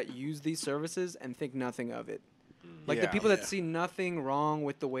people that use these services and think nothing of it. Like the people that see nothing wrong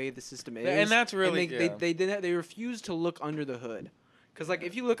with the way the system is, and that's really they refuse to look under the hood, because like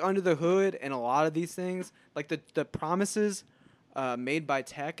if you look under the hood and a lot of these things, like the promises made by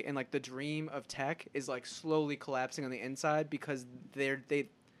tech and like the dream of tech is like slowly collapsing on the inside because they're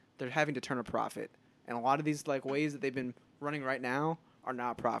having to turn a profit, and a lot of these like ways that they've been running right now are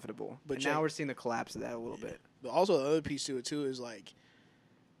not profitable. But now we're seeing the collapse of that a little bit. But also the other piece to it too is like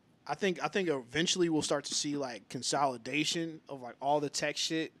I think eventually we'll start to see like consolidation of like all the tech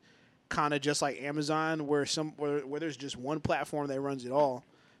shit, kind of just like Amazon, where there's just one platform that runs it all,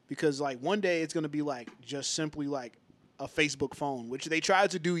 because like one day it's gonna be like just simply like a Facebook phone, which they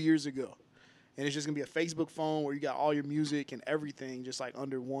tried to do years ago, and it's just gonna be a Facebook phone where you got all your music and everything just like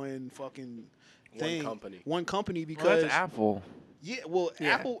under one fucking thing, one company. Because that's Apple. Yeah, well,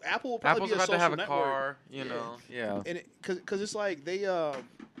 yeah. Apple will probably Apple's be a about social to have a network. car, you know. Yeah. And because it's like they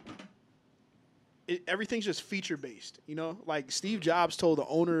everything's just feature based, you know. Like Steve Jobs told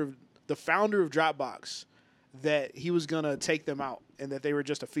the founder of Dropbox that he was gonna take them out and that they were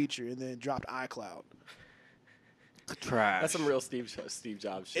just a feature, and then dropped iCloud. Trash. That's some real Steve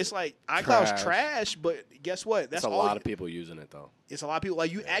Jobs shit. It's like iCloud's trash, but guess what? That's a lot of people using it though. It's a lot of people.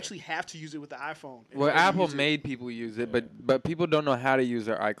 Like you actually have to use it with the iPhone. Well, Apple made people use it, but people don't know how to use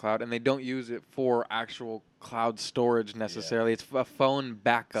their iCloud, and they don't use it for actual cloud storage necessarily. It's a phone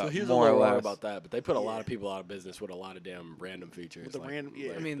backup. So he was more a little or less wrong about that, but they put a lot of people out of business with a lot of damn random features. With the random,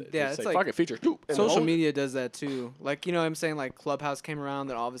 I mean, it's like fucking features too. Social media does that too. Like, you know what I'm saying? Like Clubhouse came around,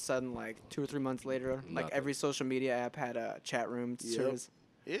 then all of a sudden, like 2 or 3 months later, like every social media app had a chat room service.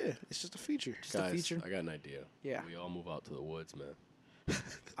 Yeah, it's just a feature. Guys, I got an idea. Yeah. We all move out to the woods, man.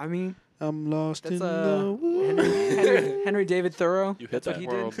 I mean, I'm lost in that's the woods. Henry David Thoreau. You hit That's that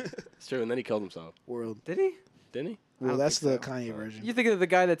what he did. It's true, and then he killed himself. World. Did he? Didn't he? Well, don't that's the think so. Kanye version. You think of the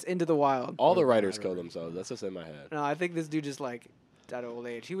guy that's into the wild. All the writers killed themselves. That's just in my head. No, I think this dude just like died of old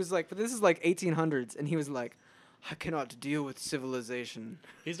age. He was like, but this is like 1800s, and he was like, I cannot deal with civilization.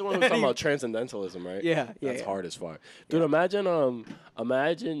 He's the one who's talking about transcendentalism, right? Yeah, That's hard as fuck. Dude,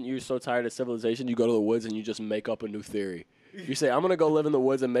 imagine you're so tired of civilization, you go to the woods and you just make up a new theory. You say, I'm going to go live in the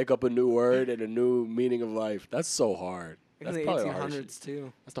woods and make up a new word and a new meaning of life. That's so hard. In That's the probably the hardest 1800s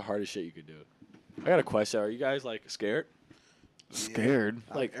too. That's the hardest shit you could do. I got a question. Are you guys like scared? Scared.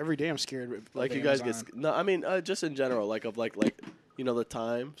 Like every day I'm scared. Of Like you guys get no? I mean, just in general, like of like you know the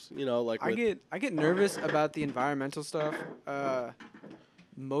times. You know, like I get nervous about the environmental stuff.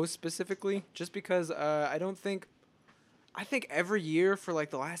 Most specifically, just because I think every year for like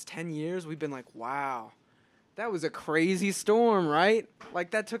the last 10 years we've been like, wow, that was a crazy storm, right?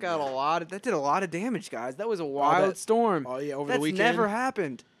 Like that took out that did a lot of damage, guys. That was a wild storm. Oh yeah, over That's the weekend. never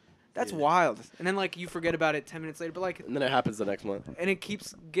happened. That's wild. And then like you forget about it 10 minutes later, but like, and then it happens the next month. and it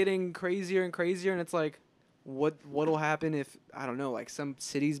keeps getting crazier and crazier, and it's like, what'll happen if, I don't know, like some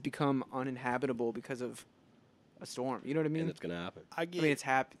cities become uninhabitable because of a storm? You know what I mean? And it's gonna happen. I I mean, it's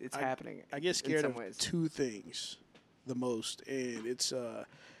happening. get in scared some of ways. two things the most, and it's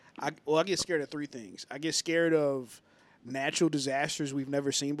I get scared of three things. I get scared of natural disasters we've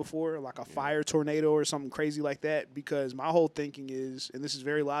never seen before, like a fire tornado or something crazy like that, because my whole thinking is, and this is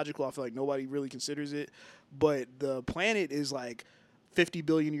very logical, I feel like nobody really considers it, but the planet is like 50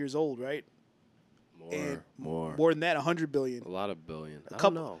 billion years old, right? More More than that, 100 billion. a lot of billion. I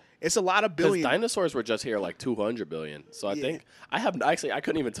couple- don't know. It's a lot of Because billion. dinosaurs were just here like 200 billion. So I Yeah. think I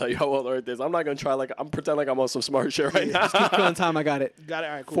couldn't even tell you how old Earth is. I'm not gonna try I'm pretending like I'm on some smart shit right now. Keep killing time. I got it. Got it.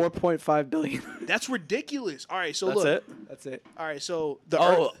 All right, cool. 4.5 billion. That's ridiculous. All right, so That's look. it. That's it. All right, so the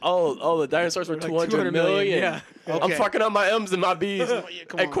Earth. The dinosaurs were Like 200 million. Yeah. Okay. I'm fucking up my M's and my B's. Yeah,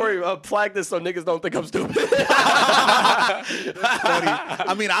 come Hey on. Corey, flag this so niggas don't think I'm stupid. Buddy.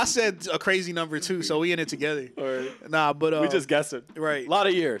 I mean, I said a crazy number too, so we in it together. Nah, but we just guessing. right. A lot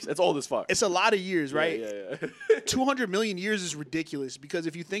of years. It's old as fuck. It's a lot of years, right? Yeah. 200 million years is ridiculous because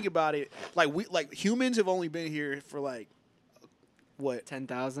if you think about it, like humans have only been here for like what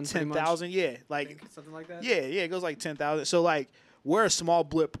 10,000. 10,000? Yeah, like Something like that. yeah, it goes like 10,000. So like we're a small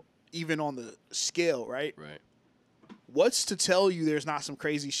blip even on the scale, right? Right. What's to tell you there's not some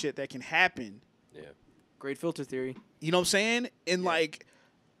crazy shit that can happen? Yeah. Great filter theory. You know what I'm saying? In like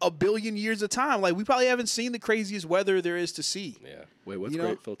a billion years of time, like we probably haven't seen the craziest weather there is to see. Yeah. Wait, what's You know-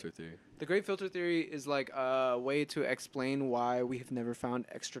 great filter theory? The great filter theory is like a way to explain why we have never found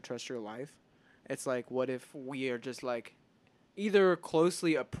extraterrestrial life. It's like, what if we are just like either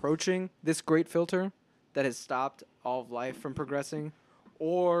closely approaching this great filter that has stopped all of life from progressing,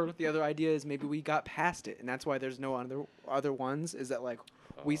 or the other idea is maybe we got past it, and that's why there's no other ones, is that like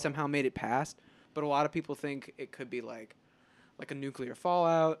we somehow made it past. But a lot of people think it could be like a nuclear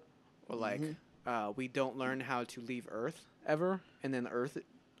fallout, or like we don't learn how to leave Earth ever, and then Earth,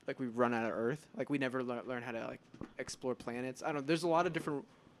 like we run out of Earth, like we never learn how to like explore planets. I don't know. There's a lot of different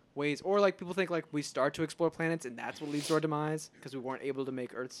ways, or like people think like we start to explore planets and that's what leads to our demise because we weren't able to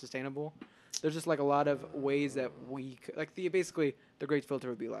make Earth sustainable. There's just like a lot of ways that we like basically the great filter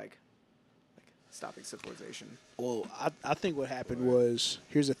would be like stopping civilization. Well, I think what happened was,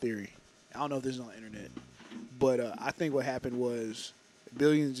 here's a theory. I don't know if this is on the internet, but I think what happened was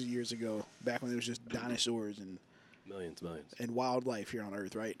billions of years ago, back when there was just dinosaurs and Millions. and wildlife here on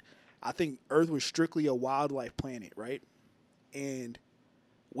Earth, right? I think Earth was strictly a wildlife planet, right? And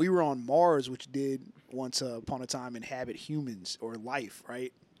we were on Mars, which did once upon a time inhabit humans or life,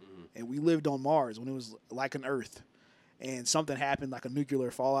 right? Mm-hmm. And we lived on Mars when it was like an Earth. And something happened like a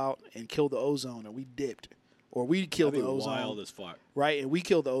nuclear fallout and killed the ozone, and we dipped. Or we killed the ozone. Wild as fuck. Right? And we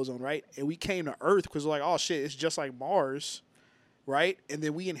killed the ozone, right? And we came to Earth because we're like, oh, shit, it's just like Mars, right? And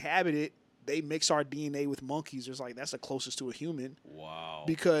then we inhabit it. They mix our DNA with monkeys. It's like, that's the closest to a human. Wow.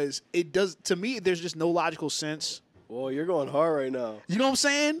 Because it does, to me, there's just no logical sense. Whoa, you're going hard right now. You know what I'm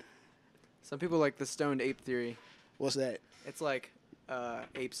saying? Some people like the stoned ape theory. What's that? It's like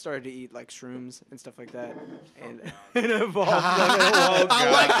apes started to eat like shrooms and stuff like that, and it evolved. I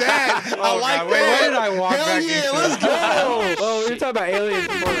like that. I like God, that. where did I walk Hell back yeah, into? let's go. Oh, we were talking about aliens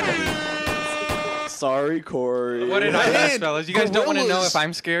before that. Sorry, Corey. What did I Man, miss, fellas? You guys don't want to know gorillas. if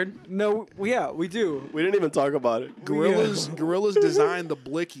I'm scared? No, we do. We didn't even talk about it. Gorillas designed the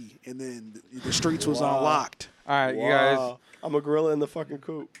blicky, and then the streets was unlocked. All right, you guys, Wow. I'm a gorilla in the fucking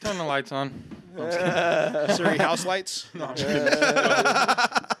coop. turn the lights on. Siri, house lights? No, I'm just kidding.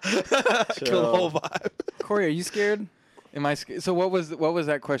 Kill the whole vibe. Corey, are you scared? Am I scared? So what was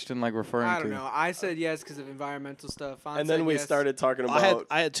that question like referring to? I don't know. I said yes because of environmental stuff. Fon And said then we yes. started talking about.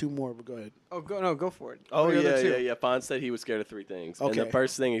 I had two more, but go ahead. Oh, go for it. Oh What are the other two? yeah. Fon said he was scared of three things. And Okay. the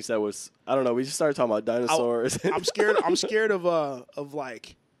first thing he said was, I don't know. We just started talking about dinosaurs. I'm scared. I'm scared of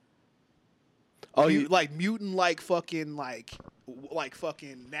like mutant like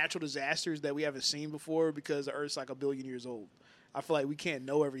fucking natural disasters that we haven't seen before because the Earth's like a billion years old. I feel like we can't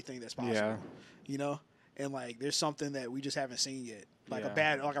know everything that's possible. Yeah. You know? And like there's something that we just haven't seen yet. Like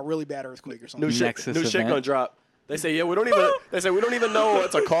Yeah. a really bad earthquake or something. New shit Nexus gonna event. drop. They say, yeah, we don't even know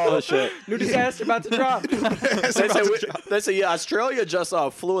what to call this shit. New disaster about to drop. They say, yeah, Australia just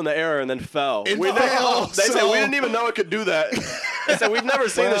flew in the air and then fell. It They fell, say we didn't even know it could do that. They said we've never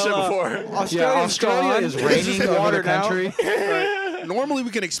seen this shit before. Australia is raining over the country. Normally we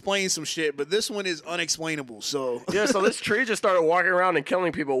can explain some shit, but this one is unexplainable. So Yeah, so this tree just started walking around and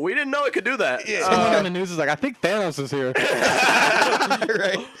killing people. We didn't know it could do that. Someone on the news is like, I think Thanos is here.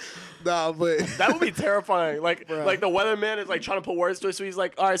 right. Nah, but That would be terrifying. Like the weatherman is like trying to put words to it, so he's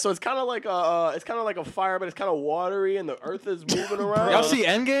like, all right, so it's kind of like a fire, but it's kind of watery, and the earth is moving around. Y'all see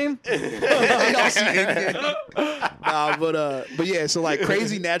Endgame? Nah, but yeah, so like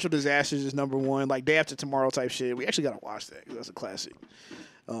crazy natural disasters is number one. Like Day After Tomorrow type shit. We actually gotta watch that 'cause that's a classic.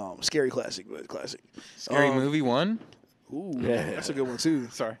 Scary classic, but classic. Scary movie 1? Ooh, that's a good one too.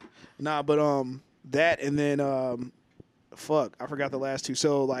 Sorry. Nah, but that and then fuck, I forgot the last two.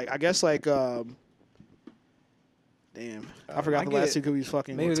 So like I guess like damn, I forgot the last two because we was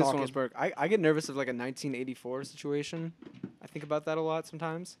fucking Maybe this talking. one was Burke. I get nervous of like a 1984 situation. I think about that a lot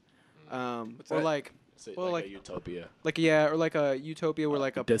sometimes. Or that? like like a utopia. or like a utopia where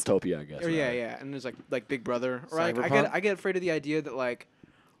like a Dystopia, I guess. or yeah, and there's like Big Brother. Or like Cyberpunk? I get afraid of the idea that like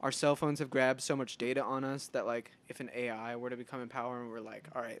our cell phones have grabbed so much data on us that like if an AI were to become in power and we're like,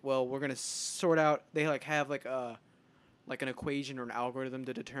 all right, well we're gonna sort out. They like have like an equation or an algorithm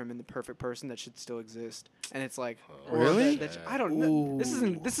to determine the perfect person that should still exist, and it's like Really? I don't know.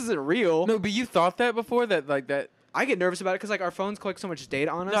 This isn't real. No, but you thought that before? That I get nervous about it because like our phones collect so much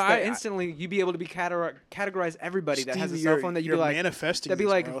data on us No, that I- instantly you'd be able to be categorize everybody that has a Stevie, cell phone that you'd you're be like manifesting. that'd be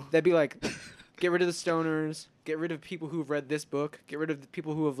this, like bro. get rid of the stoners, get rid of people who've read this book, get rid of the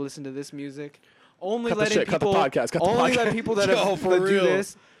people who have listened to this music. Only Cut the letting shit, cut the people podcast, cut the only podcast. let people that Yo, have for that do real.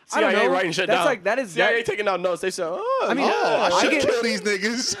 this. I don't CIA know. writing shit That's down. like that is CIA that, taking down notes. They said, oh, I mean, yeah. I I should get- kill these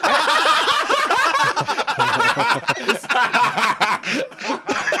niggas.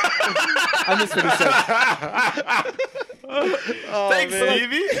 I missed what he said. Thanks,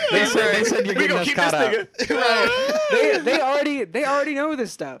 Stevie. they said you're We getting gonna us keep caught this up. nigga. They already know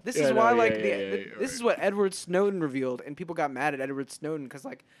this stuff. This Yeah, is no, why yeah, like yeah, yeah, this right. is what Edward Snowden revealed, and people got mad at Edward Snowden because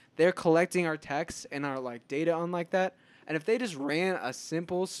like they're collecting our texts and our like data on like that. And if they just ran a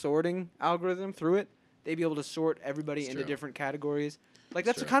simple sorting algorithm through it, they'd be able to sort everybody into true. different categories. Like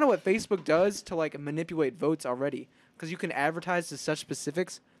that's true. kind of what Facebook does to like manipulate votes already, because you can advertise to such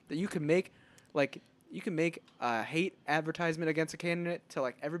specifics that you can make a hate advertisement against a candidate to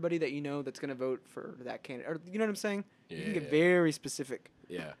like everybody that you know that's gonna vote for that candidate. Or you know what I'm saying? You can get Yeah. very specific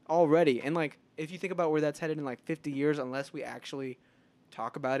Yeah. already. And like if you think about where that's headed in like 50 years, unless we actually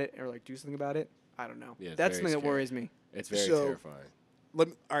talk about it or like do something about it, I don't know. Yeah, it's That's very something that scary. worries me. It's very So-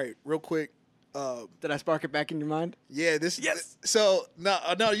 terrifying. All right, real quick. Did I spark it back in your mind? Yeah, this. Yes. So no,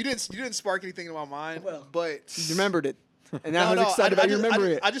 you didn't spark anything in my mind. Well, but You remembered it. And now I'm excited about you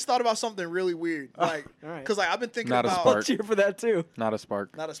remembering it. I just thought about something really weird, like, all right. because like I've been thinking Not a about spark. I'll cheer for that too. Not a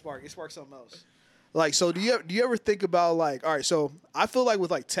spark. not a spark. It sparked something else. Like, so do you ever think about like, all right, so I feel like with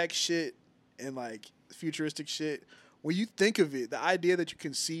like tech shit and like futuristic shit, when you think of it, the idea that you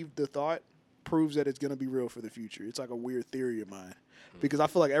conceived the thought proves that it's gonna be real for the future. It's like a weird theory of mine, because I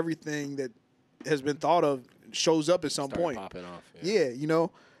feel like everything that has been thought of shows up at some Started point. popping off. Yeah, you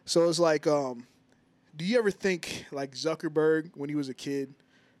know. So it's like, do you ever think like Zuckerberg when he was a kid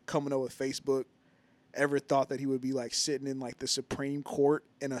coming up with Facebook ever thought that he would be like sitting in like the Supreme Court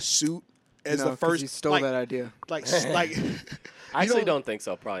in a suit as No, the 'cause first he stole like, that idea. like I actually know- don't think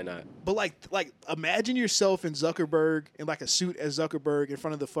so. Probably not. but like imagine yourself in Zuckerberg in like a suit as Zuckerberg in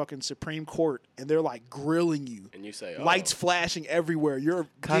front of the fucking Supreme Court and they're like grilling you. And you say, oh. Lights flashing everywhere. You're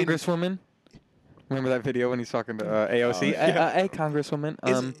getting- Congresswoman? Remember that video when he's talking to AOC? yeah. Hey, Congresswoman.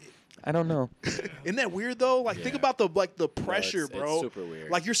 Is- I don't know. Isn't that weird though? Like think Yeah. about the No, pressure, it's bro. super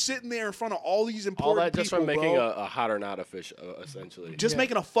weird. Like you're sitting there in front of all these important all that just people, from making bro. a hot or not official, essentially. Just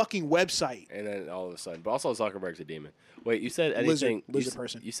making a fucking website. And then all of a sudden, but also Zuckerberg's a demon. Wait, you said anything? Lizard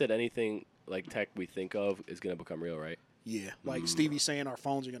person. You said anything like tech we think of is gonna become real, right? Yeah, like Stevie's saying our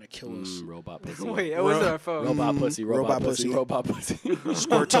phones are gonna kill us. Robot pussy. Wait, it wasn't our phone. Robot pussy. Robot pussy. Robot pussy. That's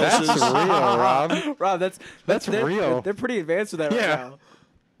Squirtosis. real, Rob. Rob, that's real. They're pretty advanced with that Yeah. right now.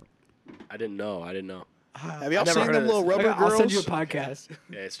 I didn't know. Have y'all I've never seen heard them of little this. rubber I'll girls? send you a podcast.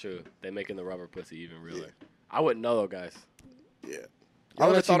 Yeah, it's true. They're making the rubber pussy even realer. I wouldn't know though, guys. Yeah. I'll Y'all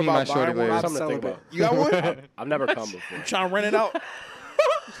ever let you thought meet my about shorty buying one? later. Something to think celibate. about. You got one? I've never come before. Trying to rent it out?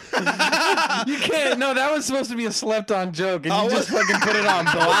 You can't. No, that was supposed to be a slept-on joke, and Oh, you what? just fucking put it on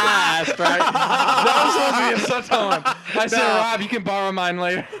blast, right? That was supposed to be a slept-on. I said, No. Rob, you can borrow mine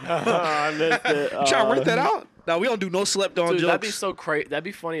later. I missed it. Trying to rent that out? Now we don't do no slept on Dude, jokes. that'd be so crazy. That'd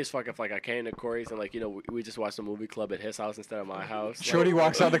be funny as fuck if like I came to Corey's and like we just watched a movie club at his house instead of my house. Shorty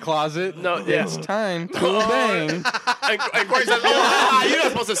walks out the closet. No, yeah. It's time to bang. and Corey says, "Oh, you're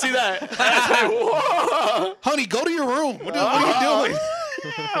not supposed to see that." I said, "Whoa, Honey, go to your room. What are you doing?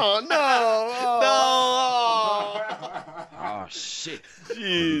 oh no!" Oh shit.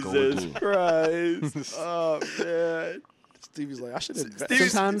 Jesus Christ! Oh man. Stevie's like, I should have.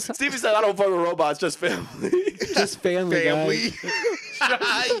 Sometimes- Stevie said, "I don't fuck with robots, just family." Just family. Family.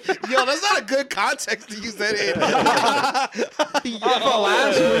 Yo, that's not a good context to use that in.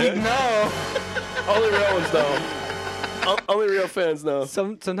 Last week, no. Only real ones though. Only real fans know.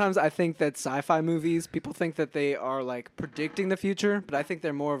 Sometimes I think that sci-fi movies, people think that they are like predicting the future, but I think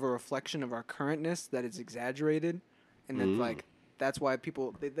they're more of a reflection of our currentness that is exaggerated, and that's like that's why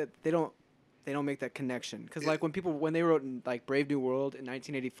people they don't make that connection. Because like when they wrote like Brave New World in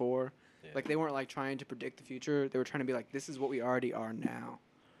 1984, like they weren't like trying to predict the future. They were trying to be like, this is what we already are now.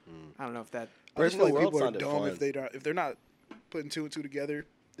 I don't know if that. I just feel like World people are sounded dumb fun. if they're not putting two and two together.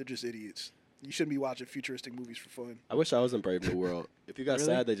 They're just idiots. You shouldn't be watching futuristic movies for fun. I wish I was in Brave New World. If you got Really?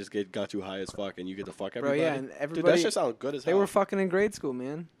 sad, they just got you high as fuck, and you get to fuck Bro, everybody. yeah, and Dude, everybody. that shit sounds good as They hell. were fucking in grade school,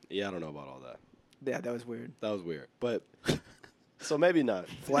 man. Yeah, I don't know about all that. Yeah, that was weird. That was weird, but so maybe not.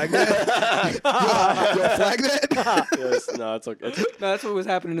 Flag that. Yo, flag that. Yes, no, it's okay. No, that's what was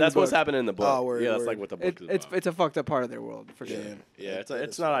happening. That's in the what's book. happening in the book. Oh, word, yeah, that's word. like what the book is about. It's a fucked up part of their world for sure. Yeah, That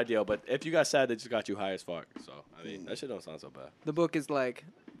it's is not ideal, but if you got sad, they just got you high as fuck. So I mean, that shit don't sound so bad. The book is like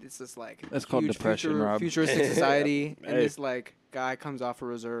it's this like That's called huge depression, Rob. futuristic society, and Hey. this like guy comes off a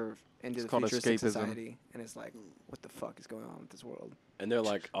reserve into It's the called futuristic escapism. society, and it's like, what the fuck is going on with this world? And they're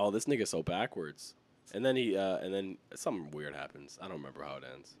like, "Oh, this nigga's so backwards," and then and then something weird happens. I don't remember how it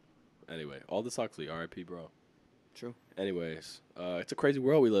ends. Anyway, Aldous Huxley, R.I.P. bro. True. Anyways, it's a crazy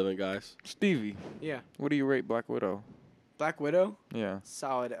world we live in, guys. Stevie, Yeah. what do you rate Black Widow? Black Widow, Yeah,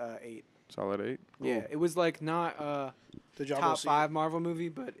 solid 8. solid 8. Yeah, it was like not Did y'all go top see 5 Marvel movie,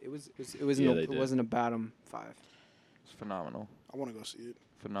 but it they wasn't a bottom 5. It's phenomenal. I want to go see it.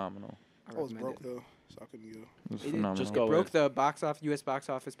 Phenomenal. I I was recommend broke it. though, so I couldn't go. It was It phenomenal. just go Broke the U.S. box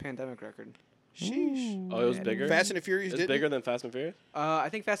office pandemic record. Sheesh. Oh, it was bigger. Fast and the Furious It's did bigger than Fast and Furious. I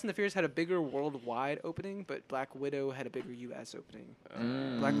think Fast and the Furious had a bigger worldwide opening, but Black Widow had a bigger U.S. opening.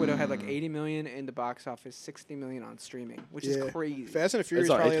 Black Widow had like 80 million in the box office, 60 million on streaming, which is crazy. Fast and the Furious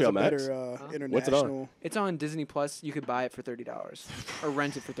on probably has HBO a Max? better What's it on? international. It's on Disney Plus. You could buy it for $30 or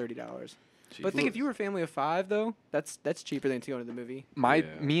rent it for $30. But think if you were a family of 5 though, that's cheaper than to go to the movie.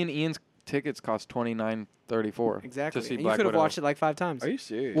 Me and Ian's tickets cost $29.34. Exactly. To see And you Black could have Widow. watched it like 5 times. Are you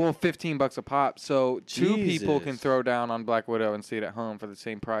serious? Well, $15 a pop. So two people can Jesus. throw down on Black Widow and see it at home for the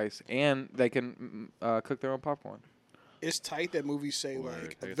same price, and they can cook their own popcorn. It's tight that movies say Word. like I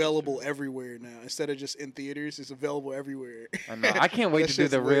guess that's available true. everywhere now instead of just in theaters. It's available everywhere. I know. I can't wait That to do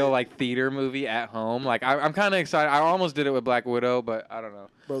shit's the real lit. like theater movie at home. Like I'm kind of excited. I almost did it with Black Widow, but I don't know.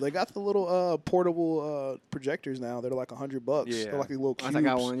 Bro, they got the little portable projectors now. They're like $100. Yeah. They're like these little cubes. I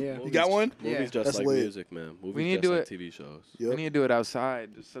got one, yeah. You got one? Yeah. Movies just That's like lit. music, man. Movies need to just do like it. TV shows. Yep. We need to do it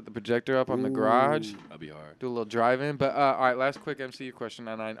outside. Just set the projector up on the garage. That'd be hard. Do a little drive-in. But all right, last quick MCU question,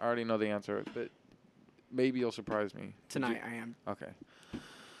 and I already know the answer, but maybe you'll surprise me. Tonight I am. Okay.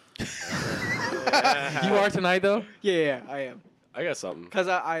 You are tonight though. Yeah, I am. I got something. Cause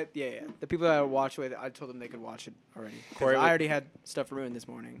yeah. The people that I watched with, I told them they could watch it already. 'Cause Corey, I already had stuff ruined this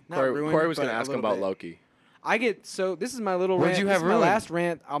morning. Not ruined, Corey was but gonna a ask him little about bit. Loki. This is my little What'd rant. you This have is my ruined? last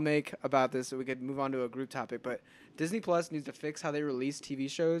rant I'll make about this, so we could move on to a group topic. But Disney Plus needs to fix how they release TV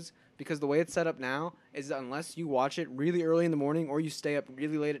shows, because the way it's set up now is that unless you watch it really early in the morning or you stay up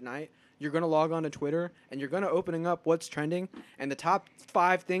really late at night, you're gonna log on to Twitter and you're gonna opening up what's trending, and the top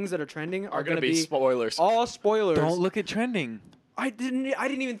 5 things that are trending are Gonna be spoilers. all spoilers. Don't look at trending. I didn't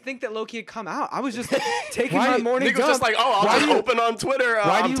even think that Loki had come out. I was just taking Why- my morning Nigga was just dump. like, oh, I'll Why just do you- open on Twitter.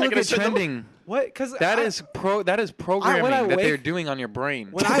 Why I'm do you taking look a at shit in the- trending? What? Because That is programming when I that they're wake- doing on your brain.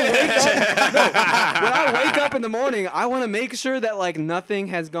 When I wake up, when I wake up in the morning, I want to make sure that like nothing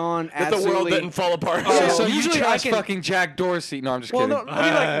has gone That the absolutely. world didn't fall apart. Oh, Yeah, so you usually I trust can- fucking Jack Dorsey? No, I'm just Well, kidding. no, I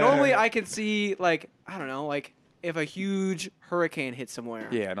mean, like normally I could see like I don't know, like if a huge hurricane hit somewhere.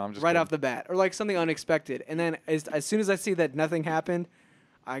 Yeah, no, I'm just right kidding. off the bat, or like something unexpected, and then as soon as I see that nothing happened,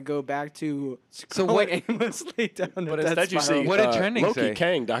 I go back to So scrolling what- aimlessly down. But a death instead you spiral. see What did trending Loki, say?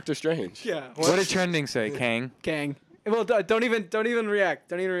 Kang, Doctor Strange. Yeah. What did trending say, Kang? Kang. Well, don't even react.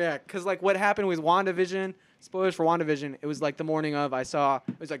 Don't even react. Because, like, what happened with WandaVision, spoilers for WandaVision, it was, like, the morning of, it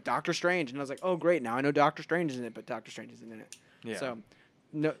was, like, Doctor Strange. And I was like, oh, great, now I know Doctor Strange is in it, but Doctor Strange isn't in it. Yeah. So,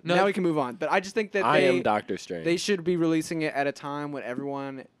 no, No. now we can move on. But I just think that I am Doctor Strange. they should be releasing it at a time when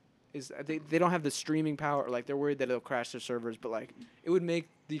everyone is they don't have the streaming power. Like they're worried that it'll crash their servers, but like it would make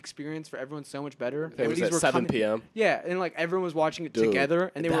the experience for everyone so much better. If it was at 7 p.m. Yeah, and like everyone was watching it Dude,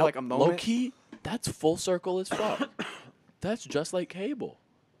 together, and they were like a moment. Low key, that's full circle as fuck. That's just like cable.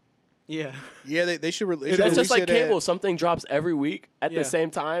 Yeah. Yeah, they should release. That's just like cable. Something drops every week at Yeah. the same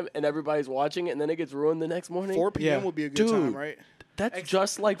time, and everybody's watching it, and then it gets ruined the next morning. 4 p.m. Yeah. would be a good time, right? That's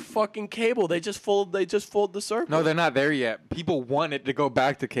just like fucking cable. They just fold the circle. No, they're not there yet. People want it to go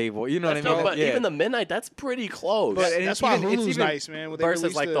back to cable. You know what I mean? No, but Yeah. even the midnight, that's pretty close. But and That's it's why even- it's Hulu's even- nice, man. When they versus,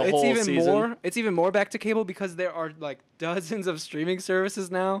 release like, the It's whole even season. more. It's even more back to cable because there are like dozens of streaming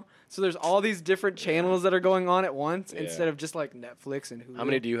services now. So there's all these different channels that are going on at once Yeah. instead of just like Netflix and Hulu. How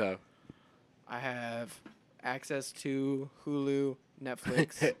many do you have? I have access to Hulu,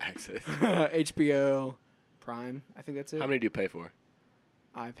 Netflix, Access. HBO, Prime. I think that's it. How many do you pay for?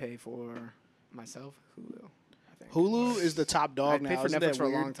 I pay for myself Hulu. I think Hulu is the top I dog paid now. for Isn't Netflix that for a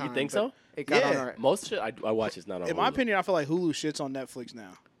weird? long time. You think but so? It got on Yeah. our Most shit I watch is not on In my Hulu. opinion, I feel like Hulu shits on Netflix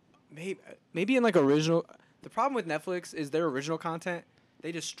now. maybe in like original. The problem with Netflix is their original content.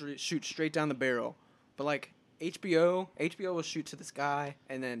 They just shoot straight down the barrel. But like HBO will shoot to the sky,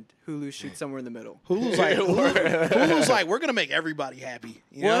 and then Hulu shoots somewhere in the middle. Hulu's like, Hulu's like, we're gonna make everybody happy.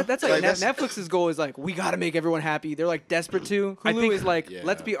 You Well, know? that's like, that's- Netflix's goal is like we got to make everyone happy. They're like desperate to. I Hulu think- is like Yeah.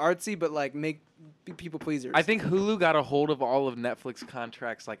 let's be artsy, but like be people pleasers. I think Hulu got a hold of all of Netflix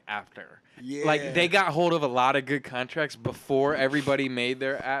contracts like after. Yeah. Like they got hold of a lot of good contracts before everybody made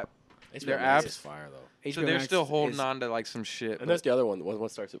their app. HBO Their Max apps. is fire though. So HBO they're Max still holding is on to like some shit. And but that's the other one. What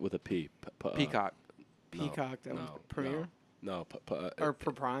starts with a P? Peacock. No, Peacock, that was Premiere No, or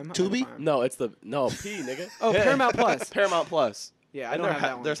Prime. Tubi? Prime. no, it's the P, nigga. Oh, Paramount Plus. Paramount Plus. Yeah, I And don't have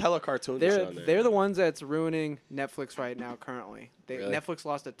that one. There's hella cartoons and shit on there. They're the ones that's ruining Netflix right now. Currently, Really? Netflix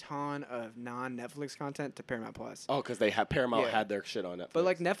lost a ton of non-Netflix content to Paramount Plus. Oh, because Paramount Yeah. had their shit on Netflix. But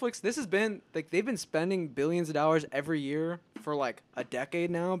like Netflix, this has been like they've been spending billions of dollars every year for like a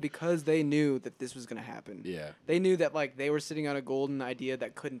decade now because they knew that this was gonna happen. yeah, They knew that like they were sitting on a golden idea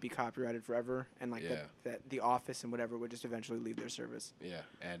that couldn't be copyrighted forever, and like Yeah. that The Office and whatever would just eventually leave their service. yeah,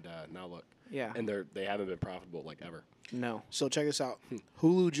 and now look, Yeah. and they haven't been profitable like ever. No. So check this out.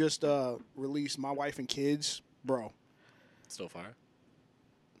 Hulu just released My Wife and Kids, bro. Still fire.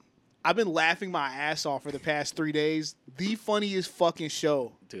 I've been laughing my ass off for the past 3 days. The funniest fucking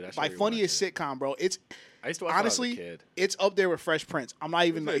show. Dude, I should By rewatch funniest it. sitcom, bro. It's I used to watch honestly, it when I was a kid. it's up there with Fresh Prince. I'm not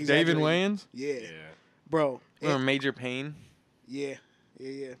even David exaggerating. Wayans? Yeah, Yeah, bro. Or Major Pain? Yeah.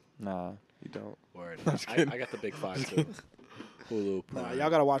 Nah, you don't. word. just I kidding. got the big five too. Hulu, Nah, Prime. y'all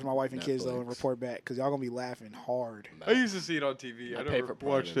gotta watch My Wife and Kids though and Netflix. report back because y'all gonna be laughing hard. I used to see it on TV. I pay never for Prime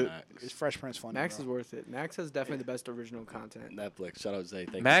watched and it. It's Max. Fresh Prince funny. Max bro. is worth it. Max has definitely the best original content. Netflix. Shout out Zay.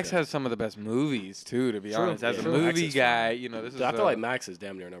 Thank Max you. has some of the best movies too, to be True. honest. As Yeah. a True. Max movie is guy, fine. you know, this is. Dude, I feel like Max is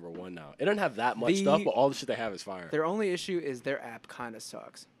damn near number one now. It doesn't have that much The- stuff, but all the shit they have is fire. Their only issue is their app kind of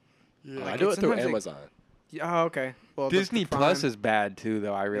sucks. Yeah. I like, do it's it through sometimes Amazon. Oh, okay. Well, Disney the Plus Prime- is bad too,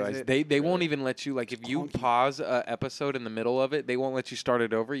 though. I realize it? they won't Really? even let you like if you clunky. pause a episode in the middle of it, they won't let you start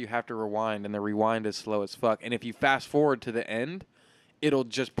it over. You have to rewind, and the rewind is slow as fuck. And if you fast forward to the end, it'll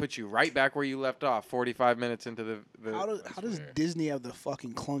just put you right back where you left off, 45 minutes into the. How does weird. Disney have the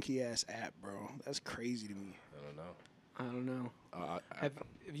fucking clunky ass app, bro? That's crazy to me. I don't know. I don't know. I-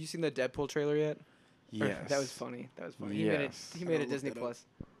 Have you seen the Deadpool trailer yet? Or- Yes, that was funny. That was funny. Yes. He made I it looked Disney it up. Plus.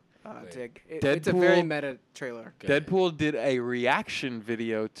 Wait. It's a very Deadpool- meta trailer. Go ahead. Deadpool did a reaction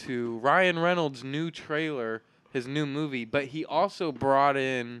video to Ryan Reynolds' new trailer, his new movie, but he also brought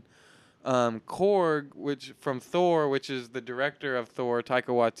in Korg, which from Thor, which is the director of Thor, Taika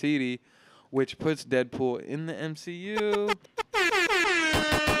Waititi, which puts Deadpool in the MCU.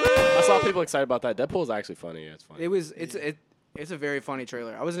 I saw people excited about that. Deadpool's actually funny. Yeah, it's funny. It's a very funny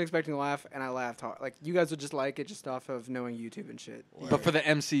trailer. I wasn't expecting to laugh, and I laughed hard. Like you guys would just like it just off of knowing YouTube and shit. But for the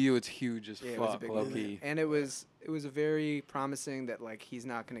MCU, it's huge as Yeah, it was a fuck, big low movie. key. And it was a very promising that like he's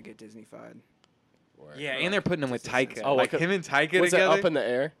not gonna get Disney-fied. Word. Yeah, and they're putting him with Taika. Oh, like what- him and Taika Was it together. up in the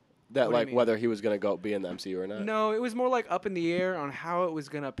air? That What do you like mean? whether he was gonna be in the MCU or not? No, it was more like up in the air on how it was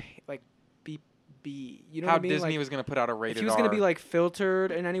gonna be. You know How what I mean? Disney Like, was gonna put out a if rated he was R. gonna be like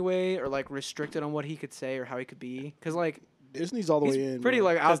filtered in any way or like restricted on what he could say or how he could be, because like Disney's all the he's way in. pretty bro.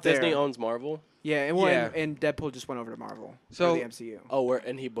 like Because out there. Disney owns Marvel. Yeah, and, well, Yeah. and Deadpool just went over to Marvel. So- So the MCU, Oh,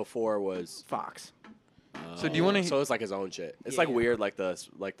 and he before was. Fox. So do you wanna- So it's like his own shit. It's like Yeah. weird, like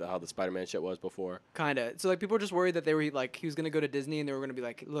how the Spider-Man shit was before. Kinda. So like people were just worried that they were like he was gonna go to Disney and they were gonna be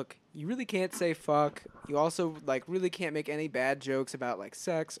like, look, you really can't say fuck. You also like really can't make any bad jokes about like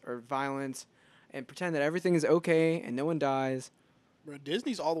sex or violence, and pretend that everything is okay and no one dies. Bro,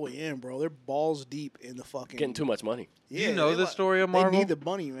 Disney's all the way in, bro. They're balls deep in the fucking. Getting too much money. Yeah, you know they the story of Marvel? They need the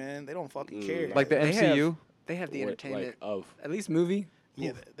money, man. They don't fucking care. Like the They MCU? They have the What, entertainment. like, of At least movie.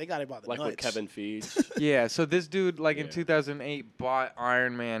 Yeah, they got it by the like nuts. with Kevin Feige. Yeah, so this dude, like in Yeah. 2008, bought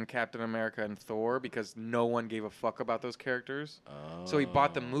Iron Man, Captain America, and Thor because no one gave a fuck about those characters. So he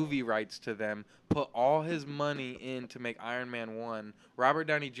bought the movie rights to them, put all his money in to make Iron Man 1. Robert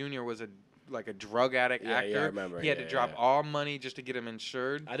Downey Jr. was a drug addict Yeah, actor. yeah, I remember. He had Yeah, to drop yeah. all money just to get him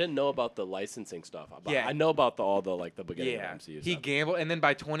insured. I didn't know about the licensing stuff. Yeah. I know about all the beginning Yeah, of MCU he stuff. gambled, and then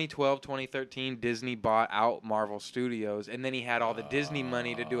by 2012, 2013, Disney bought out Marvel Studios, and then he had all the Disney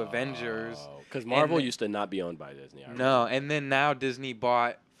money to do Avengers. Because Marvel then- used to not be owned by Disney. I No, remember. and then now Disney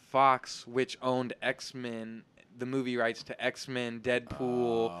bought Fox, which owned X-Men, the movie rights to X-Men,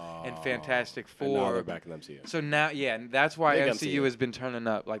 Deadpool, and Fantastic And now they're Four. back in MCU. So now, yeah, and that's why Big MCU MCU has been turning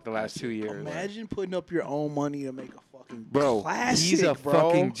up like the last 2 years. Imagine putting up your own money to make a fucking Bro, classic, he's a bro.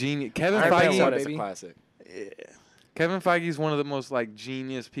 fucking genius. Kevin Iron Man Feige, one, What is a baby. classic? Yeah. Kevin Feige's one of the most like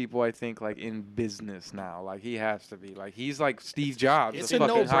genius people I think like in business now. Like he has to be. Like he's like Steve Jobs. It's of a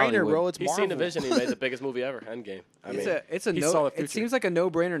fucking no-brainer, Hollywood. bro. It's He's Marvel. seen the vision. He made the biggest movie ever, Endgame. I mean, It's a he no. saw the It future. seems like a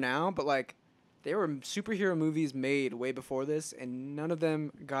no-brainer now, but like there were superhero movies made way before this, and none of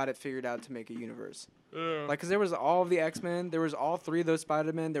them got it figured out to make a universe. Like, cause there was all of the X-Men, there was all 3 of those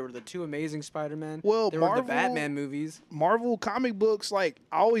Spider-Men, there were the 2 Amazing Spider-Men. Well, there were the Marvel- Batman movies. Marvel comic books, like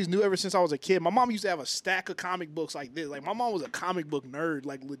I always knew ever since I was a kid. My mom used to have a stack of comic books like this. Like my mom was a comic book nerd,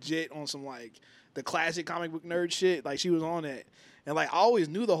 like legit on some like the classic comic book nerd shit. Like she was on that, and like I always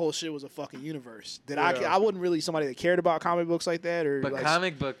knew the whole shit was a fucking universe. That I wasn't really somebody that cared about comic books like that, or But like,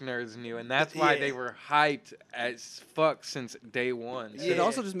 comic book nerds knew, and that's why Yeah. they were hyped as fuck since day one. Yeah. It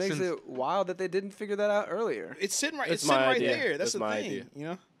also just makes Since- it wild that they didn't figure that out earlier. it's sitting right. That's It's sitting my right idea. there. That's That's the my thing. idea. You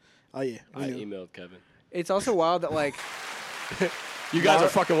know. Oh yeah. I We knew. emailed Kevin. It's also wild that like You guys are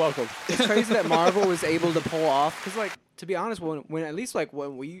fucking welcome. it's crazy that Marvel was able to pull off. Cause like to be honest, when at least like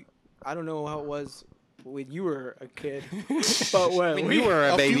when we, I don't know how it was when you were a kid, but when we were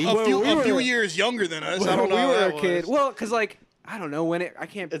a baby. A few years younger than us. I don't know. we how were that a kid. was. Well, cause like I don't know when I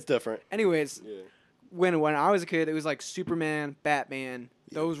can't. It's different. Anyways, Yeah. when I was a kid, it was like Superman, Batman.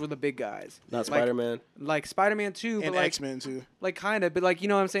 Those were the big guys. Not Like- Spider-Man. Like Spider-Man 2, and but like X-Men too. like kind of, but like you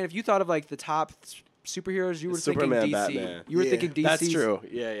know what I'm saying. If you thought of like the top superheroes, you were Superman, thinking DC. Batman. You were Yeah. thinking DC. That's true.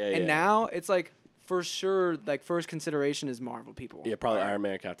 Yeah, yeah, yeah. And now it's like for sure, like first consideration is Marvel people. Yeah, probably Iron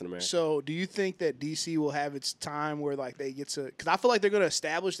Man, Captain America. So, do you think that DC will have its time where like they get to? Because I feel like they're going to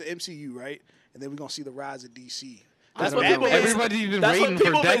establish the MCU, right? And then we're going to see the rise of DC. That's what people- Everybody's been That's waiting what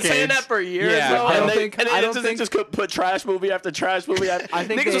people for been decades. saying that for years. Yeah, though, I and don't they, think- and I they don't just, think- just could put trash movie after trash movie. After, I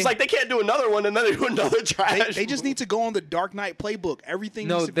think niggas was they- like they can't do another one, and then they do another trash. They just need to go on the Dark Knight playbook. Everything.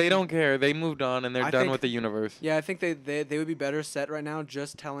 No, needs to they be- don't care. They moved on and they're I done think- with the universe. Yeah, I think they would be better set right now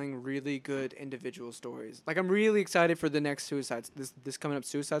just telling really good individual stories. Like I'm really excited for the next this coming up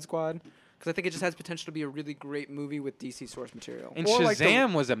Suicide Squad because I think it just has potential to be a really great movie with DC source material. And Or Shazam like the-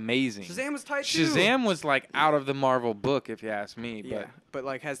 was amazing. Shazam was tight too. Shazam was like out of the Marvel book, if you ask me. Yeah, but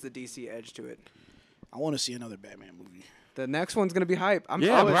like has the DC edge to it. I want to see another Batman movie. The next one's gonna be hype. I'm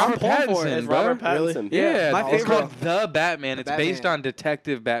Yeah, I'm Robert pulling for Pattinson, it. It's bro. Robert Pattinson. Yeah, my it's favorite- called The Batman. It's based Batman. on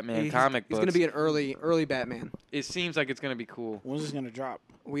Detective Batman comic He's books. gonna be an early Batman. It seems like it's gonna be cool. When's this going to drop?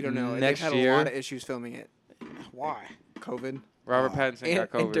 We don't know. Next They've had year? a lot of issues filming it. Why? COVID. Robert Pattinson And, got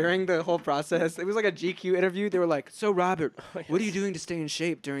COVID. and during the whole process, it was like a GQ interview. They were like, "So Robert, Oh, what are you doing to stay in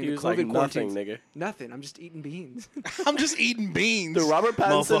shape during He the was COVID like nothing, quarantine?" nigga. Nothing. I'm just eating beans. I'm just eating beans. Dude, Robert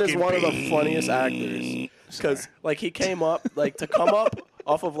Pattinson is Motherfucking one of the beans. funniest actors because like he came up like to come up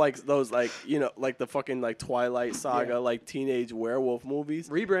off of like those like you know like the fucking like Twilight Saga Yeah. like teenage werewolf movies.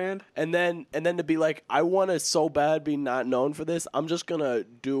 Rebrand. And then to be like, I want to so bad be not known for this. I'm just gonna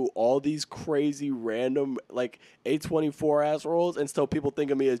do all these crazy random like A24 ass roles, and still people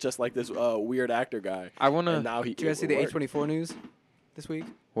think of me as just like this weird actor guy. I And wanna. now he. Did you guys see the it worked. A24 news this week?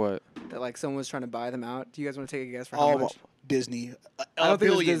 What? That like someone was trying to buy them out. Do you guys want to take a guess for Oh, how much? Disney. I don't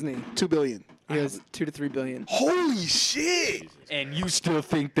think it was billion. Disney. $2 billion. It was 2 to 3 billion. Holy shit! And you still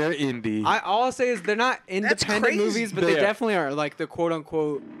think they're indie? All I'll say is they're not independent crazy. movies, but they Yeah. definitely are like the quote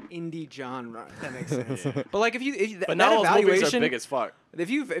unquote indie genre. If that makes sense. But like if you But that now those movies are evaluation, big as fuck. if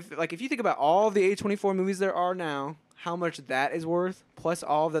you think about all the A24 movies there are now, how much that is worth, plus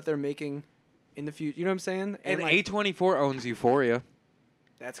all that they're making in the future. You know what I'm saying? and like, A24 owns Euphoria.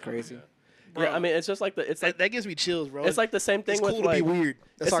 that's crazy. Yeah, I mean, it's just like it's like that gives me chills, bro. it's like the same thing it's with cool like to be weird.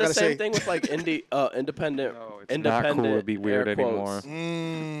 That's it's all I the gotta same say. thing with like independent. No, it's independent not cool to be weird air quotes.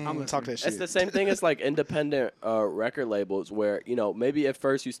 anymore. I'm gonna talk that shit. It's the same thing as like independent record labels where, you know, maybe at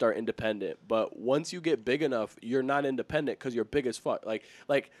first you start independent, but once you get big enough, you're not independent because you're big as fuck. Like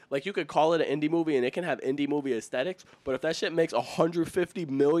you could call it an indie movie and it can have indie movie aesthetics, but if that shit makes $150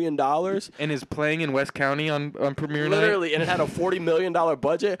 million And is playing in West County on premiere night. literally and it had a $40 million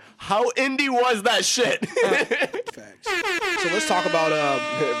budget, how indie was that shit? Facts. So let's talk about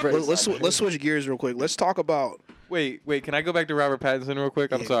let's switch gears real quick. Let's talk about Wait, can I go back to Robert Pattinson real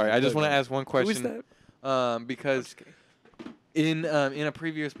quick? I'm Yeah, sorry. I just go want to ahead. ask one question. Who's that? Because in a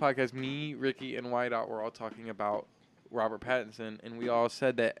previous podcast, me, Ricky, and Whiteout were all talking about Robert Pattinson, and we all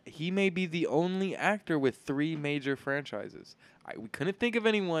said that he may be the only actor with 3 major franchises. We couldn't think of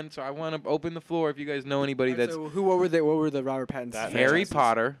anyone, so I want to open the floor if you guys know anybody that's So what were the Robert Pattinson? That- Harry franchises?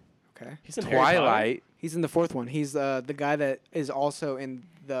 Potter, Okay. He's in Harry Potter? Twilight. He's in the 4th one. He's the guy that is also in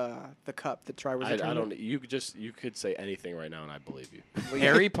the cup, the Triwizard I Tournament. don't. You could say anything right now and I believe you.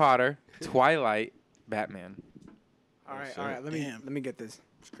 Harry Potter, Twilight, Batman. All right. Let me get this.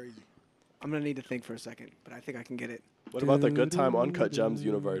 it's crazy. I'm gonna need to think for a second, but I think I can get it. What about the Good Time Uncut Gems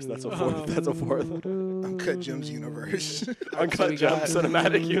universe? That's a fourth. That's a fourth. Uncut Gems universe. Uncut we Gems got-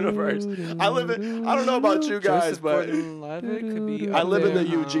 cinematic universe. I don't know about you guys, Joseph but Gordon-Levitt could be I up live in the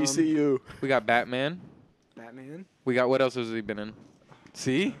there. UGCU. We got Batman. Batman. We got what else has he been in?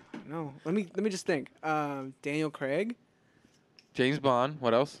 See? No, let me just think. Daniel Craig. James Bond.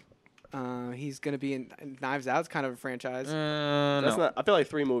 What else? He's gonna be in Knives Out's kind of a franchise. That's No. not. I feel like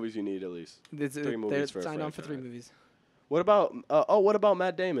 3 movies you need at least. They're movies for a signed on for 3 franchise. movies. What about? What about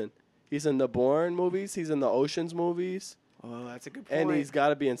Matt Damon? He's in the Bourne movies. He's in the Oceans movies, Oh, that's a good point. and he's got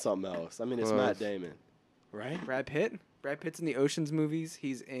to be in something else. I mean, it's Close. Matt Damon, right? Brad Pitt. Brad Pitt's in the Ocean's movies.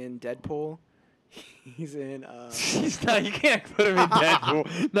 He's in Deadpool. He's in. He's not, you can't put him in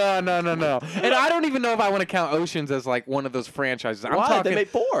Deadpool. No. And I don't even know if I want to count Oceans as like one of those franchises. I'm Why? talking, They made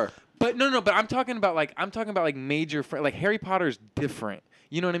 4. but but I'm talking about like major like Harry Potter's different.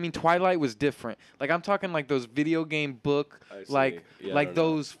 You know what I mean? Twilight was different. Like I'm talking like those video game book I see. like Yeah, I like don't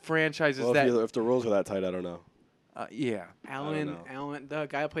know. those franchises Well, that if the rules are that tight, I don't know. yeah. Alan, the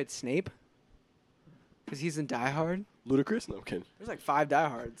guy that played Snape. Because he's in Die Hard. Ludicrous? No, I'm kidding. There's like 5 Die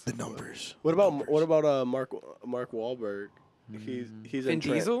Hards. The numbers. What about Mark Wahlberg? He's Vin in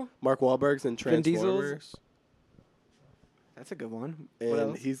Diesel? Mark Wahlberg's in Vin Diesel's- Transformers, That's a good one. What and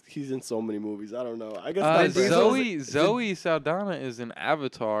else? he's in so many movies. I don't know. I guess Vin that's Diesel's- Zoe Saldana is in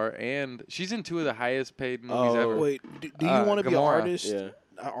Avatar, and she's in 2 of the highest paid movies Oh. ever. Wait, do you want to be an Gamora. artist? Yeah.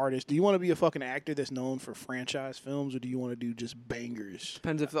 Artist. Do you want to be a fucking actor that's known for franchise films, or do you want to do just bangers?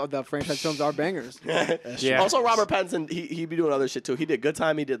 Depends if the franchise films are bangers. That's Yeah. true. Also, Robert Pattinson, he be doing other shit too. He did Good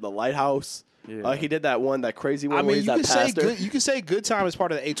Time. He did The Lighthouse. Yeah. He did that crazy one I where mean, he's you that can say pastor. good. You can say Good Time is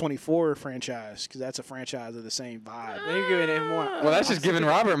part of the A24 franchise because that's a franchise of the same vibe. Then you're giving him more. Well, that's just giving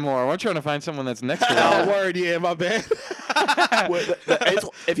Robert more. We're trying to find someone that's next to Oh, that. word, yeah, my bad. Wait,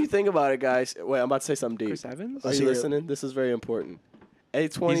 if you think about it, guys. Wait, I'm about to say something deep. Chris Evans? Are you Yeah. listening? This is very important.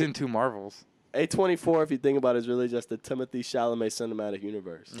 He's in 2 Marvels. A24, if you think about it, is really just the Timothy Chalamet cinematic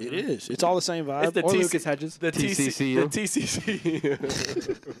universe. It is. It's all the same vibe. It's the Or TC Lucas Hedges. The TCCU. The TCCU.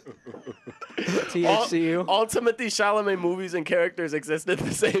 THCU. All Timothy Chalamet movies and characters exist in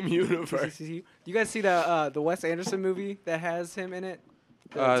the same universe. TCCU. You guys see the Wes Anderson movie that has him in it?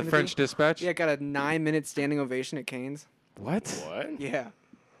 The Timothy? French Dispatch. Yeah, got a 9-minute standing ovation at Cannes. What? What? Yeah.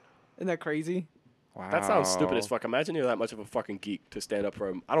 Isn't that crazy? Wow. That sounds stupid as fuck. Imagine you're that much of a fucking geek to stand up for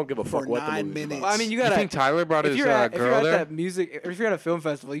him. I don't give a For fuck what the 9 movie's minutes. about. Well, I mean, you You gotta. think Tyler brought if his you're at girl there? that music, if you're at a film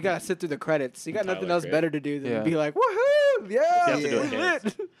festival, you gotta sit through the credits. You got nothing Tyler else Creator. better to do than Yeah. to be like, woohoo, yeah, You have to do it yeah.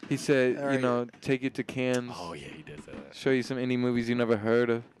 Cannes. He said, All right. take it to Cannes. Oh yeah, he did say that. Show you some indie movies you never heard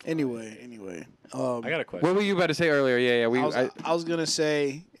of. Anyway. I got a question. What were you about to say earlier? Yeah. I was gonna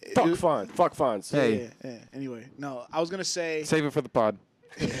say. Fuck Fonz. Hey. Yeah. Anyway, no, I was gonna say. Save it for the pod.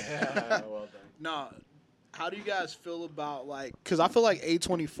 Well done. No, how do you guys feel about because I feel like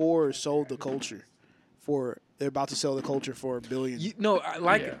A24 sold the culture they're about to sell the culture for $1 billion.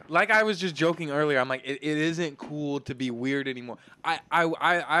 Like I was just joking earlier. I'm like, it isn't cool to be weird anymore. I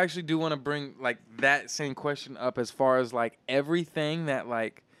actually do want to bring like that same question up as far as like everything that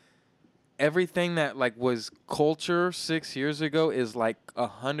was culture 6 years ago is like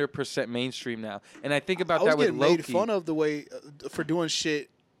 100% mainstream now. And I think about I was that with getting Loki. made fun of the way for doing shit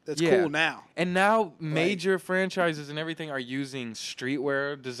that's Yeah. cool now. And now major franchises and everything are using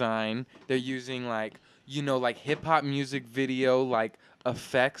streetwear design. They're using like hip hop music video like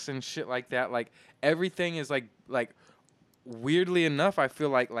effects and shit like that. Like everything is like weirdly enough, I feel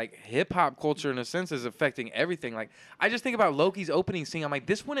like hip hop culture in a sense is affecting everything. Like I just think about Loki's opening scene. I'm like,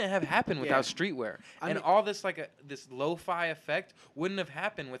 this wouldn't have happened without streetwear, and all this this lo-fi effect wouldn't have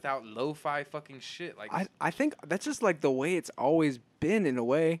happened without lo-fi fucking shit. Like I think that's just like the way it's always been in a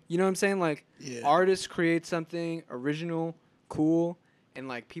way. You know what I'm saying? Like artists create something original, cool, and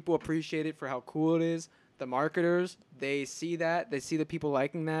like people appreciate it for how cool it is. The marketers, they see that. They see the people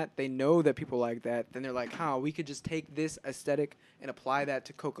liking that. They know that people like that. Then they're like, we could just take this aesthetic and apply that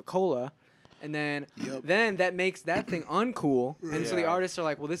to Coca-Cola. And then that makes that thing uncool. And so the artists are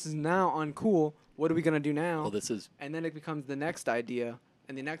like, well, this is now uncool. What are we going to do now? Well, this is... And then it becomes the next idea.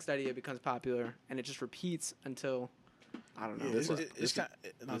 And the next idea becomes popular. And it just repeats until... I don't know.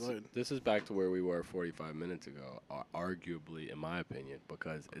 This is back to where we were 45 minutes ago, arguably, in my opinion,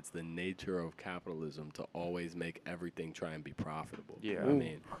 because it's the nature of capitalism to always make everything try and be profitable. Yeah. I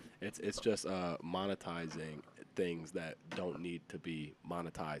mean, it's just monetizing things that don't need to be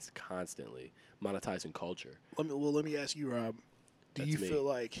monetized constantly, monetizing culture. Let me ask you, Rob. Do you feel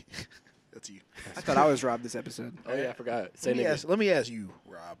like that's you? I thought I was Rob this episode. Oh yeah, I forgot. Let me ask you,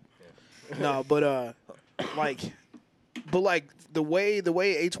 Rob. Yeah. No, but like the way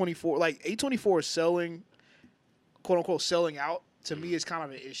A24, like A24 is selling, quote unquote, selling out, to me is kind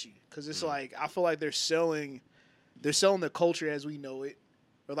of an issue, because it's like I feel like they're selling the culture as we know it,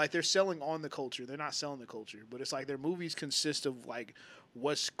 or like they're selling on the culture. They're not selling the culture, but it's like their movies consist of like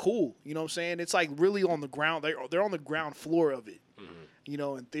what's cool. You know what I'm saying? It's like really on the ground. They're on the ground floor of it. You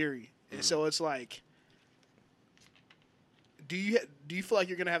know, in theory, and so it's like, do you feel like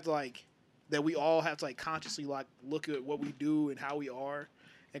you're gonna have to like, that we all have to like consciously like look at what we do and how we are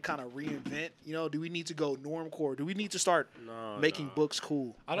and kind of reinvent? You know, do we need to go normcore? Do we need to start making books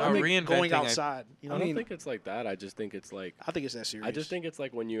cool? I don't think going outside. I don't think it's like that. I just think it's like, I think it's that serious. I just think it's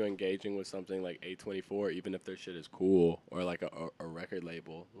like when you're engaging with something like A24, even if their shit is cool, or like a record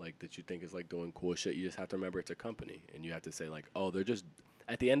label like that you think is like doing cool shit, you just have to remember it's a company, and you have to say like, oh, they're just,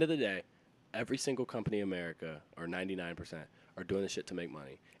 at the end of the day, every single company in America, or 99%, are doing this shit to make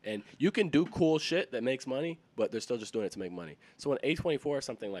money. And you can do cool shit that makes money, but they're still just doing it to make money. So when A24 or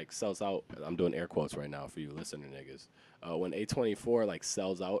something like sells out, I'm doing air quotes right now for you listener niggas. When A24 like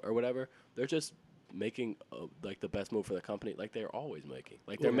sells out or whatever, they're just making like the best move for the company, like they're always making.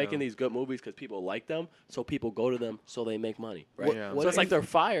 Like they're making these good movies because people like them, so people go to them, so they make money, right? So it's like they're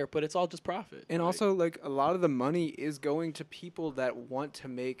fire, but it's all just profit. And also, like, a lot of the money is going to people that want to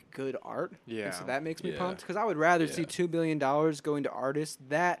make good art. Yeah. And so that makes me pumped, because I would rather see $2 billion going to artists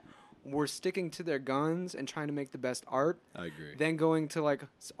that were sticking to their guns and trying to make the best art. I agree. Than going to like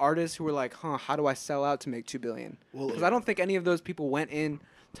artists who were like, how do I sell out to make $2 billion? Because I don't think any of those people went in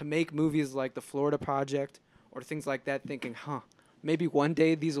to make movies like The Florida Project or things like that thinking, maybe one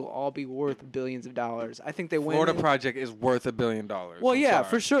day these will all be worth billions of dollars. I think they went Florida Project is worth $1 billion. Well,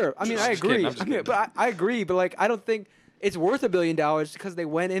 for sure. I mean, I agree. I agree, but like, I don't think it's worth $1 billion because they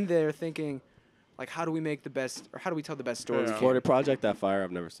went in there thinking, like, how do we make the best, or how do we tell the best stories? Florida Project, that fire,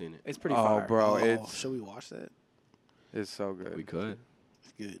 I've never seen it. It's pretty fire. Oh, bro, should we watch that? It's so good. We could.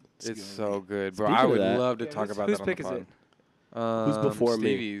 It's good. It's so good, bro. Speaking I would of that, love to talk about whose that on pick the is pod. it? Who's before me?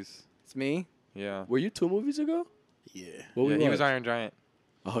 Stevie's. It's me. Yeah. Were you 2 movies ago? Yeah. What He was Iron Giant.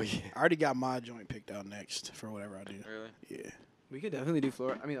 Oh, yeah. I already got my joint picked out next for whatever I do. Really? Yeah. We could definitely do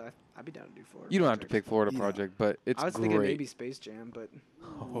Florida. I mean, I'd be down to do Florida. You don't have to Project. pick Florida Yeah. Project, but it's I was great. thinking maybe Space Jam, but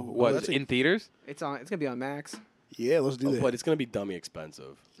What, that's in theaters? it's gonna be on Max. Yeah, let's do that. But it's going to be dummy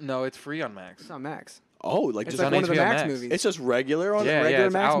expensive. No, it's free on Max. It's on Max. Oh, like It's just like on one of the HBO Max Max. movies. it's just regular on Yeah, it? regular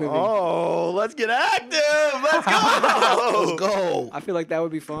it's Max out. movie. Oh, let's get active. Let's go. Let's go. I feel like that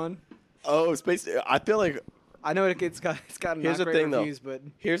would be fun. Oh, Space. I feel like I know it's gotten Here's not the great thing, though. reviews, but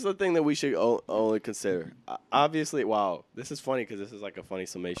here's the thing that we should only consider. Obviously, wow, this is funny because this is like a funny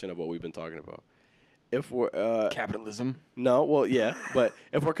summation of what we've been talking about. If we're Capitalism. no, well, yeah, but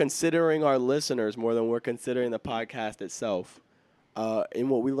if we're considering our listeners more than we're considering the podcast itself, and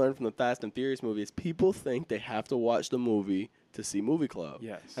what we learned from the Fast and Furious movie is people think they have to watch the movie to see Movie Club.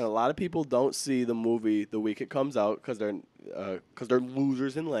 Yes. And a lot of people don't see the movie the week it comes out because they're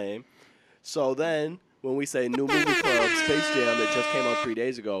losers and lame. So then when we say new Movie Club, Space Jam that just came out 3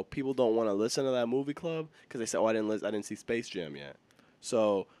 days ago, people don't want to listen to that Movie Club because they say, "Oh, I didn't see Space Jam yet."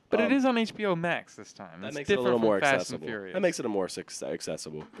 So, But it is on HBO Max this time. that It's makes it a different little from more Fast accessible. And Furious. That makes it a more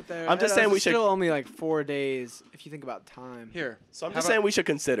accessible. But I'm just saying we should. still only like 4 days if you think about time. Here. So I'm How just about- saying we should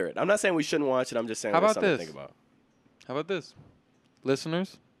consider it. I'm not saying we shouldn't watch it. I'm just saying How there's about something this? to think about. How about this?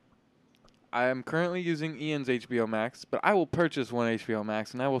 Listeners, I am currently using Ian's HBO Max, but I will purchase one HBO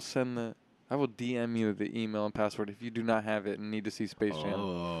Max and I will DM you the email and password if you do not have it and need to see Space Jam.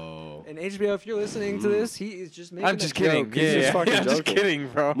 Oh. And HBO, if you're listening to this, he is just making I'm just a kidding. joke. Yeah, He's just fucking I'm just joking. kidding,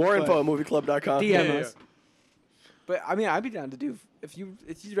 bro. More info at movieclub.com. DM us. But I mean, I'd be down to do if you'd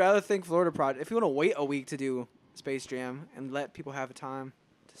rather think Florida Project. If you want to wait a week to do Space Jam and let people have a time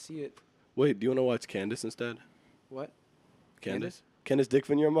to see it. Wait, do you want to watch Candace instead? What? Candace? Candace dick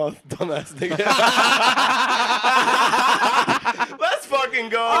in your mouth? Dumbass nigga. Let's fucking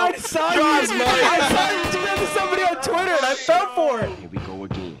go. I saw you do that to somebody on Twitter, and I fell for it. Here we go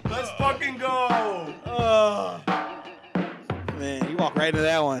again. Let's fucking go. Man, you walk right into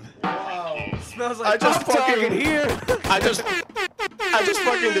that one. Smells I like just hot dog fucking in here. I just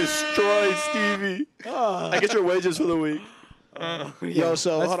fucking destroyed Stevie. I get your wages for the week. Yo,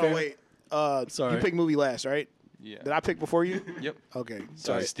 so that's hold fair. on, wait. Sorry. You picked movie last, right? Yeah. Did I pick before you? Yep. Okay.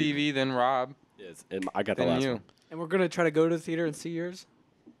 So Sorry, Stevie, then Rob, Yes, and I got the then last you. one. And we're gonna try to go to the theater and see yours.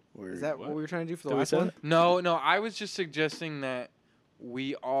 Word. Is that what we were trying to do for the Did we last say one? that? No, I was just suggesting that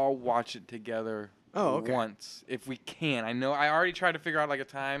we all watch it together Oh, okay. once if we can. I know I already tried to figure out like a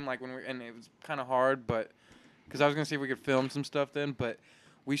time, like when and it was kind of hard, but because I was gonna see if we could film some stuff then, but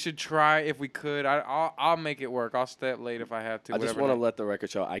we should try if we could. I'll make it work. I'll stay up late if I have to. I just whatever want to night. let the record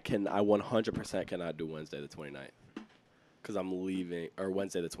show I 100% cannot do Wednesday the 29th because I'm leaving, or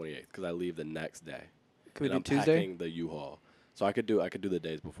Wednesday the 28th because I leave the next day. Could we And do I'm Tuesday? packing the U-Haul, so I could do the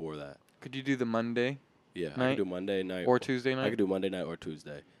days before that. Could you do the Monday Yeah, I Night? could do Monday night or Tuesday I night? could do Monday night or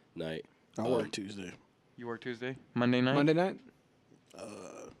Tuesday night. I work Tuesday. You work Tuesday, Monday night. Monday night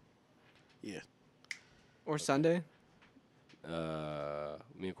Yeah. or Sunday?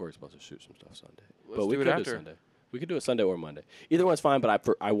 Me and Corey are supposed to shoot some stuff Sunday, Let's but we do it could after. do Sunday. We could do it Sunday or Monday. Either one's fine, but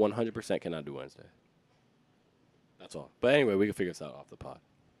I 100% cannot do Wednesday. That's all. But anyway, we can figure this out off the pod.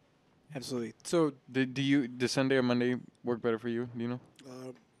 Absolutely. So Does Sunday or Monday work better for you? Do you know?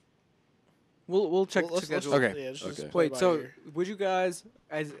 we'll check Well, the schedule. Okay. Yeah, let's just Okay. play Wait. by So ear. would you guys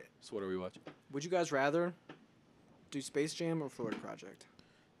So what are we watching? would you guys rather do Space Jam or Florida Project?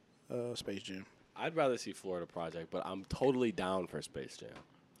 Space Jam. I'd rather see Florida Project, but I'm totally down for Space Jam.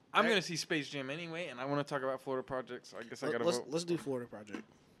 I'm gonna see Space Jam anyway, and I want to talk about Florida Project, so I guess I gotta vote. Let's do Florida Project.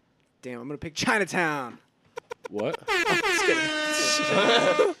 Damn, I'm gonna pick Chinatown. What?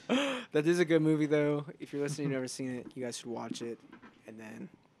 That is a good movie, though. If you're listening, you've never seen it, you guys should watch it. And then,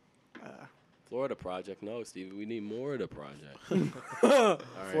 Florida Project? No, Stevie. We need more of the project. All right,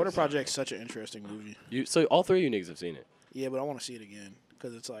 Florida so- Project's such an interesting movie. So all three of you niggas have seen it. Yeah, but I want to see it again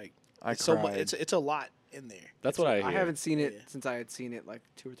because it's like I it's so cried. it's a lot in there. That's what I hear. I haven't seen it Yeah. since I had seen it like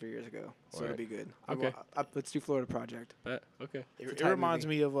 2 or 3 years ago, so Alright. it'll be good. Okay. Let's do Florida Project. Bet. Okay. It tight reminds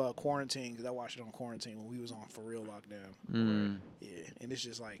movie. me of Quarantine because I watched it on Quarantine when we was on for real lockdown. Mm. Yeah, and it's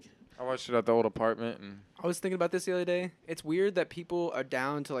just like I watched it at the old apartment, and I was thinking about this the other day. It's weird that people are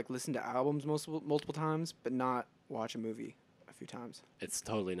down to like listen to albums multiple times, but not watch a movie a few times. It's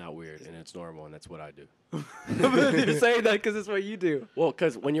totally not weird, and it's normal, and that's what I do. You're saying that because it's what you do. Well,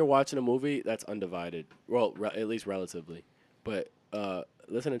 because when you're watching a movie, that's undivided. Well, at least relatively. But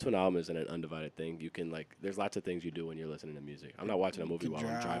listening to an album isn't an undivided thing. You can there's lots of things you do when you're listening to music. I'm not watching a movie while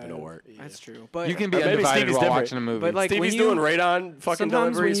I'm driving to work. Yeah. That's true. But you can be Or maybe undivided Stevie's while different. watching a movie. But, like, Stevie's when you- doing radon fucking sometimes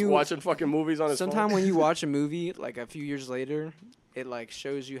when deliveries, you- watching fucking movies on his sometime phone. when you watch a movie, like a few years later, it like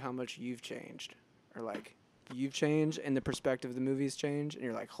shows you how much you've changed, or like you've changed and the perspective of the movies changed, and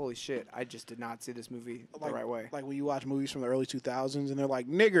you're like, holy shit, I just did not see this movie the right way. Like when you watch movies from the early 2000s and they're like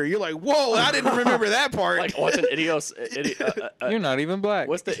nigger, you're like, whoa, I didn't remember that part. like watching You're not even black.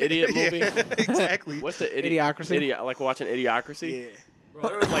 what's the idiot movie? Yeah, exactly. What's the Idiocracy? Like watching Idiocracy? Yeah. Bro,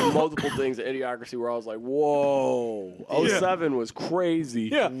 there was like multiple things in Idiocracy where I was like, whoa, 07 was crazy.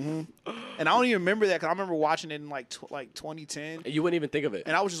 Yeah. And I don't even remember that because I remember watching it in like 2010, And you wouldn't even think of it.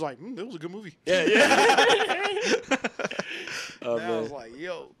 and I was just like, that was a good movie. Yeah, yeah. Oh, And I man. was like,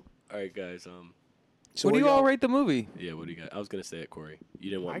 yo. All right, guys. So what do you all rate the movie? Yeah, what do you got? I was gonna say it, Corey. You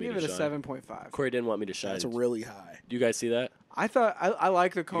didn't want I me give to it a shine. 7.5. Corey didn't want me to shine. That's really high. Do you guys see that? I thought I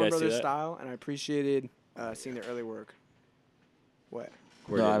like the Coen guys see Brothers that? style, and I appreciated seeing their early work. What?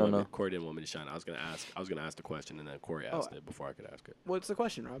 Corey No, didn't I don't want know. Me, Corey didn't want me to shine. I was gonna ask the question, and then Corey asked it before I could ask it. What's the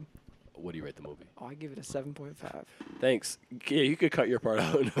question, Rob? What do you rate the movie? Oh, I give it a 7.5. Thanks. Yeah, you could cut your part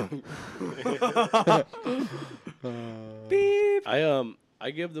out. Beep.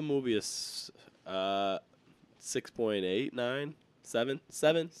 I give the movie a 6.8, 9, 7,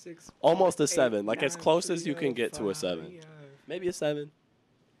 7. 6. Almost a 7. Like as close as you can get to a 7. Maybe a 7.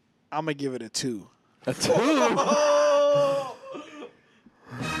 I'm gonna give it a 2. A 2.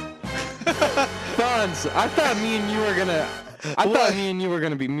 Fonz, I thought me and you were gonna I thought me and you were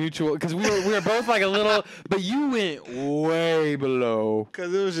gonna be mutual because we were both like a little, but you went way below.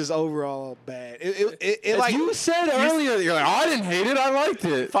 Because it was just overall bad. It like You said earlier, you're like, I didn't hate it, I liked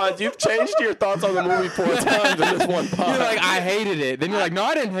it. Fonz, you've changed your thoughts on the movie 4 times in this one pod. You're like, I hated it. Then you're like, no,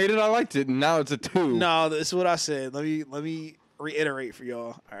 I didn't hate it, I liked it. And now it's a 2. No, this is what I said. Let me reiterate for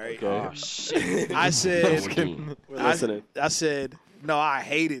y'all. All right. Okay. Oh shit. I said. We're listening. I said no. I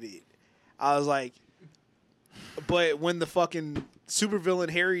hated it. I was like, but when the fucking supervillain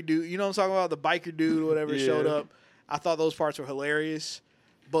Harry dude, you know what I'm talking about, the biker dude or whatever showed up, I thought those parts were hilarious.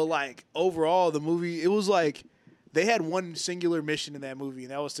 But like overall, the movie, it was like they had one singular mission in that movie,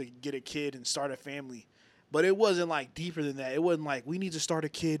 and that was to get a kid and start a family. But it wasn't like deeper than that. It wasn't like we need to start a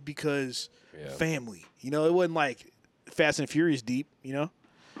kid because family. You know, it wasn't like Fast and Furious deep. You know,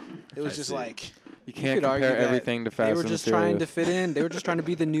 it was just like. You can't could argue compare that everything to Fast They and were Furious. just trying to fit in. They were just trying to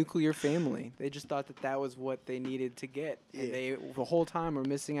be the nuclear family. They just thought that was what they needed to get. And Yeah. they, the whole time, were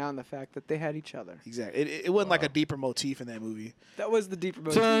missing out on the fact that they had each other. Exactly. It wasn't like a deeper motif in that movie. That was the deeper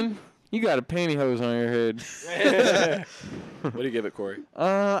motive. Son, you got a pantyhose on your head. What do you give it, Corey?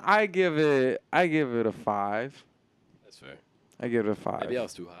 I give it a 5. That's fair. I give it a 5. Maybe I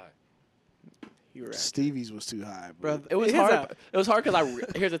was too high. You were Stevie's was too high, bro. Bro, It was hard. It was hard because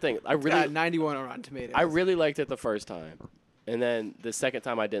here's the thing. I really 91 on Rotten Tomatoes. I really liked it the first time, and then the second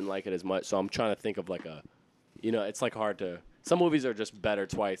time I didn't like it as much. So I'm trying to think of like a, it's like hard to. Some movies are just better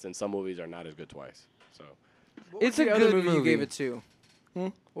twice, and some movies are not as good twice. So What It's was a the other good movie you gave movie. it to.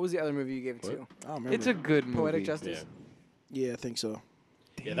 What was the other movie you gave it to? I don't remember. It's a good movie. Poetic Justice. Yeah, I think so.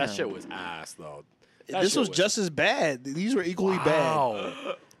 yeah, that shit was ass though. That This shit was just as bad. These were equally bad.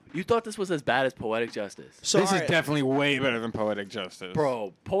 Wow. You thought this was as bad as Poetic Justice, So This is alright, definitely way better than Poetic Justice.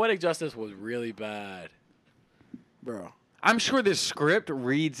 bro? Poetic Justice was really bad. bro. I'm sure this script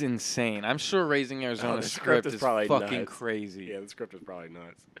reads insane. I'm sure Raising Arizona's the script script is probably fucking nuts. crazy. Yeah, the script was probably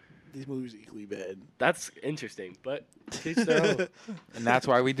nuts. These movies are equally bad. That's interesting, but teach their own. And that's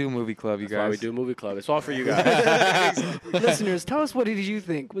why we do Movie Club, you That's why we guys. do Movie Club. It's all for you guys. Listeners, tell us what did you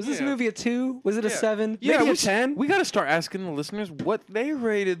think? Was this Yeah. movie a 2? Was it a 7? Yeah, Maybe we a 10? We got to start asking the listeners what they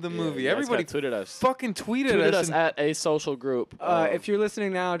rated the movie. You guys Everybody gotta tweeted us. fucking tweeted Tweeted us. us at a social group. If you're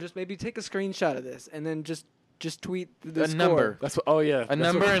listening now, just maybe take a screenshot of this and then just tweet the a score. number. That's what. Oh yeah, A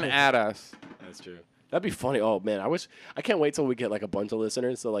number and add us. That's true. That'd be funny. Oh man, I can't wait till we get like a bunch of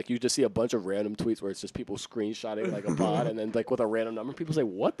listeners. So like you just see a bunch of random tweets where it's just people screenshotting like a pod and then like with a random number. People say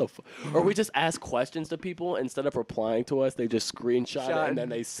what the or we just ask questions to people instead of replying to us. They just screenshot it and then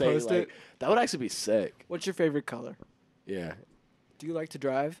they say post like it. that would actually be sick. What's your favorite color? Yeah, Do you like to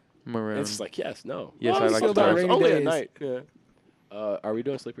drive? Maroon. it's just like yes, no. Yes, I like to about drive. rainy Only days. at night. Yeah. Are we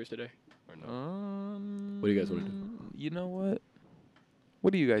doing sleepers today or no? What do you guys want to do? You know what?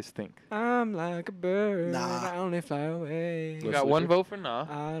 What do you guys think? I'm like a bird. Nah. I only fly away. You got one vote for nah.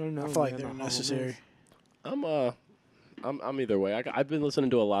 I don't know. I feel like where they're my home necessary. is. I'm either way. I've been listening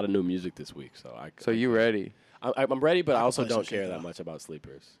to a lot of new music this week, so So you ready? I'm ready, but I can also play some don't shit, care that though. much about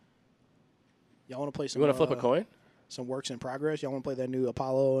sleepers. Y'all want to play You some? want to flip a coin? Some works in progress. Y'all want to play that new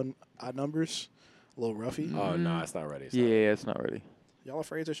Apollo and Odd Numbers? A little roughy. Oh no, it's not ready. It's Yeah, not ready. it's not ready. Y'all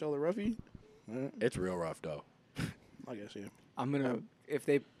afraid to show the roughy? It's real rough though. I guess yeah. I'm gonna if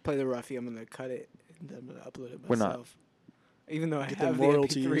they play the roughie, I'm gonna cut it and I'm gonna upload it We're myself. not. Even though I Get have them the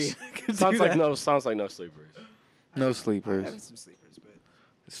royalties. MP3. I can Sounds do like that. no sleepers. No I have sleepers. some sleepers, but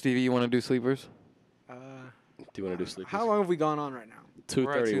Stevie, you want to do sleepers? Do you want to do sleepers? how long have we gone on right now? 2:31.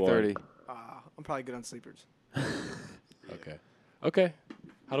 We're at 2:30. I'm probably good on sleepers. Okay. Okay.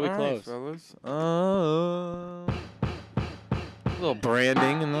 How do we All right, close? fellas. A little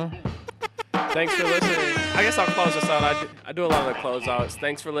branding, you know. Thanks for listening. I guess I'll close this out. I do a lot of the closeouts.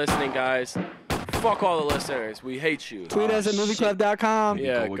 Thanks for listening, guys. Fuck all the listeners. We hate you. Tweet us at movieclub.com.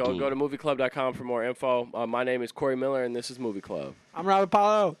 Yeah, Go go again. to movieclub.com for more info. My name is Corey Miller, and this is Movie Club. I'm Robert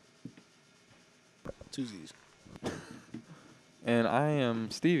Paulo. Twosies. And I am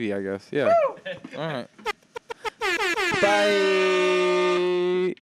Stevie, I guess. Yeah. All right. Bye.